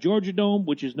 the Georgia Dome,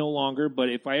 which is no longer, but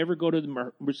if I ever go to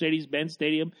the Mercedes-Benz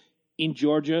Stadium in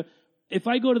Georgia, if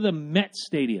I go to the Met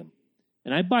Stadium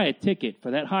and I buy a ticket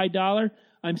for that high dollar,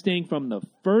 I'm staying from the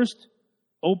first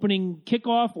opening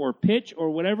kickoff or pitch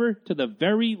or whatever to the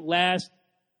very last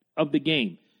of the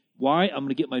game. Why? I'm going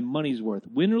to get my money's worth.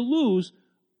 Win or lose,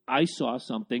 I saw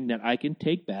something that I can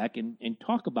take back and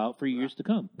talk about for years to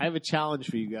come. I have a challenge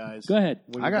for you guys. Go ahead.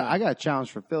 I got a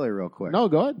challenge for Philly real quick. No,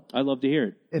 go ahead. I'd love to hear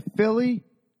it. If Philly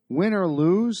win or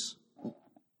lose,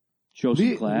 Show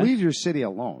some class. leave your city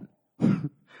alone.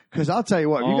 Because I'll tell you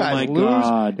what,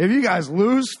 if you guys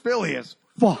lose, Philly is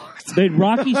fucked. The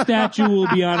Rocky statue will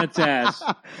be on its ass.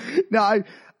 No,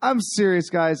 I'm serious,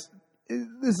 guys.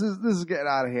 This is getting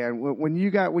out of hand. When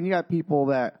you got people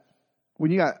that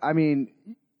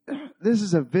this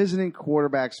is a visiting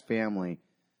quarterback's family.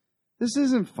 This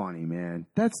isn't funny, man.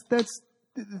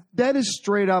 That is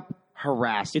straight up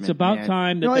harassment. It's about man.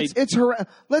 time that it's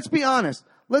let's be honest.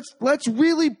 Let's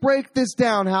really break this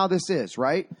down how this is,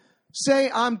 right?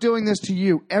 Say I'm doing this to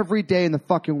you every day in the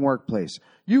fucking workplace.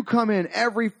 You come in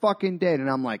every fucking day and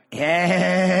I'm like,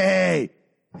 hey,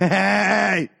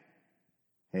 Eddie.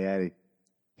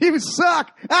 You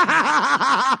suck.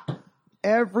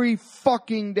 Every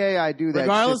fucking day I do that.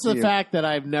 Regardless shit of the fact that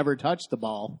I've never touched the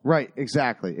ball. Right,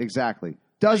 exactly.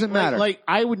 Doesn't matter. Like,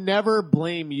 I would never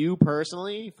blame you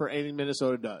personally for anything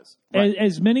Minnesota does. Right.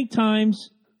 As many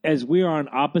times as we are on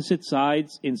opposite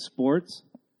sides in sports,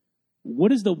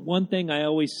 what is the one thing I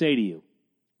always say to you?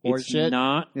 It's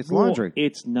laundry.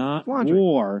 It's not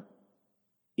war.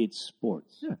 It's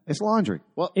sports. Yeah, it's laundry.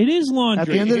 Well, it is laundry. At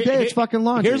the end of the day, it's fucking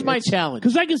laundry. Here's my challenge.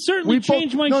 Because I can certainly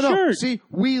change my shirt. No. See,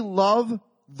 we love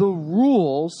the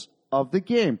rules of the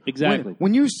game. Exactly.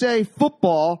 When you say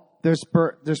football, there's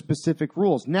specific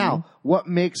rules. Now, what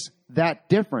makes that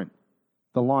different?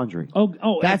 The laundry.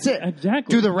 Oh, that's it.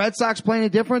 Exactly. Do the Red Sox play any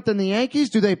different than the Yankees?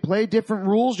 Do they play different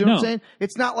rules? You know what I'm saying?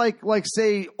 It's not like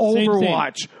say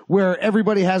Overwatch where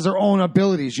everybody has their own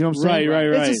abilities. You know what I'm saying? Right.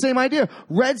 It's the same idea.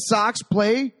 Red Sox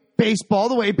play baseball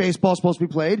the way baseball is supposed to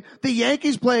be played. The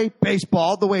Yankees play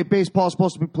baseball the way baseball is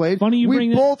supposed to be played.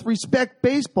 We both respect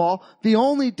baseball. The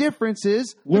only difference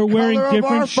is we're wearing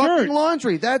different shirts. Fucking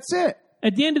laundry. That's it.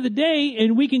 At the end of the day,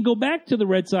 and we can go back to the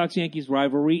Red Sox-Yankees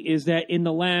rivalry, is that in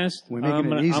the last... We're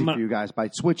making it easy for you guys by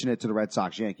switching it to the Red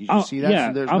Sox-Yankees. You see that?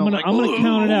 Yeah, so I'm going to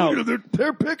count it out.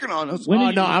 They're picking on us.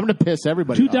 I'm going to piss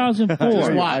everybody 2004.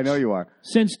 off. I know you are.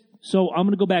 So I'm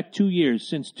going to go back 2 years.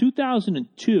 Since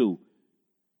 2002,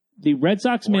 the Red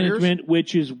Sox management,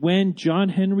 which is when John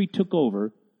Henry took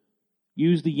over,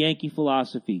 used the Yankee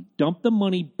philosophy. Dump the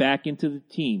money back into the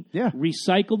team. Yeah.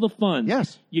 Recycle the funds.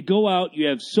 Yes. You go out, you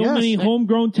have many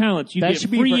homegrown talents. You get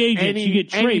free agents, you get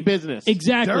trade. Any business.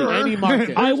 Exactly. Any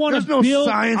market. I want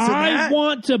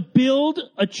to build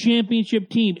a championship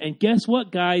team. And guess what,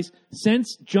 guys?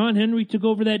 Since John Henry took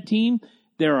over that team,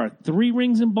 there are 3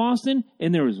 rings in Boston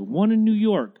and there is 1 in New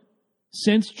York.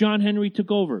 Since John Henry took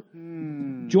over.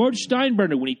 George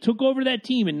Steinbrenner, when he took over that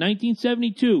team in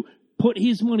 1972, put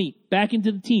his money back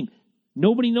into the team.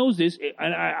 Nobody knows this.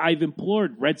 I've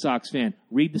implored Red Sox fan,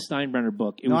 read the Steinbrenner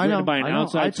book. It was written by an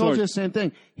outside source. I told you the same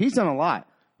thing. He's done a lot.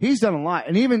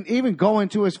 And even going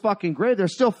to his fucking grave, they're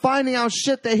still finding out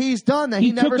shit that he's done that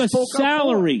he never spoke up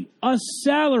for. A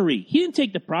salary. He didn't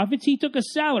take the profits. He took a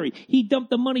salary. He dumped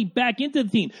the money back into the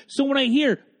team. So when I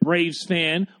hear Braves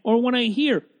fan, or when I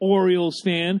hear Orioles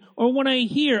fan, or when I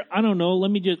hear,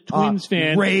 Twins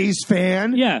fan. Rays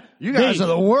fan. Yeah. You guys are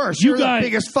the worst. You're the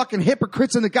biggest fucking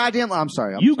hypocrites in the goddamn... I'm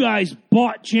sorry. You guys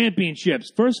bought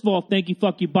championships. First of all, thank you,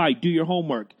 fuck you, bye. Do your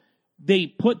homework. They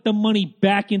put the money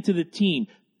back into the team.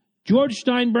 George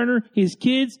Steinbrenner, his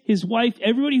kids, his wife,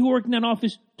 everybody who worked in that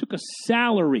office took a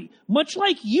salary, much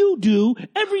like you do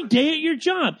every day at your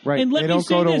job. Right. And let they me don't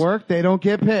say go to this. work. They don't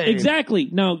get paid. Exactly.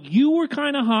 Now, you were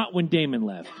kind of hot when Damon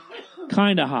left.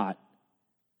 Kind of hot.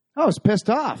 I was pissed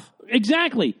off.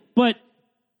 Exactly. But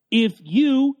if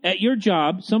you, at your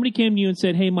job, somebody came to you and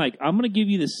said, hey, Mike, I'm going to give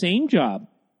you the same job,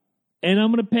 and I'm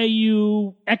going to pay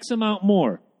you X amount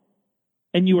more.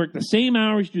 And you work the same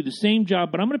hours, do the same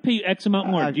job, but I'm going to pay you X amount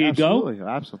more. Do you absolutely. go?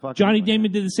 Absolutely. Johnny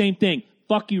Damon did the same thing.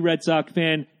 Fuck you, Red Sox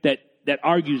fan that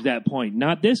argues that point.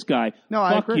 Not this guy. No,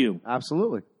 Fuck I agree. you.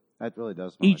 Absolutely. That really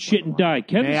does. Eat shit and die.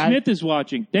 Kevin Smith is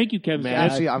watching. Thank you, Kevin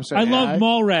Smith. I'm sorry. I love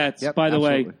Mallrats, Yep, by the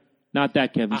absolutely. way. Not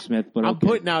that Kevin Smith, but I'm okay.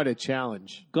 putting out a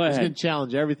challenge. Go It's ahead. going to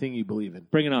challenge everything you believe in.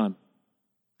 Bring it on.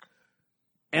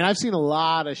 And I've seen a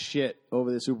lot of shit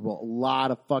over the Super Bowl. A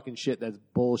lot of fucking shit that's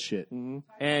bullshit. Mm-hmm.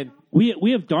 And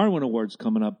We have Darwin Awards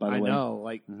coming up, by the I way. know,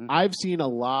 like, I've seen a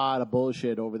lot of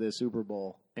bullshit over this Super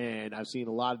Bowl. And I've seen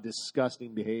a lot of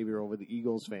disgusting behavior over the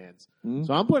Eagles fans. Mm-hmm.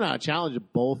 So I'm putting out a challenge to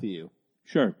both of you.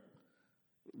 Sure.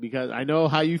 Because I know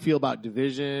how you feel about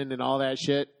division and all that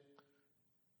shit.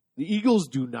 The Eagles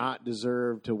do not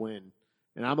deserve to win.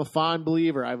 And I'm a fond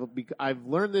believer. I've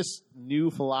learned this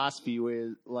new philosophy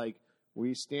where, like, where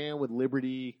you stand with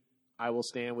liberty, I will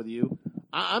stand with you.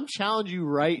 I'm challenging you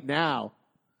right now.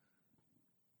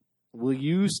 Will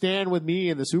you stand with me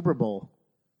in the Super Bowl?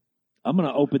 I'm going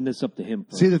to open this up to him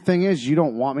first. See, the thing is, you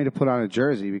don't want me to put on a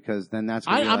jersey because then that's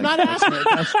going to be I'm not asking.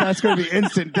 that's going to be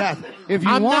instant death. If you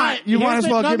I'm want, not- you might as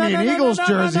well give me an Eagles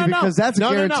jersey because that's a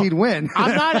No. guaranteed win.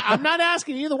 I'm not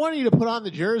asking either one of you to put on the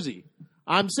jersey.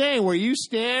 I'm saying where you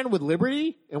stand with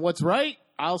liberty and what's right,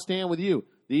 I'll stand with you.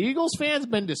 The Eagles fans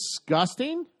have been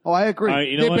disgusting. Oh, I agree. All right,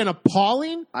 you know They've what? been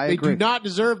appalling. I They agree. do not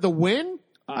deserve the win.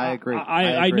 I agree.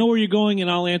 I know where you're going, and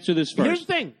I'll answer this first. Here's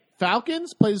the thing.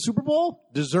 Falcons play the Super Bowl,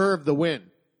 deserve the win.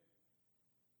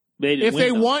 They didn't If win, they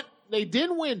though. want, they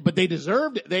didn't win, but they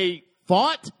deserved it. They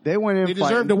fought. They went in They fighting.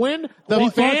 deserved to win. The They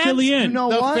fought till fans, the end. You know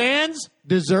the what? fans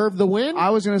deserve the win. I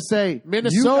was going to say,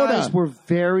 Minnesota.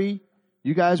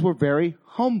 you guys were very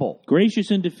humble.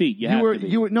 Gracious in defeat. You have to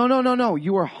be. No.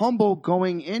 You were humble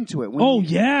going into it.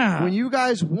 Yeah. When you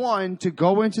guys won to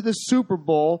go into the Super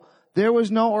Bowl, there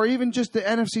was no, or even just the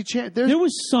NFC champ. There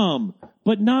was some,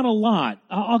 but not a lot.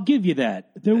 I'll give you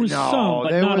that. There was some,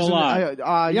 but not a lot.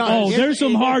 There's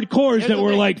some hardcores that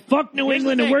were like, fuck New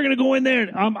England, and we're going to go in there.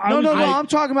 I'm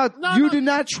talking about No. did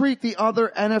not treat the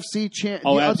other NFC champ.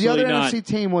 Oh, the absolutely other not. NFC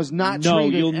team was not No,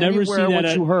 treated you'll never see anywhere that.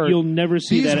 what you heard. You'll never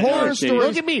see These that. horror at stories-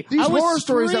 Look at me. These I was horror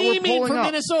stories that we're screaming pulling for up.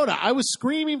 Minnesota. I was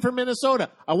screaming for Minnesota.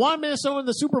 I wanted Minnesota in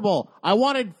the Super Bowl. I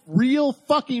wanted real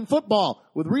fucking football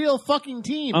with real fucking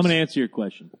teams. I'm going to answer your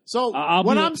question. So I'll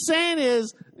what be- I'm saying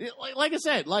is, like I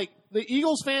said, like the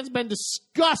Eagles fans been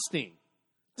disgusting.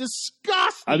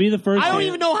 Disgusting. I'll be the first I don't to-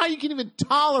 even know how you can even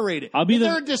tolerate it.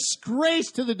 They're a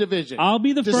disgrace to the division. I'll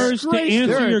be the first to Disgrace.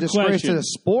 answer They're a your disgrace question. to the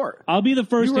sport. I'll be the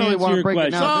first You to really answer wanna your break it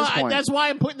question. down. So at this point. that's why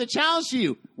I'm putting the challenge to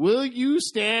you. Will you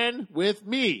stand with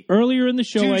me Earlier in the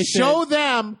show, to I show said...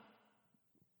 them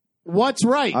what's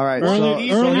right? All right, What so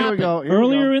needs to here we happen? go.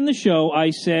 Earlier in the show,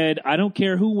 I said, I don't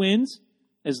care who wins,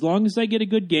 as long as I get a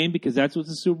good game, because that's what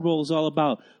the Super Bowl is all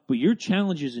about. But your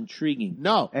challenge is intriguing.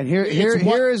 No. And here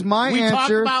is my we talk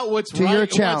answer about what's to right, your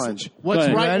challenge. What's Go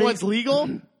ahead. right, Ready? what's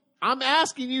legal. I'm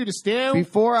asking you to stand.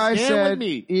 Before I stand said with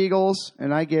me. Eagles,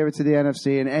 and I gave it to the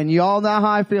NFC, and you all know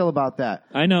how I feel about that.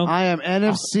 I know. I am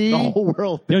NFC. The whole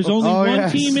world. There's only Oh, one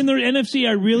yes. team in the NFC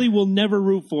I really will never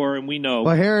root for, and we know.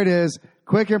 But here it is.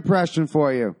 Quick impression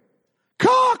for you.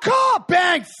 Call,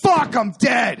 bang, fuck, I'm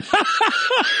dead.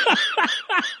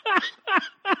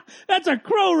 That's a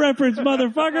Crow reference,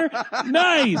 motherfucker.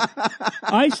 Nice.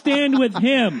 I stand with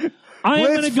him. I am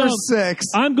Blitz going to go. for 6.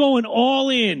 I'm going all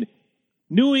in.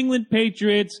 New England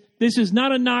Patriots. This is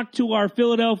not a knock to our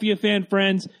Philadelphia fan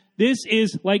friends. This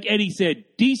is, like Eddie said,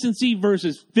 decency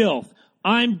versus filth.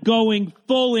 I'm going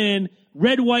full in,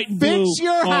 red, white, and blue. Fix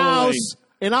your all the way. house,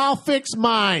 and I'll fix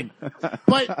mine.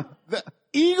 But the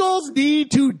Eagles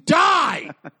need to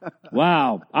die.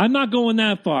 Wow. I'm not going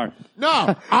that far.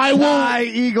 No, I will. Die,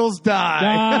 Eagles, die.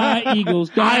 Die, Eagles,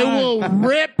 die. I will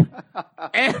rip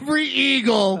every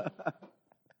Eagle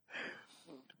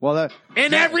Well,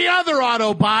 and every other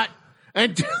Autobot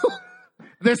until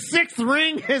the 6th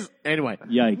ring is. Anyway.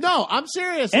 Yikes. No, I'm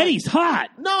serious. Eddie's hot.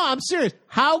 No, I'm serious.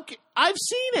 I've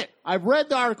seen it. I've read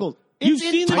the articles. You've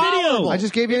seen the video. I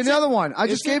just gave you another one.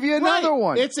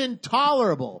 It's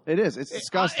intolerable. It is. It's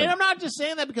disgusting. And I'm not just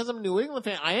saying that because I'm a New England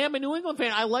fan. I am a New England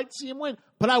fan. I like to see them win.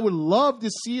 But I would love to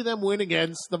see them win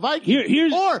against the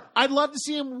Vikings. Or I'd love to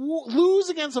see them lose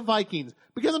against the Vikings.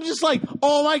 Because I'm just like,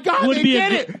 oh, my God, they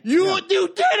did it. You did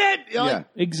it. Like,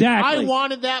 exactly. I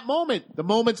wanted that moment. The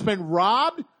moment's been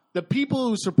robbed. The people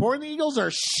who support the Eagles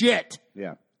are shit.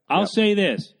 Yeah. I'll say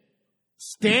this.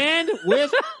 Stand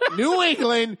with New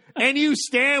England, and you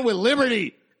stand with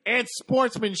liberty and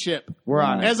sportsmanship. We're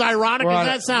on it. As ironic as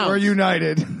that sounds. We're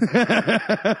united.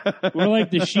 We're like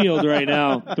the Shield right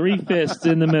now. 3 fists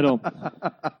in the middle.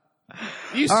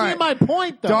 You see my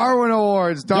point, though. Darwin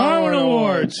Awards.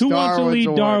 Who wants to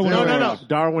lead Darwin? No.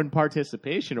 Darwin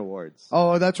Participation Awards.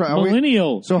 Oh, that's right.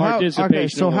 Millennial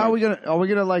participation. How are we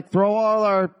gonna like throw all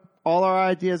our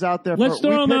ideas out there? Let's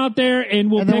throw them out there,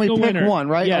 and we'll pick a winner. One,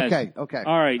 right? Yes. Okay.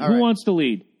 All right. Who wants to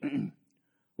lead?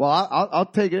 Well, I'll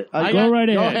take it. Go right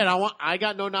ahead. Go ahead. I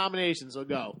got no nominations, so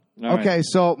go. All okay, right.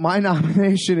 so my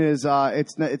nomination is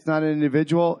it's not an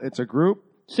individual, it's a group.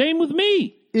 Same with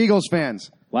me. Eagles fans.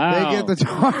 Wow. They get the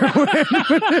Darwin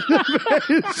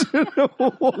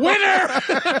Winner!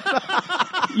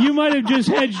 You might have just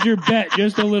hedged your bet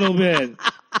just a little bit.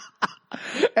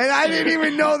 And I didn't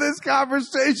even know this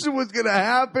conversation was going to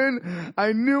happen.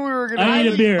 I knew we were going to I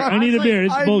need a beer.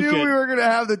 It's bullshit. I knew we were going to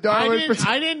have the Darwin.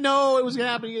 I didn't know it was going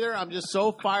to happen either. I'm just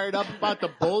so fired up about the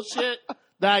bullshit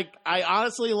that I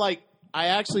honestly, I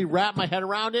actually wrapped my head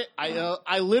around it.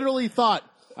 I literally thought,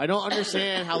 I don't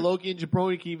understand how Loki and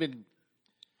Jabroni can even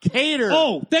cater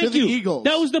to the Eagles.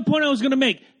 That was the point I was going to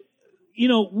make. You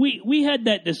know, we had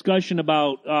that discussion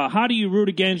about how do you root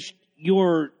against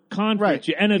your conference,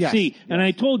 your NFC, and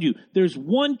I told you there's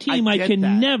one team I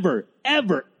can never,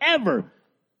 ever, ever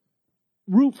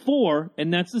root for,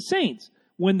 and that's the Saints.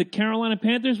 When the Carolina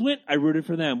Panthers went, I rooted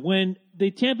for them. When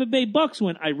the Tampa Bay Bucks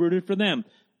went, I rooted for them.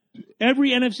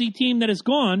 Every NFC team that has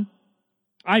gone,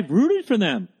 I've rooted for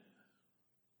them.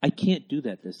 I can't do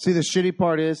that this time. See, the shitty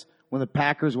part is when the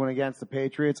Packers went against the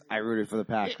Patriots, I rooted for the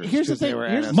Packers. Here's the thing.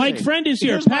 Mike Friend is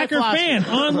here, Packer fan,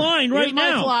 online right now.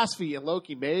 Here's my philosophy, and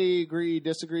Loki may agree,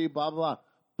 disagree, blah, blah, blah.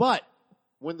 But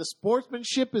when the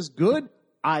sportsmanship is good,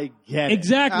 I get it.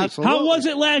 Exactly. Absolutely. How was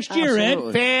it last year,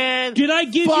 Absolutely. Ed? Did I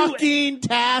give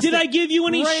you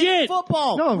any Great shit?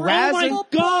 Football. No, Oh my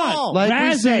God. Like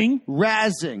razzing.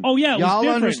 Razzing. Oh, yeah, it was Y'all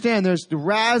different. understand there's the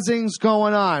razzings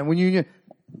going on. When you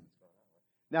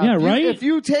now, Yeah, right? If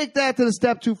you take that to the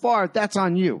step too far, that's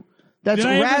on you. That's Did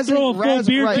I ever razzing, throw a full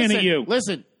beer can at you?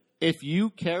 Listen, if you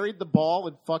carried the ball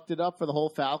and fucked it up for the whole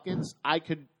Falcons, I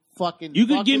could fucking You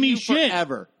could fuck give with me you shit.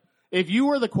 forever. If you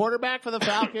were the quarterback for the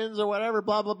Falcons or whatever,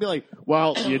 blah, blah, be like,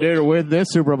 well, you didn't win this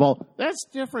Super Bowl. That's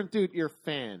different, dude. You're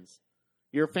fans.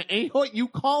 You're fan. And you know what? You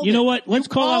called You it. know what? Let's You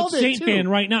call out called it, Saint too. fan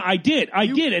right now. I did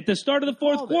at the start of the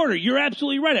fourth called it. quarter. You're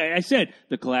absolutely right. I said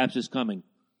the collapse is coming.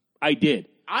 I did.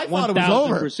 I thought it was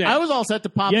over. 1000%. I was all set to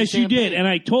pop the Yes, you champagne. did, and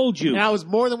I told you. And I was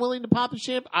more than willing to pop the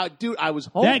champagne. Dude, I was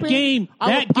hoping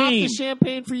I would pop the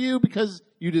champagne for you because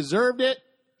you deserved it.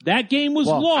 That game was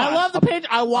lost. I love the Patriots.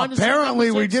 I wanted apparently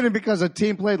to we did it because a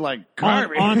team played like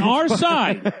garbage. on our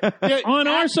side. Yeah, On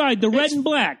our side, the red and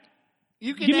black.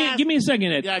 You can Give me a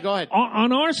second, Ed. Yeah, go ahead.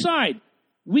 On our side,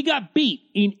 we got beat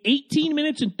in 18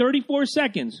 minutes and 34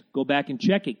 seconds. Go back and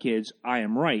check it, kids. I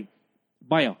am right.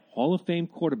 By a Hall of Fame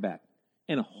quarterback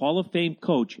and a Hall of Fame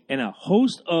coach and a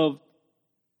host of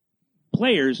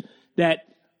players that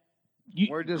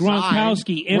We're designed-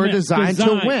 Gronkowski. we're designed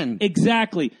to win.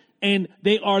 Exactly. And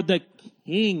they are the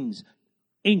kings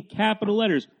in capital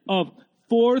letters of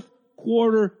fourth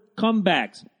quarter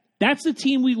comebacks. That's the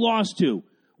team we lost to.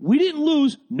 We didn't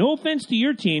lose. No offense to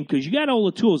your team because you got all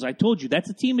the tools. I told you that's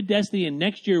a team of destiny. And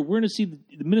next year we're going to see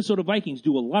the Minnesota Vikings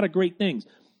do a lot of great things.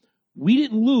 We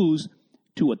didn't lose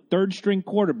to a third string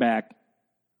quarterback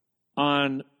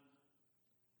on.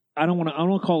 I don't want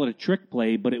to call it a trick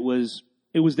play, but it was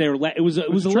a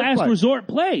last play. resort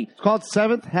play. It's called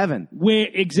Seventh Heaven. Where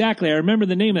exactly? I remember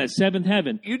the name of that, Seventh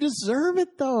Heaven. You deserve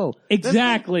it, though.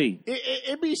 Exactly.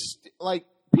 It'd be like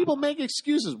people make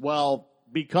excuses. Well,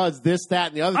 because this, that,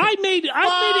 and the other. I made it.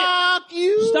 Fuck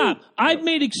you. Stop. I've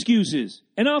made excuses,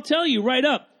 and I'll tell you right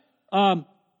up.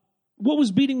 What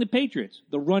was beating the Patriots?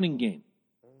 The running game.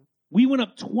 We went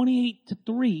up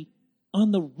 28-3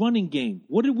 on the running game.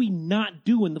 What did we not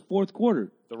do in the fourth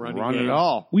quarter? The running Run game. it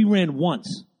all. We ran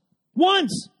once.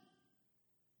 Once.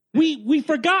 We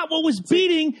forgot what was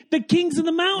beating the Kings of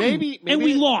the Mountain, Maybe and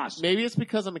we lost. Maybe it's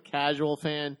because I'm a casual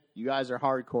fan. You guys are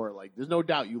hardcore. Like, there's no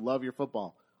doubt you love your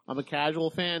football. I'm a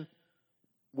casual fan,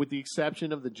 with the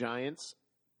exception of the Giants.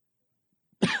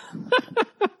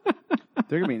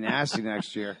 They're going to be nasty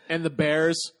next year. And the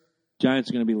Bears, Giants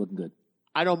are going to be looking good.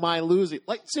 I don't mind losing.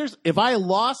 Like, seriously, if I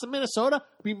lost to Minnesota,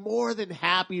 I'd be more than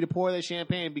happy to pour the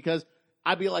champagne because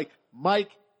I'd be like, Mike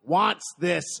wants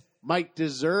this. Mike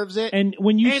deserves it. And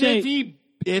when you say,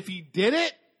 if he did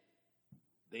it,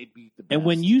 they beat the best. and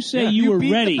when you say you were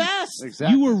beat ready, the best.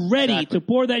 Exactly. you were ready to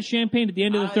pour that champagne at the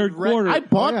end of the third quarter. I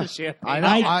bought Yeah. the champagne. I know.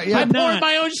 I yeah. I could poured not.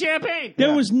 my own champagne.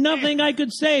 There was nothing I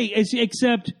could say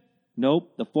except,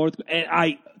 nope, the fourth.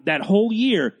 And that whole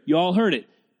year, you all heard it.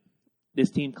 This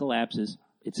team collapses,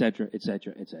 etc.,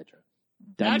 etc., etc.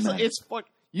 Actually, it's fuck.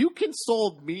 You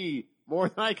consoled me more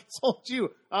than I consoled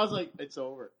you. I was like, it's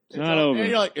over. It's not over. And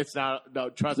you're like, it's not. No,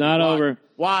 trust me. not watch. over.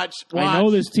 Watch. I know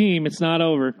this team. It's not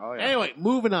over. Oh, yeah. Anyway,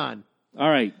 moving on. All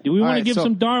right. Do we want to right, give so-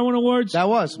 some Darwin awards? That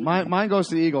was. Mine goes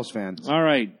to the Eagles fans. All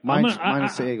right. Mine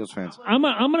is to Eagles fans. I'm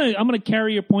gonna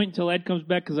carry your point until Ed comes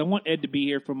back because I want Ed to be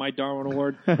here for my Darwin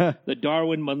Award, the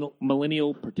Darwin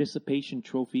Millennial Participation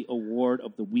Trophy Award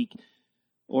of the week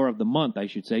or of the month, I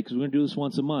should say, because we're gonna do this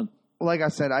once a month. Like I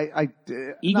said,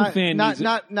 Eagle fan needs it.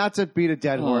 not to beat a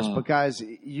dead horse, Oh. but guys,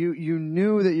 you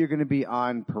knew that you're going to be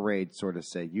on parade, sort of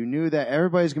say. You knew that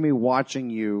everybody's going to be watching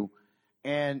you,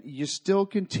 and you still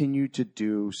continue to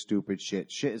do stupid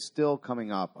shit. Shit is still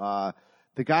coming up.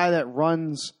 The guy that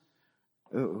runs.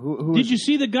 Did you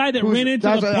see the guy that ran into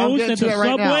the I'm post getting at to the that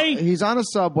right now. subway? He's on a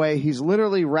subway. He's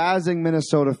literally razzing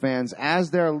Minnesota fans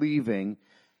as they're leaving.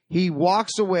 He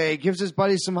walks away, gives his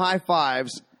buddy some high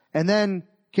fives, and then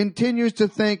continues to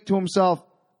think to himself,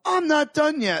 I'm not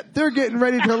done yet. They're getting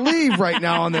ready to leave right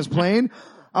now on this plane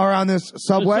or on this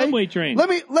subway. subway train. Let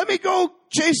me go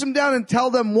chase him down and tell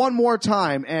them one more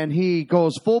time. And he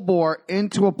goes full bore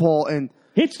into a pole and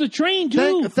Hits the train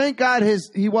too. thank God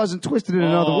he wasn't twisted in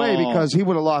another way because he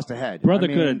would have lost a head. Brother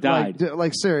could have died.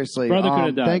 Like seriously. Brother could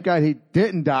have died. Thank God he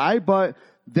didn't die, but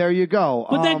there you go.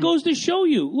 But that goes to show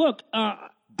you. Look,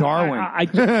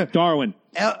 Darwin. Darwin.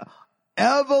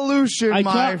 Evolution, my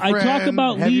friend. I talk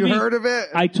about Have leaving, you heard of it?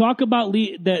 I talk about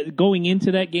that going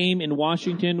into that game in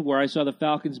Washington where I saw the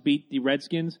Falcons beat the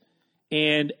Redskins,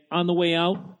 and on the way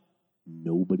out,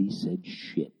 nobody said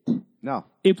shit. No.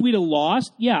 If we'd have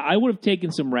lost, yeah, I would have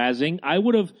taken some razzing. I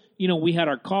would have, we had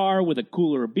our car with a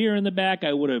cooler of beer in the back.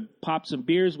 I would have popped some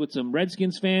beers with some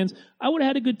Redskins fans. I would have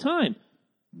had a good time.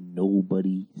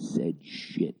 Nobody said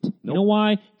shit. Nope. You know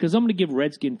why? Because I'm going to give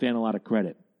Redskin fan a lot of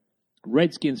credit.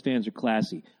 Redskins fans are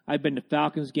classy. I've been to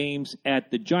Falcons games at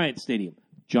the Giants Stadium.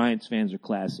 Giants fans are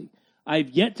classy. I've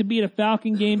yet to be at a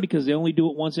Falcon game because they only do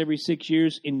it once every 6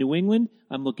 years in New England.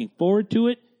 I'm looking forward to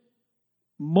it.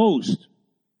 Most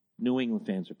New England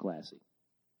fans are classy.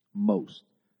 Most.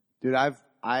 Dude,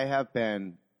 I have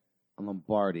been on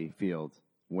Lombardi Field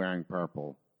wearing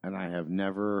purple, and I have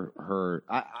never heard.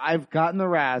 I've gotten the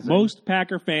razzing. Most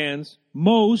Packer fans,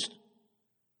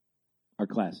 are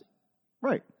classy.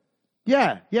 Right.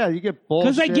 Yeah, you get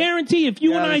bullshit. Because I guarantee if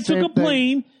you Yeah, and I the took same a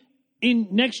plane in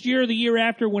next year or the year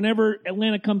after, whenever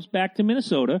Atlanta comes back to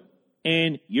Minnesota,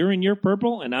 and you're in your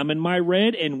purple and I'm in my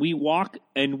red, and we walk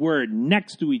and we're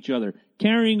next to each other,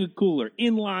 carrying a cooler,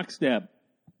 in lockstep,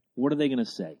 what are they going to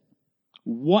say?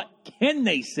 What can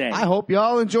they say? I hope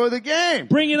y'all enjoy the game.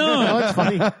 Bring it on. That's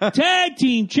funny. Tag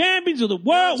team champions of the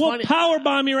world. That's We'll funny.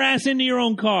 powerbomb your ass into your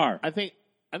own car. I think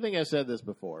I said this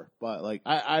before, but like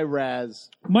I razz.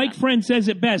 Mike Friend says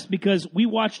it best because we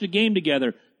watched a game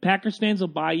together. Packers fans will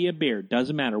buy you a beer.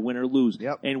 Doesn't matter, win or lose.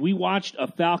 Yep. And we watched a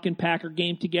Falcon-Packer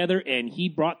game together, and he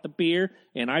brought the beer,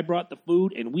 and I brought the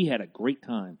food, and we had a great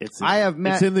time. It's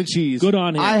in the cheese. Good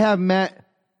on him. I have met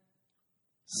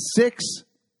 6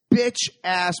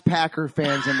 bitch-ass Packer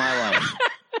fans in my life.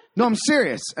 No, I'm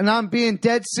serious, and I'm being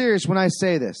dead serious when I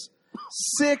say this.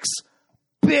 6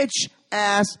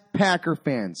 bitch-ass Packer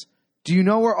fans. Do you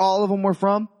know where all of them were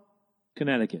from?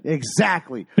 Connecticut.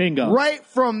 Exactly. Bingo. Right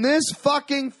from this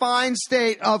fucking fine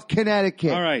state of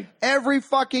Connecticut. All right. Every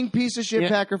fucking piece of shit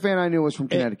Packer fan I knew was from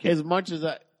Connecticut. As much as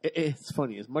it's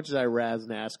funny. As much as I razz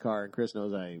NASCAR, and Chris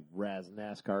knows I razz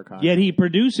NASCAR content. Yet he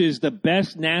produces the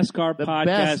best NASCAR podcast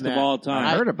best of all time.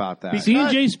 I heard about that.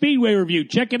 C&J Speedway Review.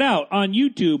 Check it out on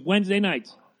YouTube Wednesday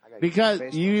nights. Because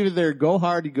you either go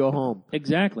hard or you go home.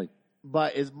 Exactly.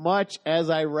 But as much as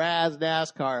I razz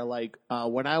NASCAR, like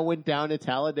when I went down to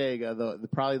Talladega,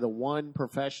 probably the one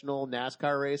professional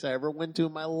NASCAR race I ever went to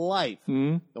in my life,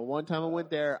 Mm-hmm. the one time I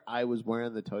went there, I was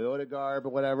wearing the Toyota garb or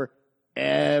whatever.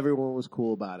 Everyone was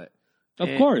cool about it.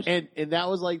 Of course. And that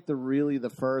was like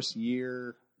the first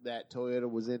year that Toyota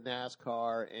was in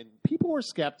NASCAR, and people were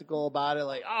skeptical about it,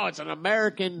 like, oh, it's an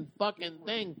American fucking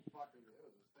thing.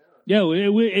 Yeah,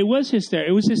 it was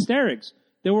hysterics.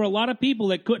 There were a lot of people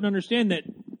that couldn't understand that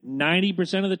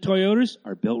 90% of the Toyotas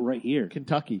are built right here.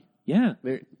 Kentucky. Yeah.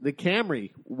 The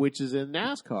Camry, which is in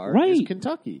NASCAR, Right. is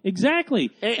Kentucky.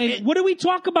 Exactly. And what did we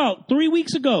talk about 3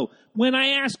 weeks ago when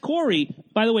I asked Corey,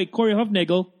 by the way, Corey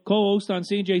Huffnagel, co-host on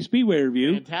C&J Speedway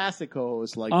Review. Fantastic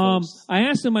co-host like folks. I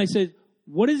asked him, I said,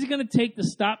 what is it going to take to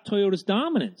stop Toyota's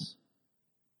dominance?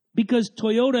 Because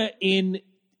Toyota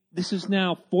this is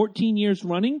now 14 years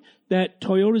running that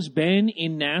Toyota's been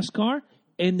in NASCAR,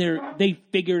 and they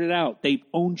figured it out. They've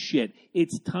owned shit.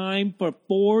 It's time for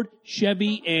Ford,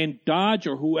 Chevy, and Dodge,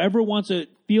 or whoever wants to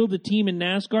field a team in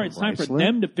NASCAR. It's time for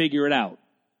them to figure it out.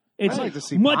 It's I'd like to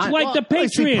see much like the I'd like to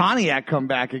see Patriots. Pontiac come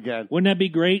back again. Wouldn't that be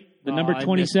great? The number I miss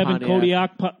 27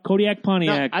 Pontiac. Kodiak No,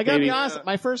 Pontiac. I gotta baby. be honest.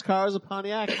 My first car was a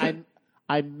Pontiac.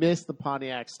 I miss the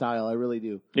Pontiac style. I really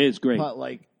do. It is great. But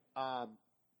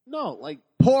no, like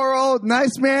Poor old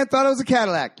nice man thought it was a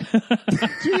Cadillac.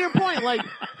 to your point, like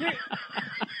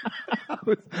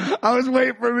I was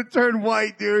waiting for him to turn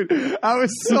white, dude. I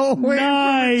was so waiting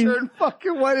for him to turn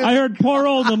fucking white. I heard poor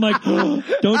old. I'm like, don't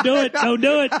do it. Don't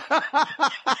do it.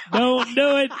 Don't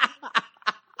do it.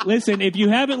 Listen, if you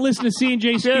haven't listened to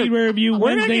C&J Speedway Review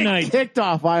we're Wednesday gonna get night, kicked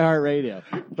off iHeartRadio.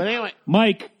 But anyway,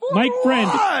 Mike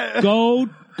friend, go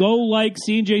like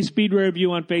C&J Speedway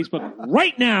Review on Facebook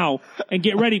right now and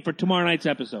get ready for tomorrow night's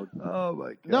episode. Oh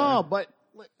my god. no, but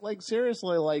like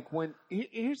seriously, like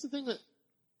here's the thing that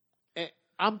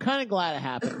I'm kind of glad it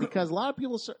happened because a lot of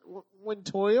people when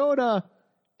Toyota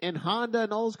and Honda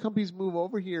and all those companies move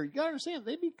over here, you gotta understand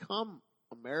they become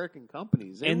American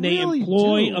companies, And they they really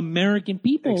employ do. American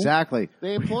people. Exactly.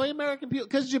 They employ American people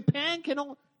because Japan can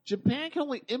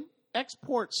only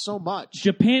export so much.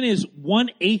 Japan is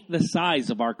 1/8 the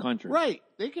size of our country. Right.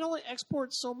 They can only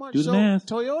export so much. Do the so math.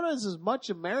 Toyota is as much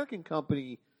American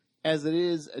company as it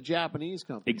is a Japanese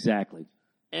company. Exactly.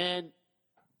 And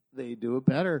they do it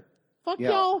better. Fuck Yeah.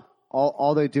 y'all.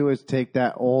 All they do is take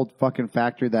that old fucking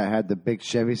factory that had the big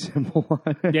Chevy symbol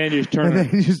on it. Yeah, just turn and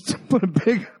it. they just put a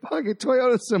big fucking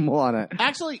Toyota symbol on it.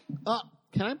 Actually,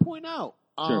 can I point out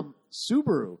Sure.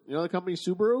 Subaru? You know the company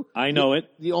Subaru? I know it.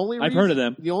 The only I've heard of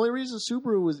them. The only reason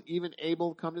Subaru was even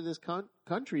able to come to this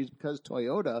country is because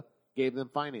Toyota gave them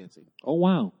financing. Oh,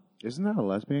 wow. Isn't that a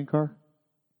lesbian car?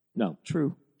 No.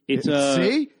 True. It's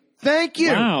See? Thank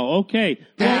you. Wow, okay.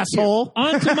 Asshole.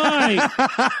 On to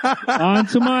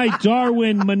my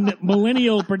Darwin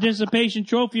Millennial Participation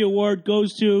Trophy Award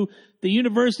goes to the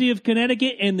University of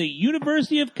Connecticut and the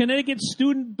University of Connecticut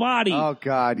student body. Oh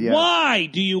God, yeah. Why,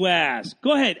 do you ask?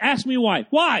 Go ahead, ask me why.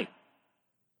 Why?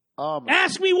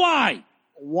 Ask me why.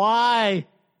 Why?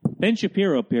 Ben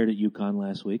Shapiro appeared at UConn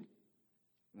last week.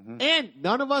 And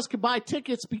none of us could buy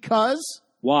tickets because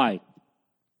Why?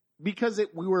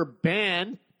 we were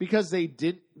banned because they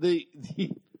did the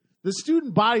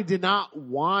student body did not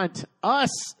want us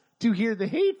to hear the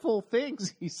hateful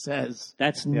things he says.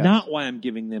 That's not why I'm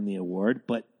giving them the award,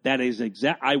 but that is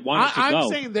I wanted to go. I'm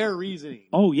saying their reasoning.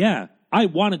 Oh, yeah. I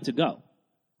wanted to go.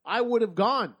 I would have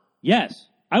gone. Yes.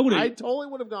 I would I have. totally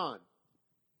would have gone.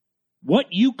 What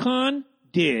UConn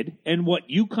did and what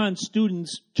UConn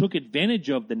students took advantage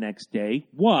of the next day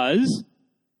was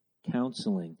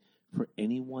counseling for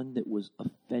anyone that was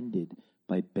offended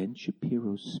by Ben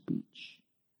Shapiro's speech.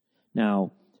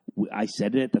 Now, I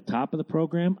said it at the top of the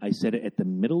program, I said it at the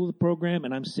middle of the program,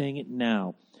 and I'm saying it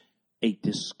now. A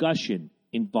discussion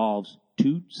involves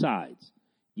two sides.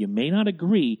 You may not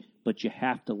agree, but you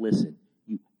have to listen.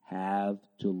 You have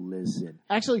to listen.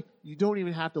 Actually, you don't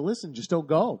even have to listen. Just don't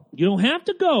go. You don't have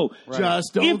to go. Right.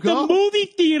 Just don't if go. the movie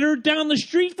theater down the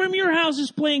street from your house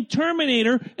is playing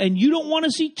Terminator and you don't want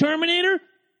to see Terminator,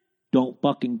 don't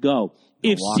fucking go.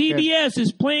 If walk in. CBS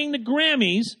is playing the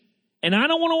Grammys and I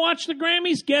don't want to watch the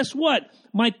Grammys, guess what?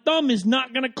 My thumb is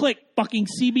not going to click fucking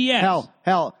CBS.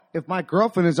 Hell, if my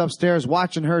girlfriend is upstairs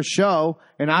watching her show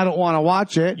and I don't want to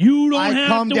watch it, You don't I have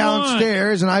come to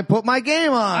downstairs and I put my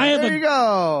game on. There you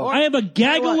go. I have a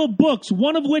gaggle of books,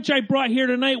 one of which I brought here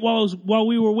tonight while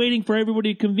we were waiting for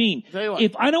everybody to convene. Tell you what.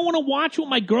 If I don't want to watch what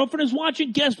my girlfriend is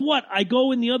watching, guess what? I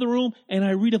go in the other room and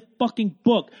I read a fucking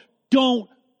book. Don't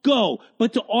go.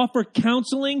 But to offer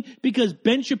counseling because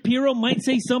Ben Shapiro might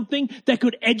say something that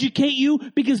could educate you,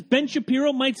 because Ben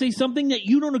Shapiro might say something that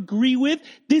you don't agree with,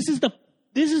 this is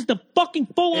the fucking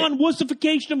full-on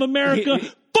wussification of America.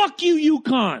 Fuck you,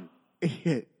 UConn.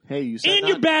 Hey, you said And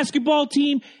your basketball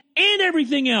team and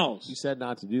everything else. you said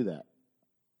not to do that.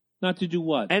 Not to do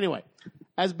what? Anyway,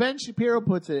 as Ben Shapiro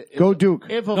puts it, Go Duke.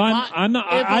 If a No, I'm not.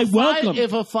 I welcome.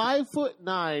 If a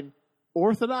 5'9"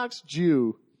 Orthodox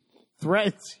Jew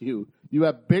threatens you, you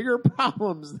have bigger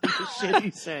problems than the shit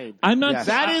he's saying. I'm not.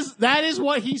 Yes. That is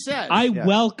what he says. I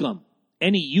welcome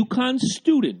any UConn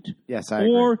student Yes, I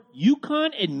agree. or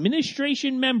UConn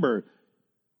administration member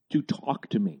to talk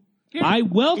to me. I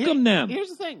welcome them. Here's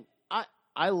the thing.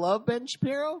 I love Ben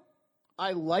Shapiro.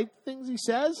 I like the things he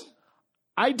says.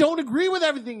 I don't agree with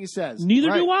everything he says.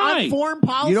 Neither do I. On foreign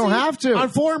policy, You don't have to. On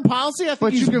foreign policy, I think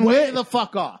But he's you can way the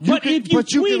fuck off. But if you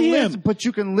tweet him. But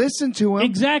you can listen to him.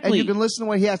 Exactly. And you can listen to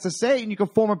what he has to say, and you can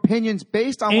form opinions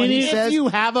based on what And he if says. If you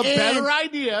have a better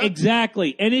idea.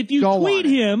 Exactly. And if you Go tweet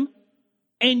on it. him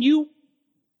and you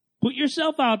put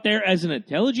yourself out there as an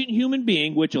intelligent human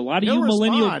being, which a lot of He'll you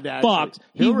millennial respond, actually. fucks,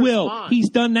 he He'll will. respond. He's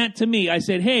done that to me. I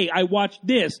said, hey, I watched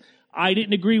this. I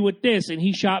didn't agree with this. And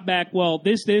he shot back, well,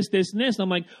 this, and this. And I'm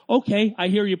like, okay, I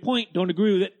hear your point. Don't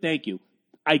agree with it. Thank you.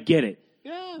 I get it.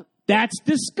 Yeah. That's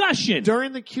discussion.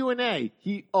 During the Q&A,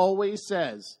 he always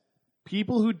says,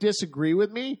 people who disagree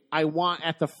with me, I want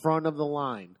at the front of the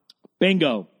line.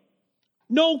 Bingo.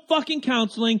 No fucking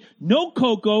counseling, no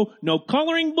cocoa, no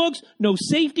coloring books, no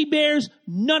safety bears,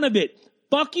 none of it.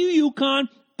 Fuck you, UConn.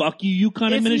 Fuck you,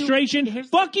 UConn administration.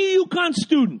 Fuck you, UConn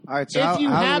student. All right, so If you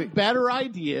how do have we- better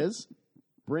ideas,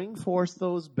 bring forth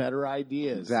those better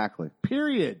ideas. Exactly.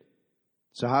 Period.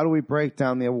 So how do we break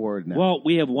down the award now? Well,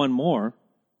 we have one more.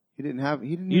 He didn't have.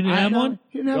 He didn't. You didn't have one?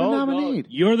 He didn't have Go, a nominee.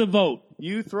 You're the vote.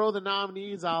 You throw the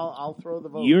nominees, I'll throw the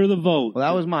vote. You're the vote. Well,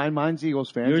 that was mine. Mine's Eagles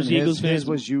fans. Yours and Eagles his, fans. His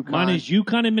was UConn. Mine is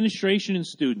UConn administration and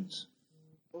students.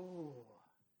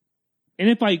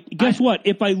 And guess what?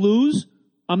 If I lose,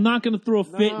 I'm not going to throw a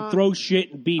fit and throw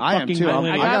shit and be I am fucking too.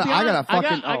 millennial. I gotta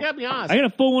fucking. I gotta be honest. I got a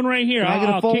full one right here. Can I get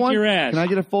a I'll full kick one? your ass. Can I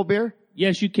get a full beer?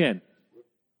 Yes, you can.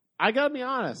 I gotta be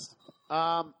honest.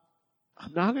 I'm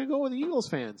not gonna go with the Eagles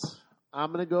fans.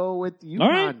 I'm gonna go with UConn All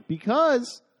right.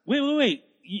 because Wait.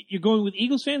 You're going with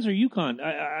Eagles fans or UConn?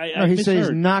 I No, he said he's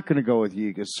misheard. not going to go with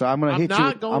Eagles. So I'm going to I'm hit you.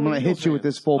 not With, going I'm going with to hit Eagles you with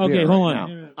fans. this full beer. Okay, hold right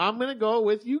on. now. I'm gonna go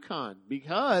with UConn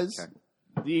because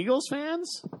the Eagles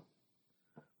fans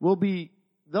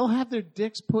they'll have their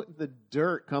dicks put in the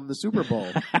dirt come the Super Bowl.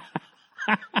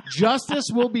 Justice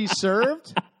will be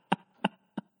served.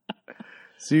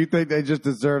 So you think they just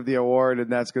deserve the award,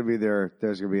 and that's going to be there's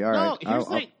going to be all right. No, here's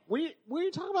the thing. When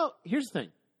you talk about, here's the thing.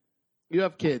 You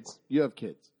have kids.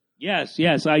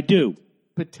 Yes, I do.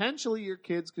 Potentially, your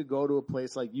kids could go to a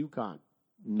place like UConn.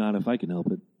 Not if I can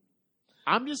help it.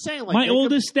 I'm just saying, like My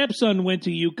oldest stepson went to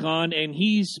UConn, and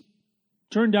he's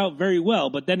turned out very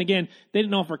well. But then again, they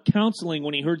didn't offer counseling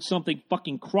when he heard something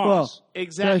fucking cross.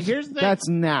 exactly. Here's the thing. That's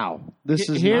now. This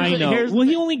is Here's now. I know. here's the Well,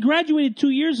 he thing. only graduated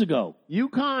 2 years ago.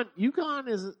 UConn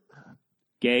is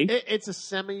Gay, it's a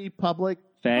semi-public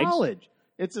Fags. college.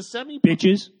 It's a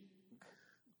bitches.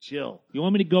 chill. You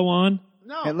want me to go on?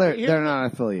 No, Hey, they're not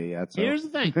an affiliate yet. So. Here's the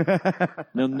thing.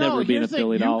 They'll never be an here's the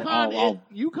thing. affiliate. I'll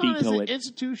UConn is veto an it.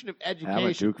 institution of I'm a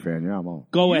education. Duke fan. Yeah, I'm on.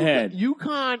 Go ahead.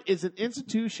 UConn is an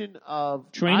institution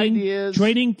of Training ideas.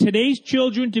 today's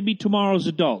children to be tomorrow's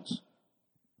adults.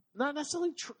 Not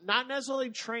necessarily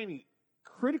training.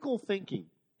 Critical thinking.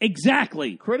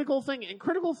 Exactly. Critical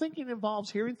thinking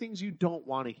involves hearing things you don't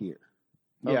want to hear.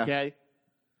 Yeah. Okay.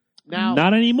 Now,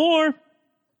 Not anymore.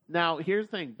 Now, here's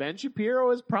the thing. Ben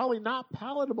Shapiro is probably not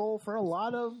palatable for a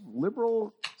lot of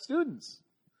liberal students.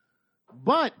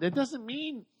 But that doesn't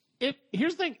mean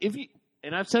here's the thing.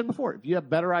 And I've said before, if you have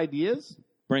better ideas,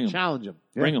 Bring them. challenge them.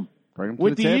 Bring them. Bring them to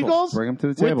With the the table. Eagles? Bring them to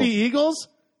the table. With the Eagles,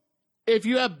 if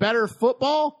you have better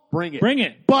football, bring it. Bring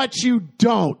it. But you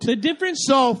don't. The difference.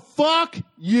 So fuck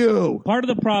you. Part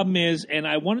of the problem is, and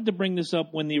I wanted to bring this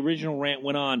up when the original rant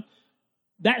went on,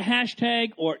 that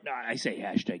hashtag, or I say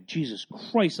hashtag, Jesus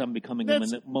Christ, I'm becoming a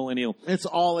millennial. It's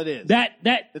all it is.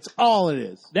 It's all it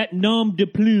is. That nom de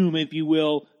plume, if you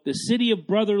will, the city of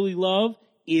brotherly love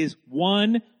is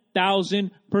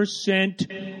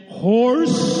 1,000%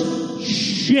 horse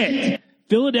shit.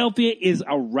 Philadelphia is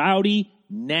a rowdy,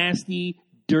 nasty,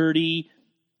 dirty,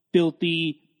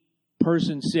 filthy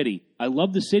person city. I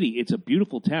love the city. It's a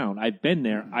beautiful town. I've been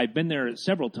there. I've been there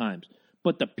several times.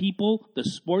 But the people, the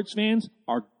sports fans,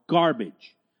 are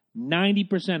garbage.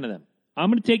 90% of them. I'm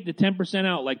going to take the 10%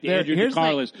 out, like the Andrew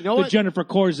DeCarlos, the Jennifer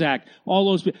Korzak, all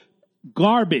those people.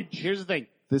 Garbage. Here's the thing.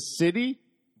 The city,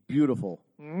 beautiful.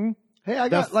 Hey,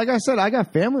 like I said, I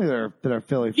got family that are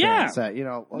Philly fans. Yeah. That,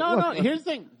 No. Here's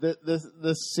the thing.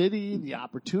 The city, the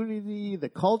opportunity, the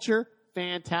culture,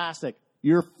 fantastic.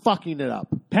 You're fucking it up.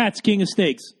 Pat's King of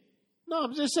Steaks. No,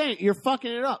 I'm just saying you're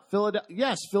fucking it up.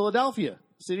 Philadelphia,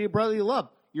 city of brotherly love.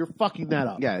 You're fucking that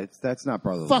up. Yeah, that's not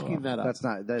brotherly Fucking love. that up. That's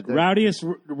not Rowdiest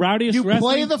You wrestling.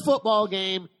 play the football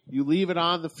game. You leave it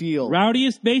on the field.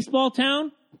 Rowdiest baseball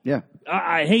town. Yeah,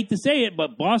 I hate to say it,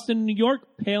 but Boston and New York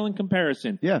pale in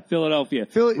comparison. Yeah. Philadelphia.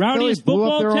 Philly Rowdiest blew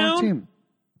up football their own town. team.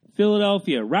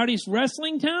 Philadelphia. Rowdiest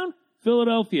wrestling town.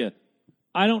 Philadelphia.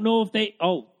 I don't know if they...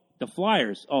 Oh, the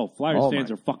Flyers. Oh, Flyers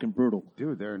fans are fucking brutal.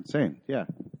 Dude, they're insane. Yeah.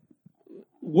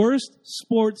 Worst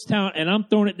sports town, and I'm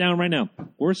throwing it down right now.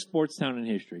 Worst sports town in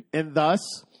history. And thus,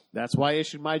 that's why I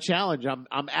issued my challenge.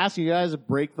 I'm asking you guys to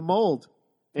break the mold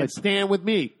and stand with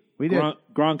me. We did.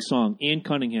 Gronk song. Ian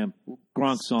Cunningham.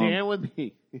 Gronk song. Stand with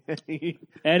me. Eddie.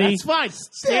 That's fine.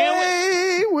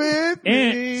 Stay with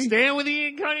me. Stand with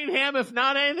Ian Cunningham, if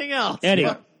not anything else. Eddie,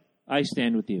 I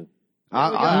stand with you.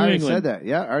 I already England. said that.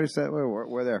 Yeah, I already said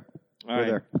we're there. All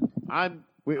We're right. there.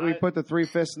 We put the 3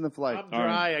 fists in the flight. I'm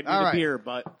dry. I need All a right. beer,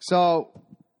 but So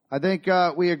I think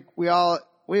I'll buy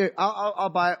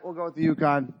it. We'll go with the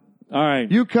UConn. All right.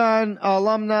 UConn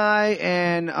alumni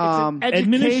and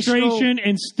Administration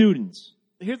and students.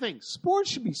 here's the thing.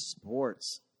 Sports should be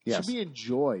sports. Yes. Should be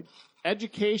enjoyed.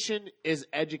 Education is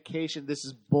education. This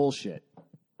is bullshit.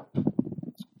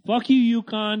 Fuck you,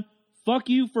 UConn. Fuck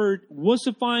you for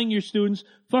wussifying your students.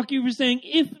 Fuck you for saying,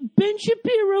 if Ben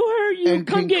Shapiro heard you, and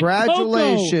come get Coco.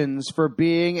 congratulations for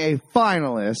being a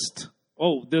finalist.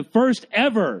 Oh, the first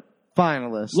ever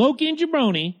Finalist. Loki and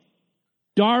Jabroni,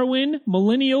 Darwin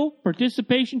Millennial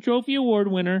Participation Trophy Award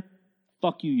winner.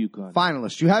 Fuck you, UConn.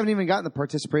 Finalist. You haven't even gotten the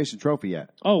participation trophy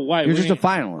yet. Oh, why? You're just a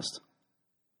finalist.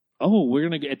 Oh, we're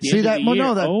gonna get at the See end that? of the year.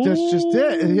 No, that's just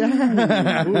it.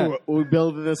 Yeah. Ooh, are we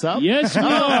building this up? Yes, we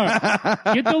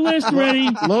are. Get the list ready.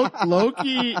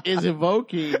 Loki is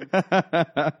evoking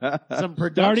some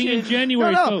production. Starting in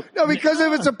January. No, So, because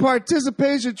if it's a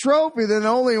participation trophy, then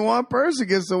only one person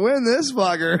gets to win this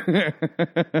fucker.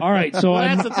 all right. So Well,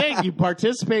 I'm, that's the thing. You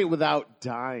participate without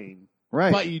dying.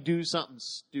 Right. But you do something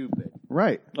stupid.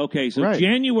 Right. okay. So Right.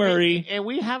 January. And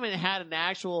we haven't had an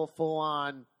actual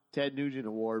full-on Ted Nugent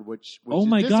award, which Oh is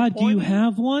my God! Do you disappointing.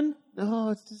 have one? No,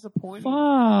 it's disappointing. Fuck.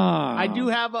 I do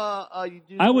have a. You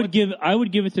do I know would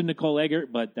what- give it to Nicole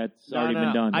Eggert, but that's already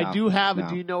been done. I do have No. a.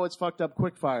 Do you know what's fucked up?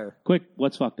 Quickfire. Quick,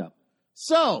 what's fucked up?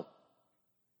 So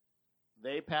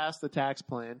they passed the tax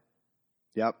plan.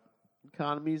 Yep.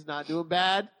 Economy's not doing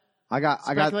bad. I got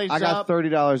Speculation's up.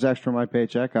 $30 extra in my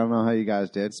paycheck. I don't know how you guys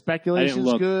did. Speculation's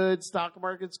look. good. Stock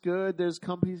market's good. There's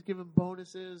companies giving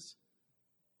bonuses.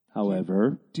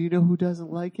 However, Do you know who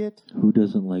doesn't like it? who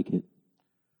doesn't like it?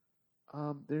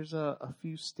 There's a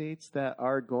few states that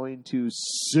are going to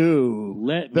sue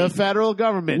Let the me federal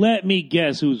government. let me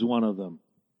guess who's one of them.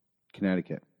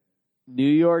 Connecticut. New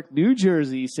York, New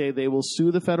Jersey say they will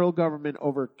sue the federal government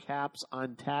over caps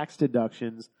on tax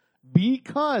deductions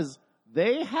because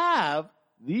they have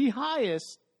the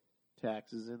highest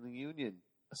taxes in the union,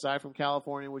 aside from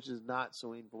California, which is not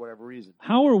suing for whatever reason.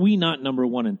 How are we not number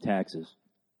one in taxes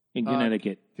in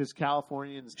Connecticut? Because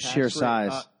Californians tax Sheer rate,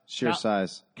 size. Sheer Cal-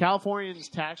 size. Californians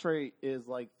tax rate is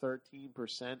like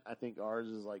 13%. I think ours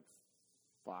is like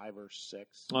 5 or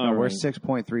 6. All No, we're right.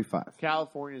 6.35.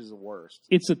 California is the worst.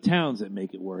 It's the towns that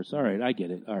make it worse. All right, I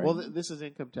get it. All right, Well, this is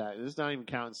income tax. This is not even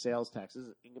counting sales tax. This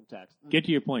is income tax. get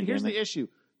to your point. Here's damn it. the issue.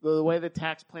 The way the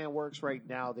tax plan works right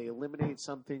now, they eliminate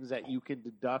some things that you can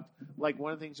deduct. Like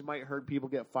one of the things you might heard people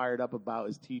get fired up about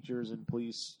is teachers and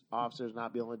police officers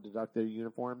not being able to deduct their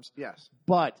uniforms. Yes.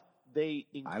 But they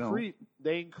I don't.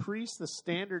 increased the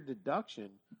standard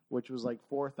deduction, which was like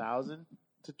 $4,000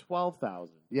 to $12,000.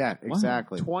 Yeah,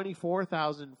 exactly.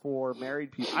 $24,000 for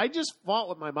married people. I just fought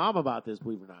with my mom about this,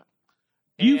 believe it or not.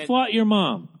 You And- fought your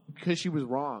mom. because she was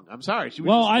wrong. I'm sorry. She was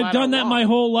Well, just I've flat done out that wrong. my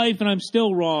whole life, and I'm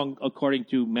still wrong, according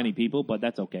to many people. But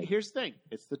that's okay. Here's the thing.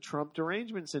 It's the Trump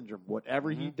derangement syndrome.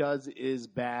 Whatever he does is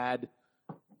bad.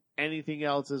 Anything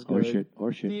else is good. Horseshit.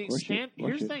 Horseshit. The Horseshit. extent,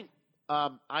 here's the Horseshit. thing.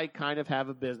 I kind of have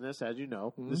a business, as you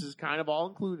know. This is kind of all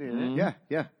included in it. Yeah,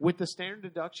 yeah. With the standard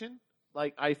deduction,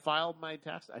 like I filed my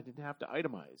tax, I didn't have to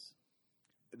itemize.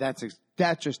 That's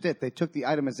just it. They took the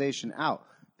itemization out.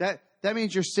 That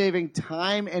means you're saving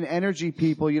time and energy,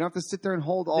 people. You don't have to sit there and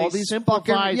hold all They these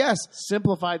simplified, fucking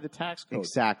simplified the tax code.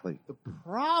 Exactly. The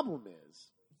problem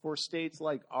is for states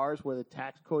like ours where the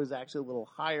tax code is actually a little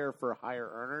higher for higher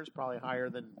earners, probably higher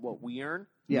than what we earn.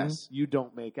 Yes. You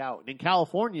don't make out. And in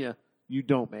California, you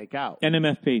don't make out.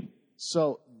 NMFP.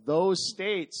 So those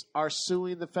states are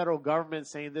suing the federal government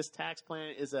saying this tax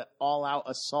plan is an all-out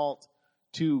assault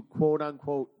to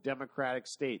quote-unquote democratic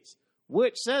states,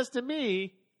 which says to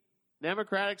me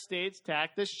democratic states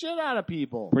tax the shit out of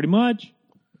people. Pretty much.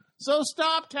 So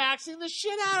stop taxing the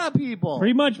shit out of people.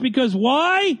 Pretty much because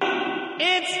why?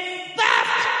 It's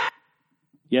theft!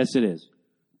 Yes, it is.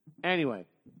 Anyway,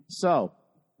 so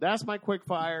that's my quick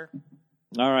fire.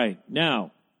 All right.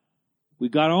 Now, we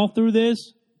got all through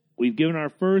this. We've given our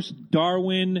first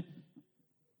Darwin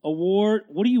Award.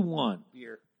 What do you want?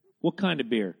 Beer. What kind of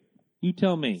beer? You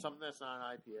tell me. Something that's not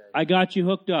an IPA. I got you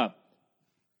hooked up.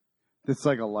 It's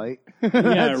like a light. Yeah,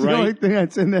 that's right. the only thing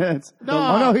that's in there.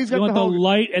 Oh no, he's got You want the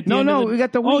light at the end of we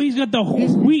got the wheat. Oh, he's got the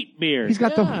wheat beer. He's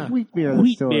got the wheat beer that's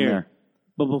wheat still in beer. there.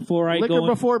 But before I Liquor go,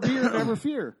 before beer, never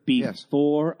fear.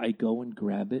 Before I go and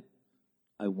grab it,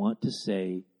 I want to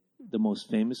say the most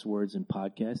famous words in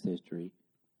podcast history.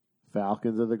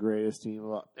 Falcons are the greatest team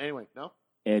of all. Anyway, no.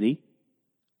 Eddie,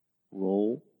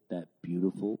 roll that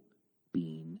beautiful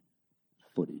bean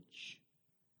footage.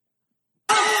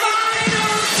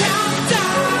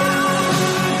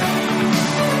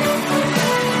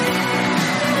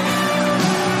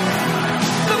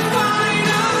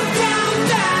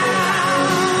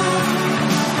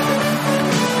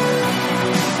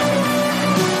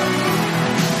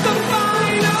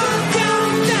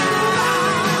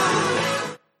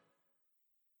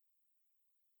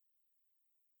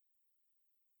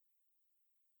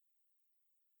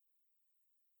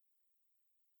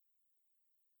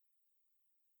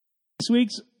 This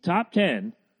week's Top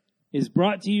 10 is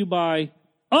brought to you by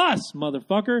us,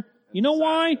 motherfucker. You know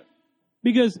why?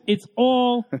 Because it's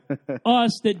all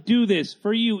us that do this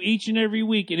for you each and every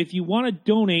week. And if you want to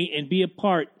donate and be a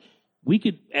part, we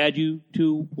could add you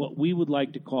to what we would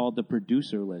like to call the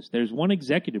producer list. There's one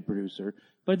executive producer,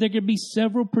 but there could be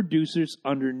several producers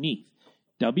underneath.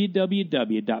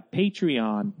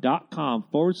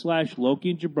 www.patreon.com/Loki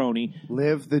and Jabroni.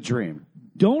 Live the dream.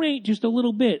 Donate just a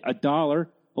little bit, $1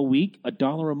 a week,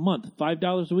 $1 a month,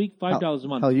 $5 a week, $5 a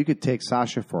month. Hell, you could take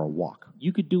Sasha for a walk.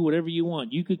 You could do whatever you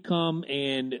want. You could come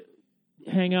and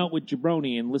hang out with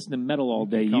Jabroni and listen to metal all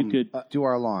day. You could do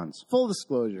our lawns. Full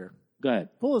disclosure. Go ahead.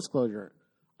 Full disclosure.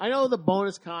 I know the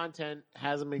bonus content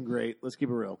hasn't been great. Let's keep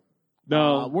it real.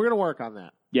 No. We're going to work on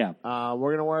that. Yeah.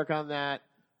 We're going to work on that.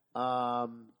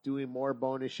 Doing more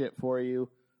bonus shit for you.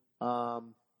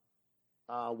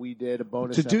 We did a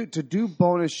bonus to do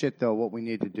bonus shit though. What we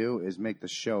need to do is make the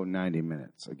show 90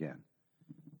 minutes again.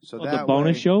 So that the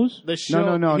bonus shows? The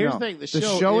show. No. Here's the thing. The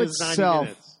show is itself.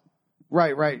 90 minutes.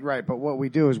 Right. But what we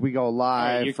do is we go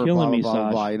live you're for killing blah me, blah blah,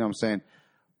 Saj. blah. You know what I'm saying?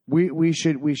 We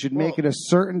should make it a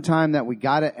certain time that we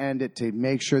got to end it to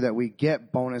make sure that we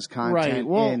get bonus content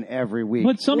in every week.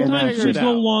 But sometimes we figure it go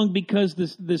out. long because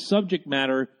this subject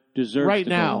matter deserves Right to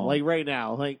now. go long. Like right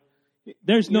now. Like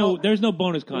There's no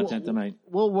bonus content tonight.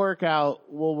 We'll work it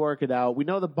out. We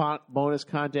know the bonus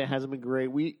content hasn't been great.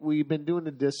 We've been doing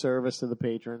a disservice to the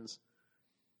patrons,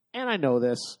 and I know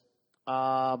this.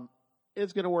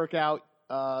 It's going to work out.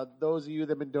 Those of you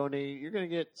that have been donating, you're going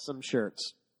to get some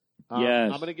shirts.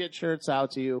 Yes. I'm going to get shirts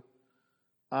out to you.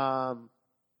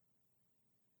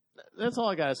 That's all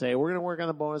I got to say. We're going to work on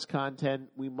the bonus content.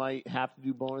 We might have to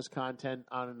do bonus content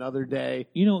on another day.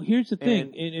 You know, here's the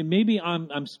thing, and maybe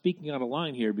I'm speaking out of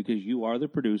line here because you are the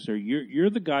producer. You're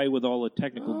the guy with all the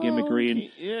technical gimmickry, and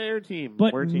your team.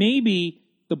 But We're a team. maybe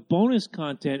the bonus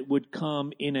content would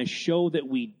come in a show that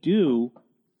we do,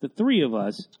 the three of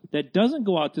us, that doesn't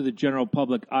go out to the general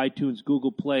public, iTunes,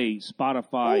 Google Play,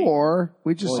 Spotify. Or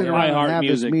we just sit around and have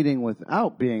Music. this meeting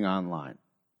without being online.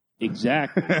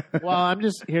 Exactly. Well,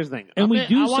 here's the thing. And we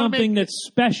do something that's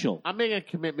special. I'm making a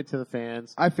commitment to the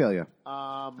fans. I feel you.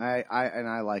 Um,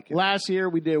 I like it. Last year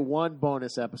we did one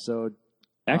bonus episode.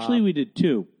 Actually, we did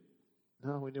two.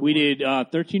 No, we did. We one.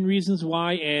 did 13 Reasons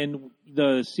Why, and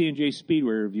the C&J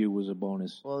Speedway review was a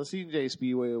bonus. Well, the CJ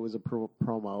Speedway was a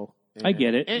promo. And, I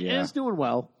get it. And it's doing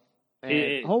well. And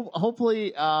It-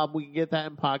 hopefully we can get that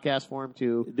in podcast form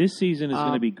too. This season is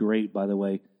going to be great, by the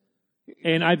way.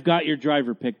 And I've got your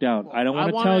driver picked out. I don't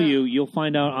want to tell you. You'll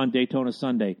find out on Daytona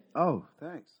Sunday. Oh,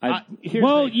 thanks.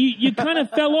 You kind of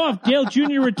fell off. Dale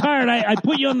Jr. retired. I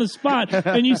put you on the spot,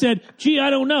 and you said, gee, I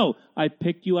don't know. I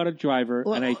picked you out a driver,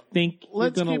 and I think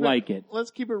you're going to like it.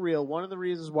 Let's keep it real. One of the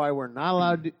reasons why we're not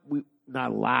allowed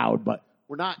but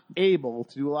we're not able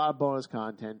to do a lot of bonus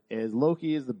content is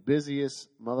Loki is the busiest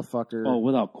motherfucker Oh,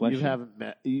 without question.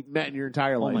 you've met in your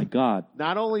entire life. Oh, my God.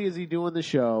 Not only is he doing the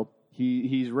show,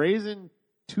 he's raising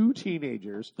two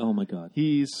teenagers. Oh, my God.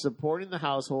 He's supporting the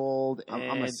household. I'm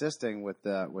and, assisting with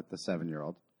the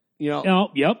 7-year-old.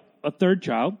 Yep, a third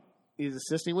child. He's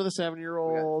assisting with a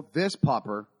 7-year-old. This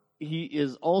popper. He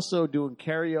is also doing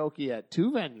karaoke at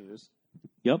two venues.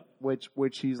 Yep.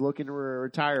 Which he's looking to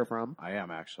retire from. I am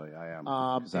actually. I am.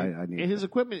 And need his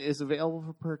equipment is available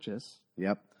for purchase.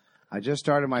 Yep. I just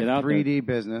started my Get out 3D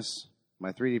business,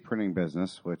 my 3D printing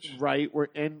business, which Right. We're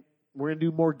going to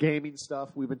do more gaming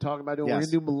stuff. We've been talking about doing. Yes. We're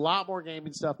going to do a lot more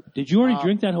gaming stuff. Did you already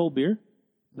drink that whole beer?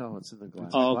 No, it's in the glass.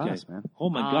 Oh, okay. glass, man.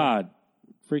 Oh, my God.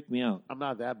 Freaked me out. I'm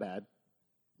not that bad.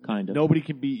 kind of. Nobody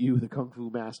can beat you, the Kung Fu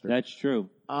Master. That's true.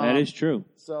 That is true.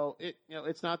 So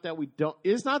it's not that we don't.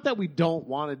 It's not that we don't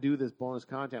want to do this bonus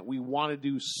content. We want to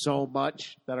do so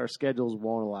much that our schedules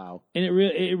won't allow. And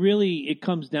it really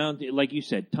comes down to, like you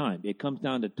said, time. It comes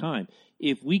down to time.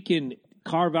 If we can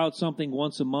carve out something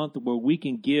once a month where we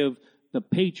can give the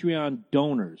Patreon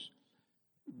donors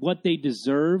what they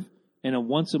deserve in a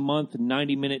once a month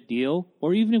 90-minute deal,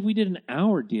 or even if we did an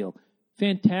hour deal,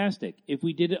 fantastic. If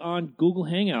we did it on Google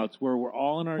Hangouts where we're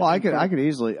all in our... Well, I could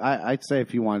easily... I'd say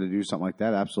if you wanted to do something like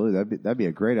that, absolutely. That'd be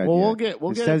a great idea. Well,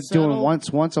 we'll Instead get of doing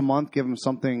once a month, give them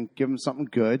something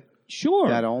good. Sure.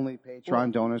 That only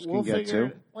Patreon donors can get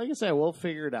to. Like I said, we'll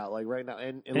figure it out. Like right now,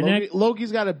 and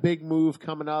Loki's got a big move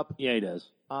coming up. Yeah, he does.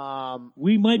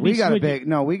 We got a big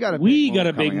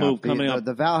move coming up.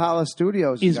 The Valhalla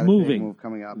Studios is moving. Big move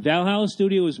coming up. Valhalla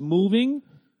Studio is moving,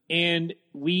 and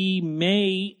we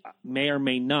may or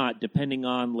may not, depending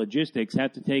on logistics,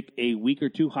 have to take a week or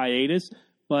two hiatus.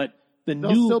 But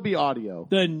there'll still be audio.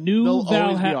 The new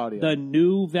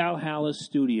Valhalla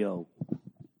Studio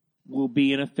will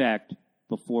be in effect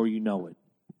before you know it.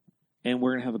 And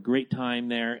we're going to have a great time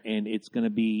there, and it's going to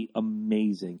be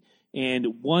amazing.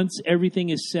 And once everything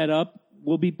is set up,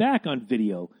 we'll be back on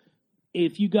video.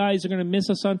 If you guys are going to miss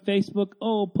us on Facebook,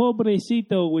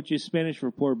 pobrecito, which is Spanish for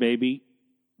poor baby,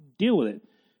 deal with it.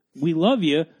 We love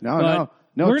you. No.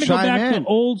 We're going to go back to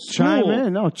old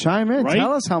school. Chime in. Right?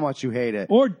 Tell us how much you hate it.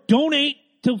 Or donate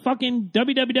to fucking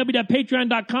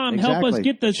www.patreon.com. Exactly. Help us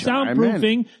get the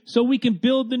soundproofing so we can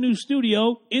build the new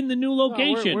studio in the new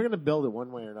location. We're going to build it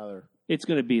one way or another. It's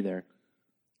going to be there.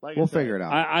 We'll figure it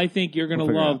out. I think you're going to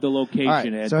love the location, All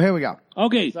right, Ed. so here we go.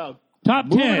 Okay, so, top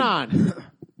 10. Moving on.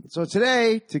 So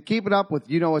today, to keep it up with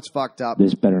You Know It's Fucked Up,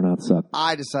 This better not suck.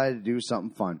 I decided to do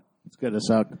something fun. It's going to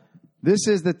suck. This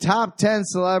is the top 10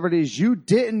 celebrities you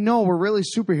didn't know were really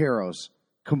superheroes,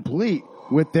 complete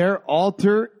with their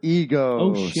alter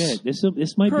egos. Oh, shit. This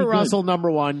might be Kurt good. Russell, number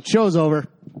one. Show's over.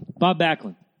 Bob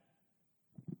Backlund.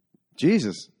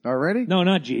 Jesus. Already? No,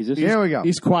 not Jesus. Here we go.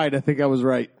 He's quiet. I think I was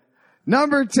right.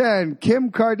 Number 10, Kim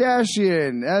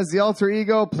Kardashian as the alter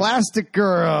ego Plastic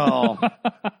Girl.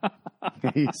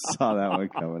 You saw that one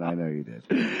coming. I know you did.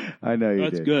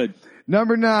 That's good.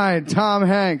 Number 9, Tom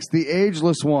Hanks, the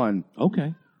ageless one.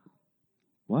 Okay.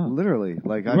 Wow. Literally.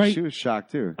 Right. She was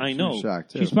shocked, too. I know. She was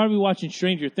shocked, too. She's probably watching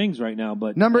Stranger Things right now.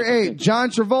 But Number 8,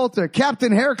 John Travolta,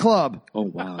 Captain Hair Club. Oh,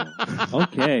 wow.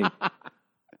 Okay.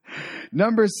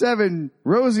 Number 7,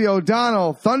 Rosie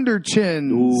O'Donnell, Thunder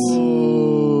Chins.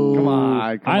 Ooh. Come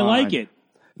on. I like it.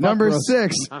 Number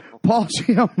 6, Paul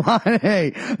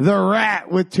Giamatti, the rat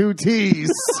with 2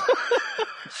 T's.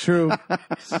 True.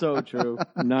 So true.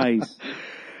 Nice.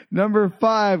 Number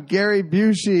 5, Gary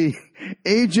Busey,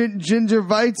 Agent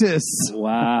Gingivitis.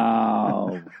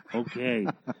 Wow. Okay.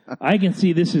 I can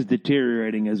see this is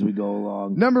deteriorating as we go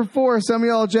along. Number 4,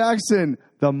 Samuel L. Jackson,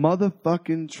 the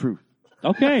motherfucking truth.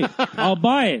 Okay. I'll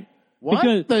buy it. What?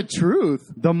 Because The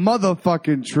truth? The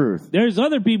motherfucking truth. there's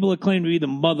other people that claim to be the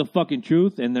motherfucking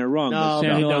truth, and they're wrong. No, But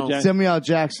Samuel they L. don't. Jackson, Samuel L.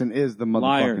 Jackson is the motherfucking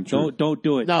liar. truth. Don't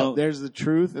do it. No, Don't. there's the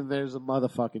truth and there's the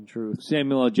motherfucking truth.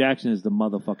 Samuel L. Jackson is the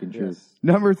motherfucking truth.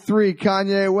 Number 3,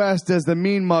 Kanye West as the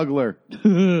mean muggler.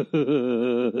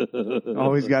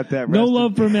 Always got that. No rested.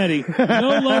 love from Eddie.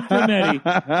 No love from Eddie.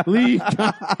 Leave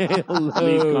Kanye alone.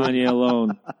 Leave Kanye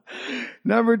alone.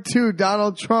 Number 2,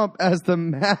 Donald Trump as the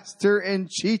master in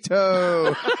Cheeto.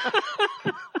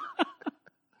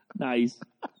 Nice.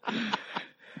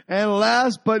 And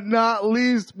last but not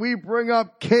least, we bring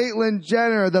up Caitlyn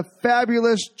Jenner, the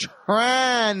fabulous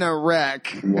Tran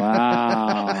wreck.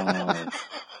 Wow.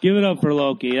 Give it up for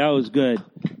Loki. That was good.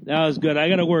 I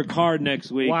got to work hard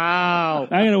next week. Wow.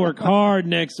 I got to work hard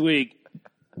next week.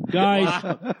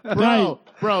 Guys, Bro,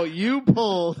 you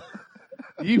pulled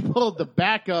the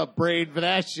backup brain for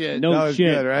that shit. no That was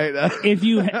shit. good, right? If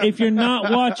you're not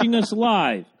watching us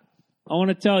live, I want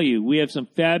to tell you, we have some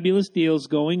fabulous deals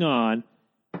going on.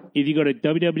 If you go to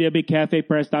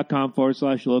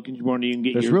www.cafepress.com/Logan Jabroni, you can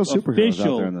get There's your real superheroes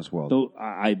official, out there in this world. though,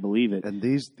 I believe it. And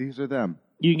these are them.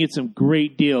 You can get some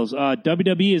great deals.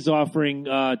 WWE is offering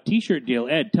a T-shirt deal.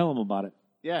 Ed, tell them about it.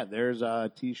 Yeah, there's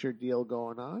a T-shirt deal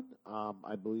going on.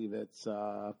 I believe it's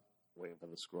waiting for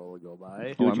the scroll to go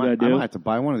by. Do what you I gotta do. might have to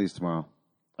buy one of these tomorrow.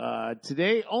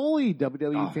 Today, only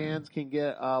WWE fans can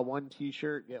get one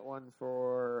T-shirt. Get one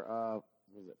for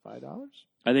was it $5?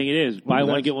 I think it is. Buy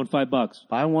one, get one, $5.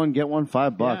 Buy one, get one,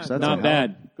 $5. Yeah, That's not a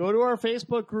bad. Go to our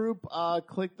Facebook group.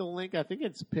 Click the link. I think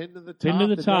it's pinned to the top. Pinned to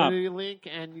the top. WWE link,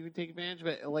 and you can take advantage of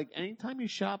it. Like anytime you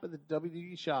shop at the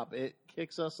WWE shop, it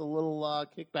kicks us a little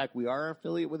kickback. We are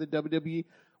affiliate with the WWE.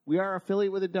 We are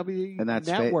affiliate with the WWE And that's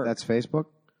network. that's Facebook.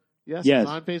 Yes, Yes. it's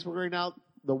on Facebook right now.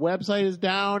 The website is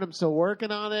down. I'm still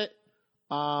working on it.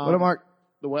 What up, Mark?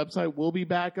 The website will be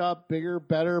back up, bigger,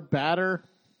 better, badder.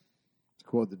 To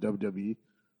quote the WWE.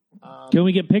 Can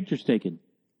we get pictures taken?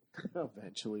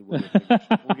 Eventually, we'll get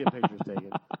pictures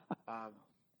taken.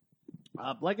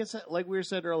 Like I said, like we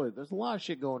said earlier, there's a lot of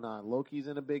shit going on. Loki's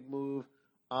in a big move.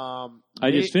 I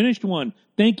just finished one.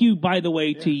 Thank you, by the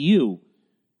way, to you.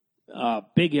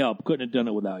 Big help. Couldn't have done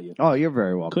it without you. Oh, you're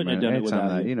very welcome. Couldn't have done it Anytime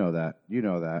without that. you. You know that. You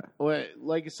know that. Well,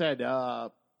 like I said,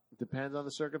 depends on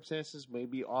the circumstances.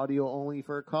 Maybe audio only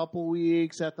for a couple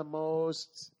weeks at the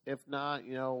most. If not,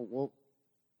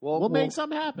 we'll make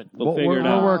something happen. We'll figure it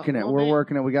out. We're working it. We're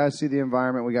working it. We got to see the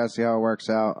environment. We got to see how it works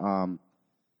out.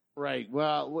 Right.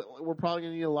 Well, we're probably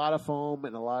going to need a lot of foam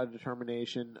and a lot of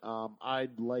determination.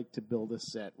 I'd like to build a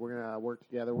set. We're going to work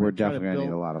together. We're definitely going to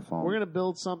need a lot of foam. We're going to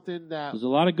build something that... There's a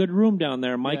lot of good room down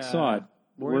there. Mike Yeah. saw it.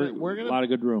 We're a gonna, lot of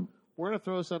good room. We're going to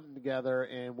throw something together,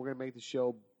 and we're going to make the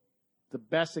show the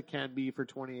best it can be for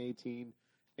 2018.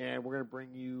 And we're going to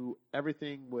bring you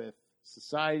everything with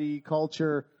society,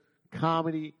 culture,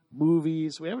 comedy,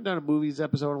 movies. We haven't done a movies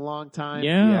episode in a long time.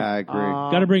 Yeah. I agree.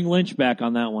 Got to bring Lynch back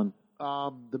on that one.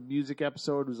 The music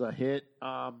episode was a hit.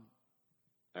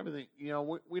 Everything,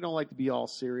 we don't like to be all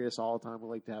serious all the time. We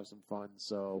like to have some fun.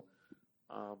 So,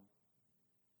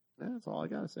 that's all I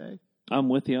got to say. I'm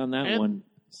with you on that And one.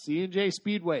 C&J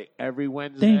Speedway every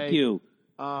Wednesday. Thank you.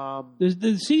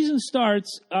 The season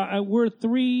starts. We're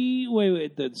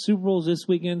the Super Bowl's this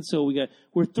weekend, so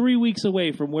we're 3 weeks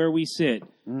away from where we sit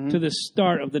to the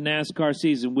start of the NASCAR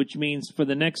season, which means for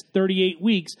the next 38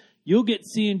 weeks, you'll get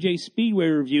C&J Speedway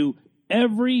review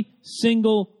every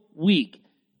single week.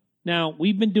 Now,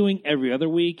 we've been doing every other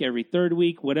week, every third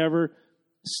week, whatever.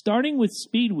 Starting with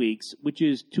Speed Weeks, which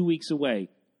is 2 weeks away,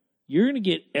 you're going to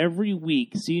get every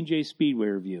week C&J Speedway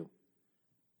review.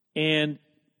 And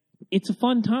it's a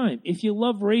fun time. If you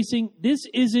love racing, this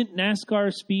isn't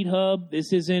NASCAR Speed Hub.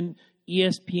 This isn't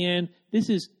ESPN. This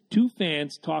is two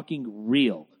fans talking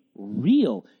real.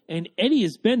 And Eddie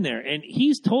has been there, and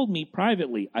he's told me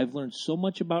privately, I've learned so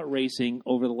much about racing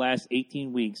over the last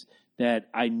 18 weeks that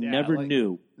I never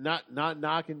knew. Not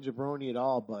knocking Jabroni at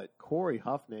all, but Corey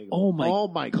Huffnagel. Oh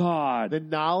my God. The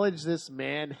knowledge this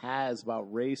man has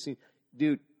about racing.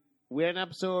 Dude, we had an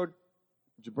episode,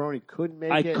 Jabroni couldn't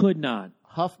make it. I could not.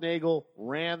 Huffnagel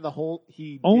ran the whole...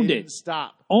 He Owned didn't it.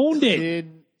 stop. Owned it.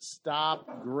 Didn't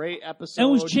stop. Great episode. And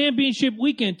it was championship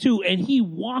weekend, too, and he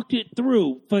walked it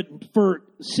through for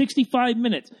 65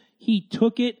 minutes. He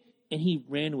took it, and he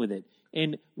ran with it.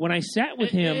 And when I sat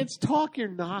with him... It's talk you're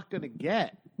not going to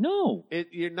get. No.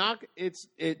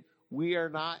 We are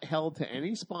not held to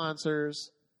any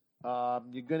sponsors.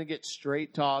 You're going to get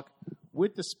straight talk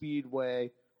with the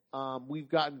Speedway. We've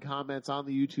gotten comments on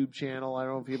the YouTube channel. I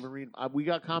don't know if you've been reading. We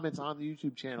got comments on the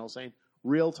YouTube channel saying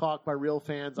real talk by real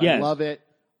fans. Yes. I love it.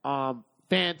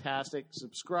 Fantastic.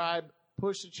 Subscribe.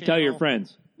 Push the channel. Tell your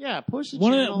friends. Yeah, push the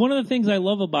channel. One of the things I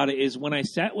love about it is when I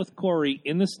sat with Corey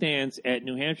in the stands at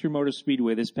New Hampshire Motor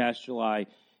Speedway this past July,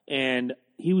 and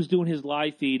he was doing his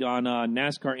live feed on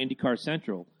NASCAR IndyCar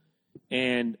Central,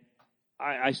 and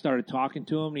I started talking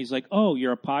to him, and he's like, "Oh,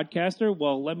 you're a podcaster?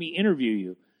 Well, let me interview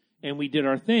you." And we did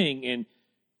our thing, and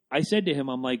I said to him,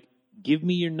 I'm like, "Give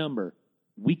me your number.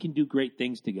 We can do great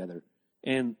things together."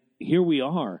 And here we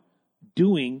are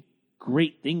doing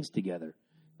great things together.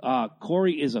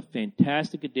 Corey is a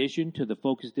fantastic addition to the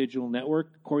Focus Digital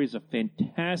Network. Corey is a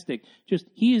fantastic,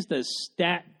 he is the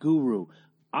stat guru.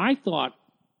 I thought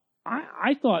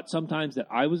sometimes that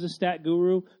I was a stat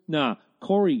guru. Nah,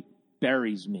 Corey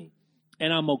buries me.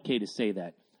 And I'm okay to say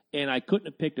that. And I couldn't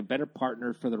have picked a better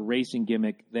partner for the racing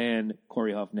gimmick than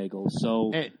Corey Huffnagel.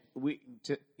 So, And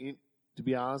to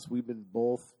be honest, we've been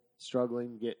both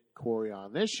struggling to get Corey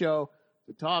on this show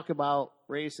to talk about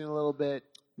racing a little bit.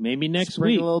 maybe next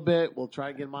Spring week. a little bit. We'll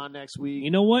try to get him on next week.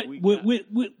 You know what?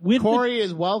 With Corey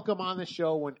is welcome on the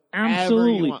show whenever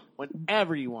Absolutely. you want.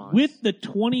 Whenever you want. with the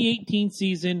 2018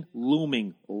 season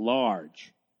looming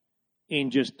large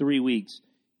in just 3 weeks,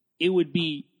 it would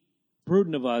be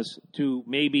prudent of us to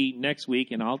maybe next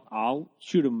week, and I'll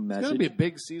shoot him a It's message. going to be a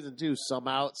big season, too. Some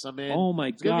out, some in. Oh my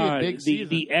It's gonna God! be a big season.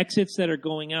 The exits that are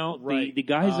going out, Right. the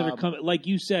guys that are coming, like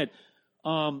you said,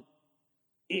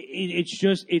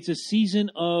 it's a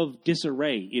season of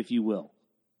disarray, if you will,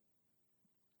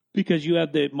 because you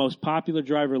have the most popular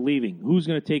driver leaving. Who's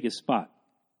going to take his spot?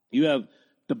 You have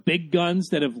the big guns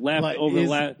that have left But over the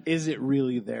last. is it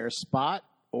really their spot,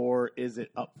 or is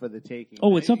it up for the taking?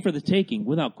 Oh, it's up for the taking,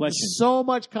 without question. So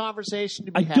much conversation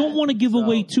to be I had. don't want to give So,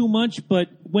 away too much, but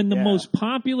when the Yeah. most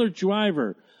popular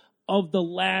driver of the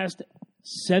last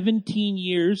 17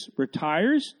 years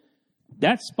retires,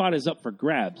 that spot is up for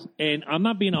grabs. And I'm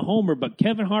not being a homer, but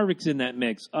Kevin Harvick's in that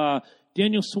mix.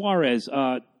 Daniel Suarez,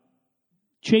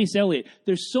 Chase Elliott.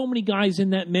 There's so many guys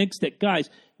in that mix that, guys,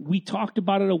 we talked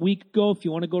about it a week ago. If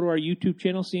you want to go to our YouTube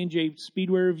channel, CNJ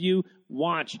Speedway Review,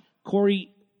 watch.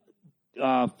 Corey,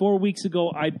 4 weeks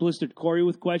ago, I blistered Corey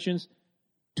with questions.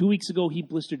 2 weeks ago, he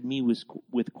blistered me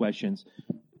with questions.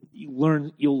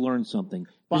 You'll learn something.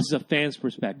 This is a fan's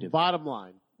perspective. Bottom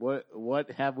line,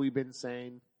 what have we been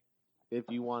saying? If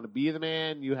you want to be the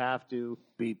man, you have to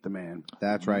beat the man.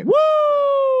 That's right. Woo!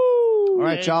 All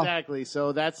right, y'all. Exactly.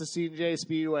 So that's the CJ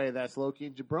Speedway. That's Loki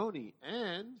and Jabroni.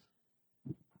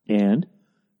 And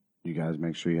you guys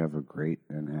make sure you have a great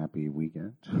and happy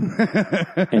weekend.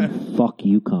 and fuck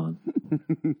UConn.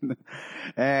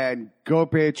 And go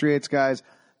Patriots, guys.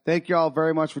 Thank you all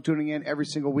very much for tuning in every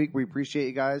single week. We appreciate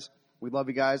you guys. We love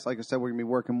you guys. Like I said, we're going to be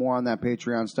working more on that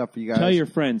Patreon stuff for you guys. Tell your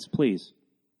friends, please.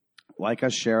 Like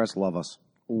us, share us, love us.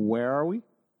 Where are we?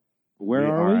 We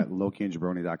are at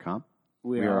LokiandJabroni.com.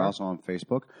 We are also on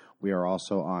Facebook. We are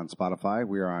also on Spotify.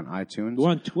 We are on iTunes. We're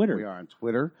on Twitter. We are on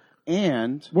Twitter.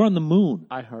 And we're on the moon.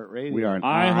 iHeartRadio. We are on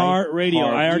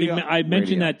iHeartRadio. I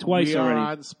mentioned that twice already. We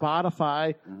are on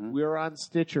Spotify. Mm-hmm. We are on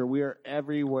Stitcher. We are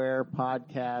everywhere.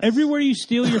 Podcasts. Everywhere you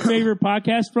steal your favorite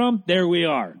podcast from, there we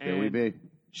are. There we be.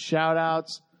 Shout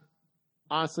outs.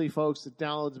 Honestly, folks, the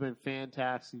download's been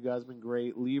fantastic. You guys have been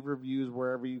great. Leave reviews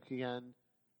wherever you can.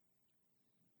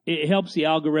 It helps the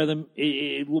algorithm.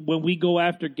 When we go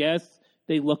after guests,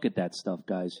 they look at that stuff,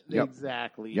 guys. Yep.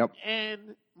 Exactly. Yep.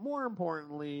 And more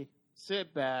importantly,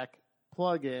 sit back,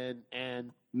 plug in,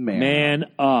 and man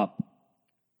up.